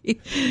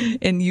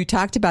 And you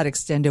talked about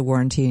extended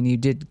warranty, and you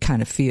did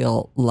kind of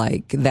feel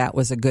like that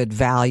was a good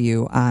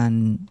value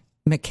on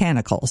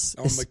mechanicals,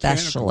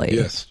 especially.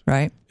 Yes.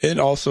 Right? And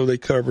also they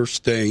cover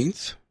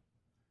stains.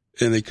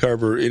 And they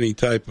cover any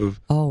type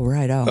of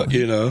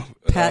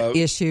pet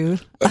issue,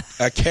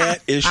 a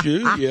cat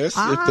issue. Yes,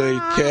 if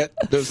the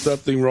cat does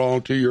something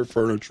wrong to your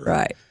furniture,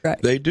 right,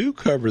 they do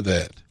cover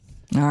that.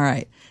 All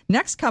right.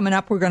 Next, coming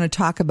up, we're going to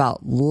talk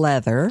about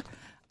leather.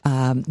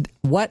 How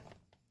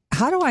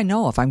how do I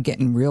know if I'm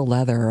getting real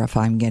leather or if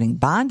I'm getting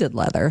bonded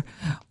leather?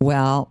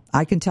 Well,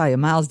 I can tell you,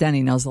 Miles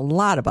Denny knows a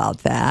lot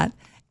about that.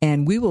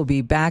 And we will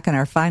be back in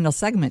our final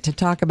segment to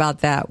talk about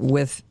that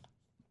with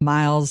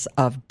Miles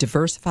of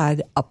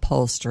Diversified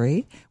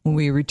Upholstery when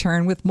we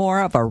return with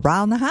more of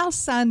Around the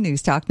House on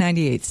News Talk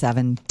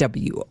 98.7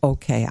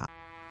 WOKI.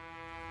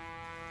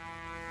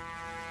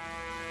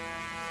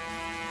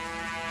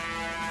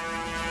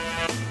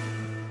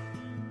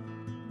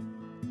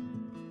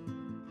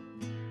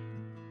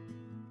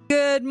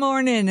 Good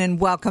morning and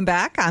welcome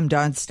back. I'm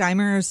Dawn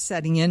Steimer,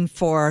 setting in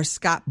for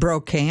Scott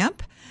Brokamp.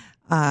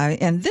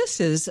 And this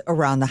is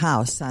Around the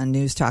House on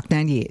News Talk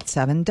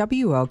 98.7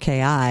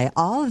 WOKI.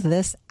 All of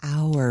this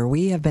hour,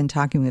 we have been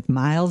talking with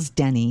Miles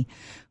Denny,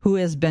 who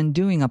has been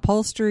doing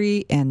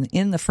upholstery and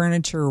in the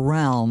furniture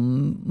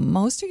realm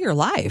most of your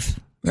life,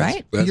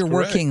 right? That's your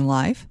correct. Working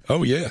life.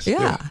 Oh, yes.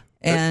 Yeah.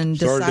 And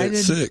started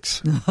decided at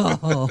 6.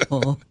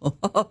 Oh,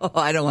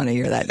 I don't want to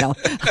hear that. No,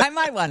 I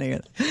might want to hear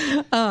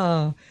that.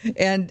 Oh,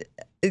 and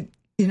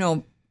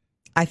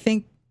I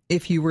think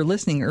if you were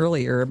listening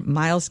earlier,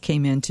 Miles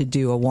came in to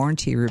do a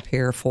warranty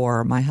repair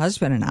for my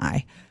husband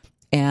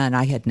and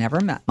I had never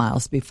met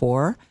Miles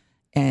before,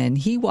 and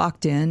he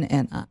walked in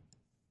and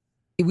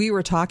we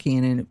were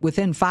talking, and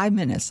within 5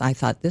 minutes, I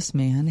thought this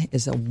man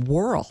is a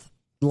world,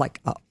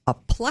 like a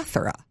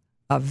plethora,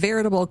 a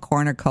veritable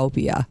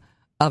cornucopia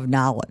of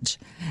knowledge.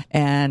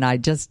 And I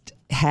just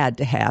had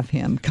to have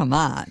him come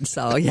on.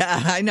 So,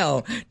 yeah, I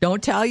know.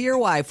 Don't tell your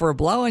wife we're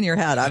blowing your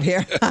head up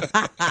here.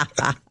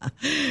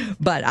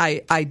 But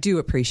I do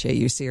appreciate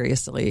you,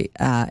 seriously,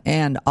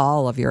 and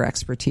all of your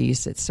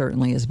expertise. It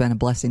certainly has been a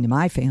blessing to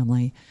my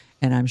family,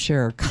 and I'm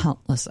sure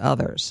countless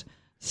others.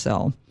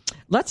 So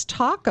let's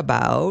talk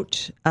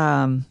about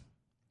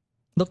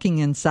looking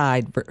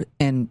inside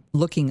and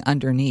looking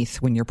underneath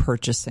when you're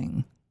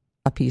purchasing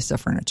a piece of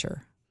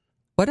furniture.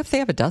 What if they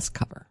have a dust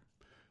cover?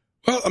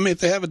 Well, I mean, if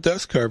they have a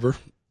dust cover,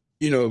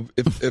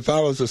 if I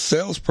was a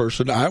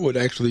salesperson, I would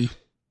actually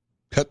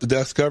cut the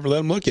dust cover, let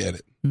them look at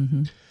it.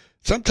 Mm-hmm.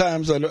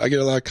 Sometimes I get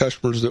a lot of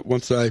customers that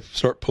once I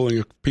start pulling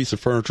a piece of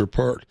furniture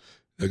apart,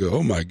 they go,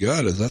 "Oh my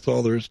God, is that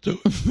all there is to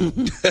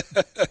it?"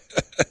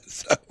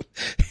 So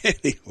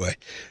anyway,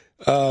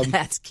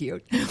 that's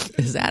cute.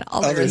 Is that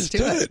all there is to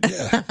it?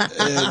 Yeah.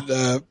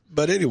 And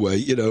but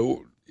anyway,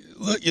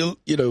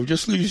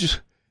 just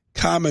use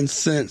common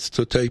sense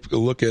to take a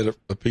look at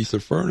a piece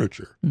of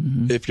furniture.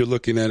 Mm-hmm. If you're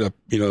looking at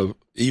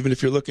even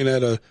if you're looking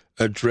at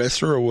a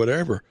dresser or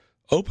whatever,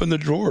 open the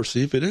drawer,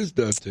 see if it is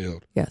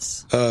dovetailed.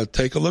 Yes.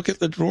 Take a look at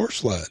the drawer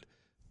slide.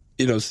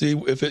 See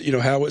if it,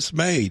 how it's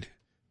made.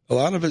 A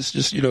lot of it's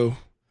just, I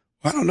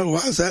don't know,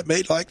 why is that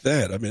made like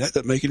that? I mean, that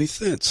doesn't make any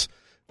sense.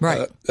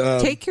 Right.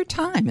 Take your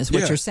time is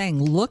what you're saying.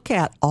 Look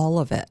at all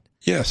of it.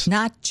 Yes.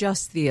 Not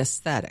just the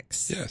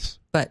aesthetics. Yes.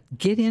 But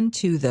get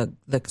into the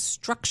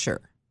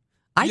structure.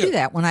 I do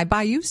that when I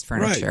buy used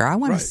furniture. Right. I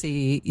want to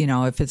see,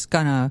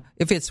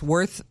 if it's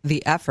worth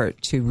the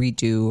effort to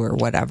redo or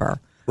whatever.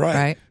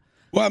 Right.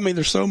 Well, I mean,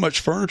 there's so much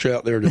furniture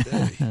out there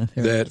today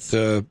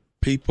that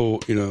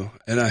people,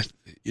 and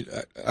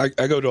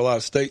I go to a lot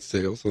of state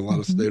sales, a lot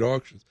of state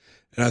auctions,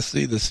 and I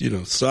see this,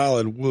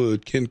 solid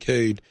wood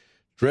Kincaid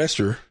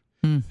dresser,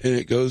 and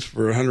it goes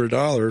for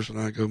 $100, and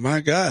I go, my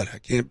God, I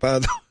can't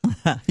buy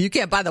You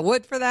can't buy the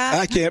wood for that?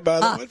 I can't buy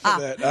the wood for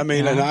that. I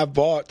mean, and I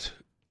bought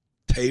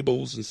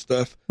tables and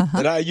stuff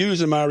that I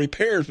use in my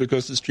repairs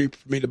because it's cheaper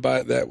for me to buy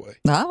it that way.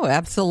 Oh,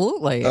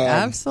 absolutely.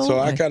 Absolutely. So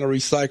I kind of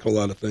recycle a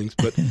lot of things.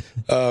 But,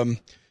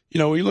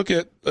 we look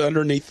at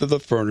underneath of the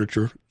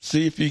furniture,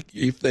 see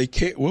if they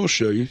can't, we'll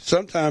show you.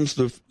 Sometimes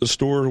the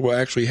store will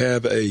actually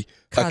have a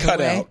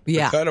cutout,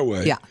 a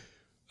cutaway,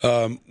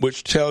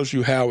 which tells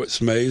you how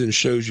it's made and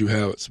shows you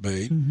how it's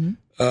made.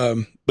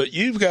 Mm-hmm. But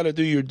you've got to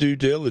do your due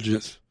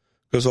diligence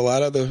because a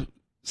lot of the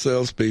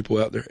salespeople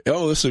out there,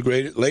 this is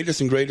the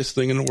latest and greatest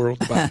thing in the world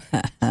to buy.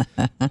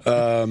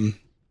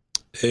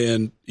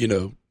 And,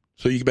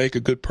 so you can make a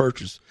good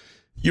purchase.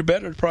 You're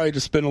better probably to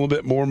spend a little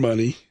bit more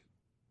money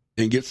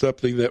and get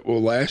something that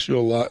will last you a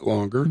lot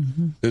longer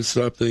than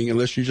something,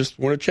 unless you just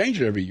want to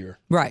change it every year.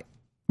 Right.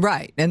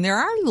 And there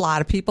are a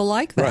lot of people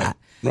like that.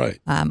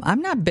 Right.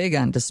 I'm not big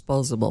on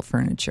disposable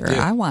furniture.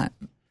 Yeah. I want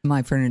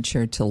my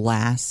furniture to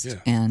last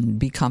and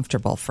be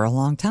comfortable for a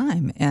long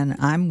time. And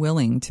I'm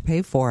willing to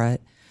pay for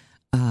it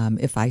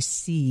if I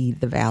see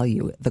the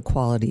value, the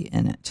quality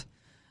in it.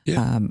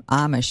 Yeah.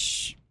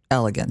 Amish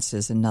Elegance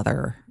is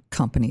another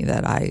company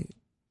that I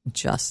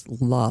just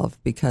love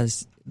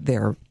because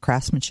their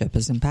craftsmanship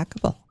is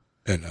impeccable.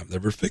 And I've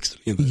never fixed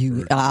any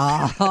of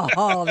that.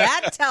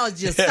 That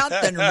tells you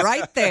something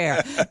right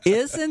there.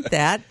 Isn't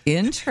that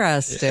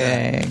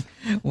interesting?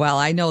 Yeah. Well,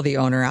 I know the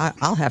owner.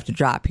 I'll have to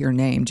drop your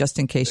name just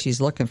in case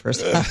she's looking for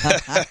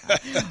something.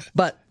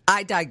 But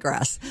I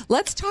digress.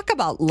 Let's talk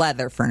about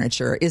leather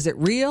furniture. Is it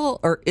real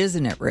or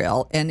isn't it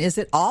real? And is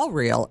it all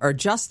real or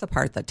just the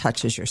part that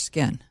touches your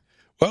skin?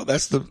 Well,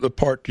 that's the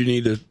part you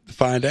need to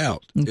find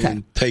out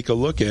and take a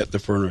look at the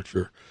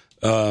furniture.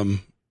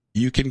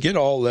 You can get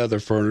all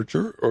leather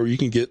furniture, or you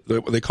can get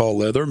what they call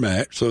leather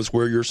match. So it's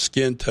where your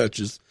skin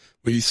touches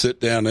When you sit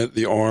down,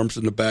 the arms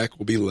and the back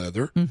will be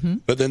leather,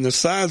 but then the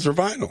sides are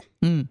vinyl.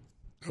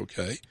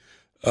 Okay.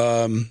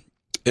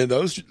 And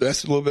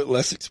that's a little bit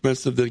less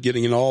expensive than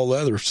getting an all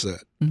leather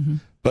set.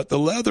 But the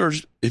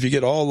leathers, if you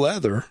get all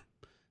leather,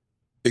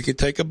 it can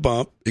take a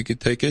bump. It can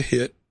take a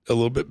hit a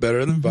little bit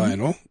better than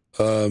vinyl.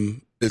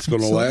 It's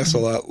going to last a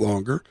lot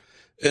longer.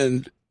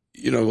 And,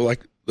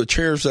 like the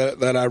chairs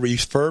that I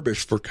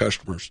refurbish for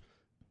customers,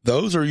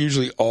 those are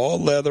usually all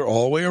leather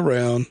all the way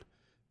around,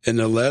 and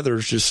the leather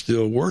is just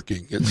still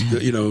working. It's,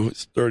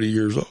 it's 30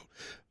 years old.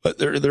 But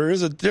there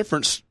is a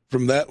difference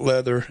from that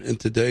leather and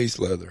today's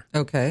leather.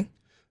 Okay.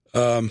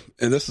 And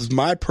this is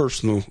my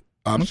personal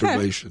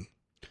observation.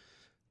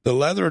 The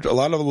leather, a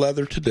lot of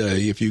leather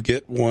today, if you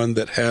get one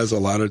that has a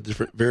lot of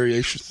different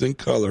variations in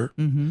color,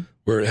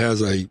 where it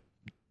has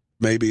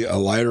maybe a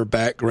lighter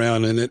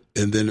background in it,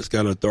 and then it's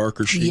got a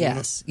darker sheen.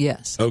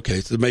 Yes. Okay,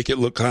 to make it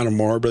look kind of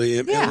marbly,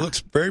 and it looks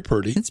very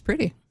pretty. It's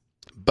pretty.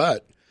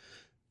 But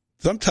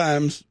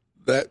sometimes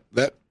that,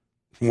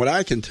 from what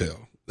I can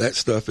tell, that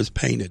stuff is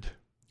painted.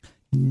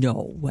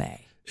 No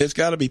way. It's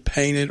got to be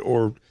painted,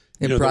 or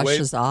it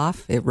brushes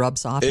off. It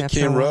rubs off. It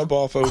can rub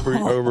off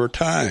over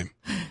time,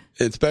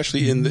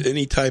 especially in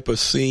any type of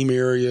seam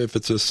area. If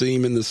it's a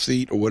seam in the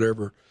seat or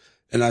whatever,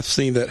 and I've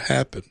seen that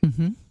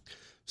happen.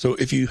 So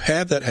if you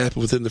have that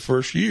happen within the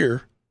first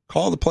year,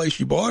 call the place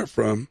you bought it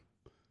from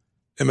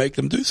and make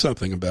them do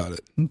something about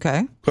it.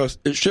 Okay. Because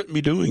it shouldn't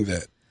be doing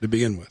that to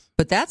begin with.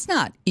 But that's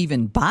not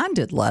even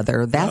bonded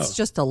leather. That's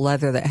just a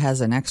leather that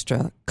has an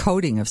extra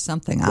coating of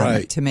something on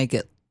it to make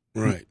it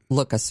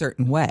look a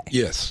certain way.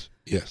 Yes.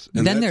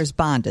 And then there's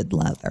bonded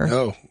leather.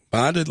 Oh,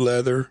 bonded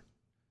leather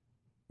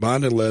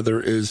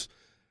is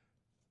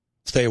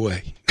stay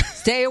away.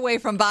 Stay away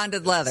from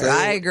bonded leather.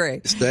 I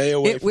agree. Stay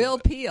away. It will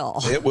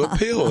peel. It will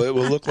peel. It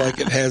will look like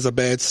it has a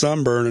bad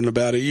sunburn in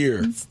about a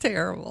year. It's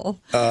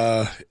terrible.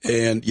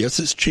 And yes,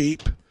 it's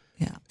cheap.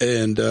 Yeah.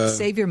 And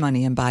save your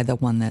money and buy the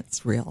one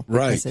that's real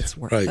because it's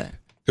worth it.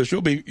 Because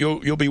you'll be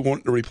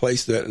wanting to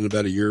replace that in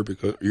about a year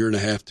and a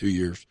half, 2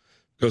 years,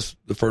 because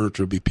the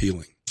furniture will be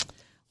peeling.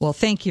 Well,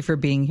 thank you for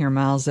being here,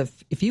 Miles.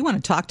 If you want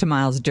to talk to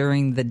Miles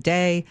during the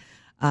day,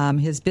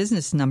 his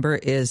business number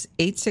is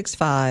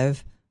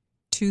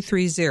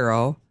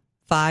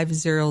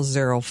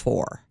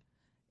 865-230-5004.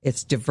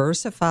 It's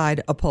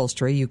Diversified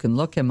Upholstery. You can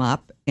look him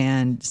up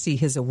and see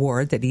his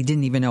award that he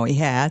didn't even know he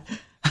had.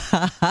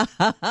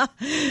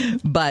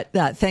 But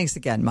thanks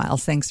again,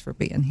 Miles. Thanks for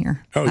being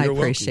here. I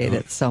appreciate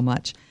it so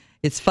much.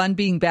 It's fun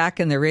being back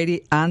on the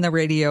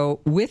radio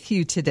with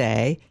you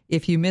today.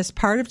 If you missed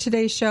part of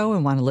today's show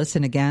and want to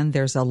listen again,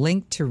 there's a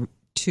link to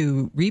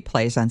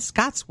replays on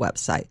Scott's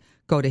website.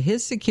 Go to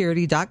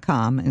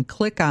hissecurity.com and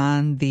click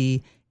on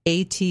the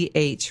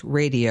ATH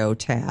radio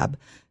tab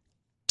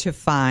to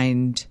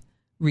find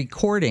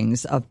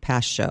recordings of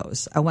past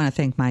shows. I want to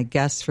thank my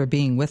guests for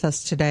being with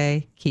us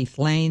today, Keith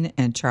Lane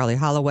and Charlie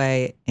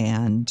Holloway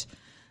and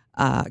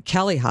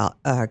Kelly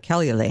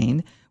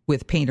Lane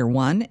with Painter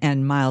One,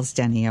 and Miles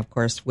Denny, of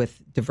course, with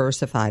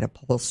Diversified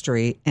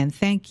Upholstery. And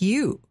thank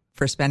you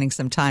for spending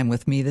some time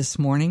with me this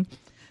morning.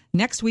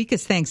 Next week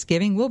is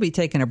Thanksgiving. We'll be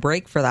taking a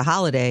break for the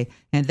holiday,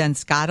 and then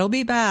Scott will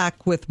be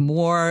back with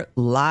more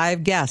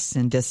live guests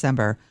in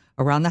December.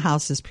 Around the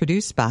House is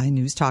produced by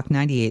News Talk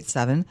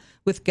 98.7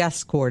 with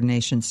guest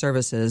coordination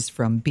services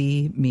from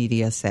B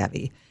Media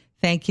Savvy.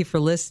 Thank you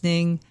for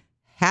listening.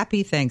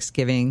 Happy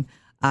Thanksgiving.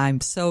 I'm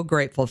so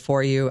grateful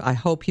for you. I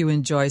hope you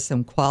enjoy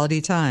some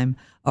quality time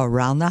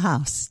around the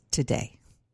house today.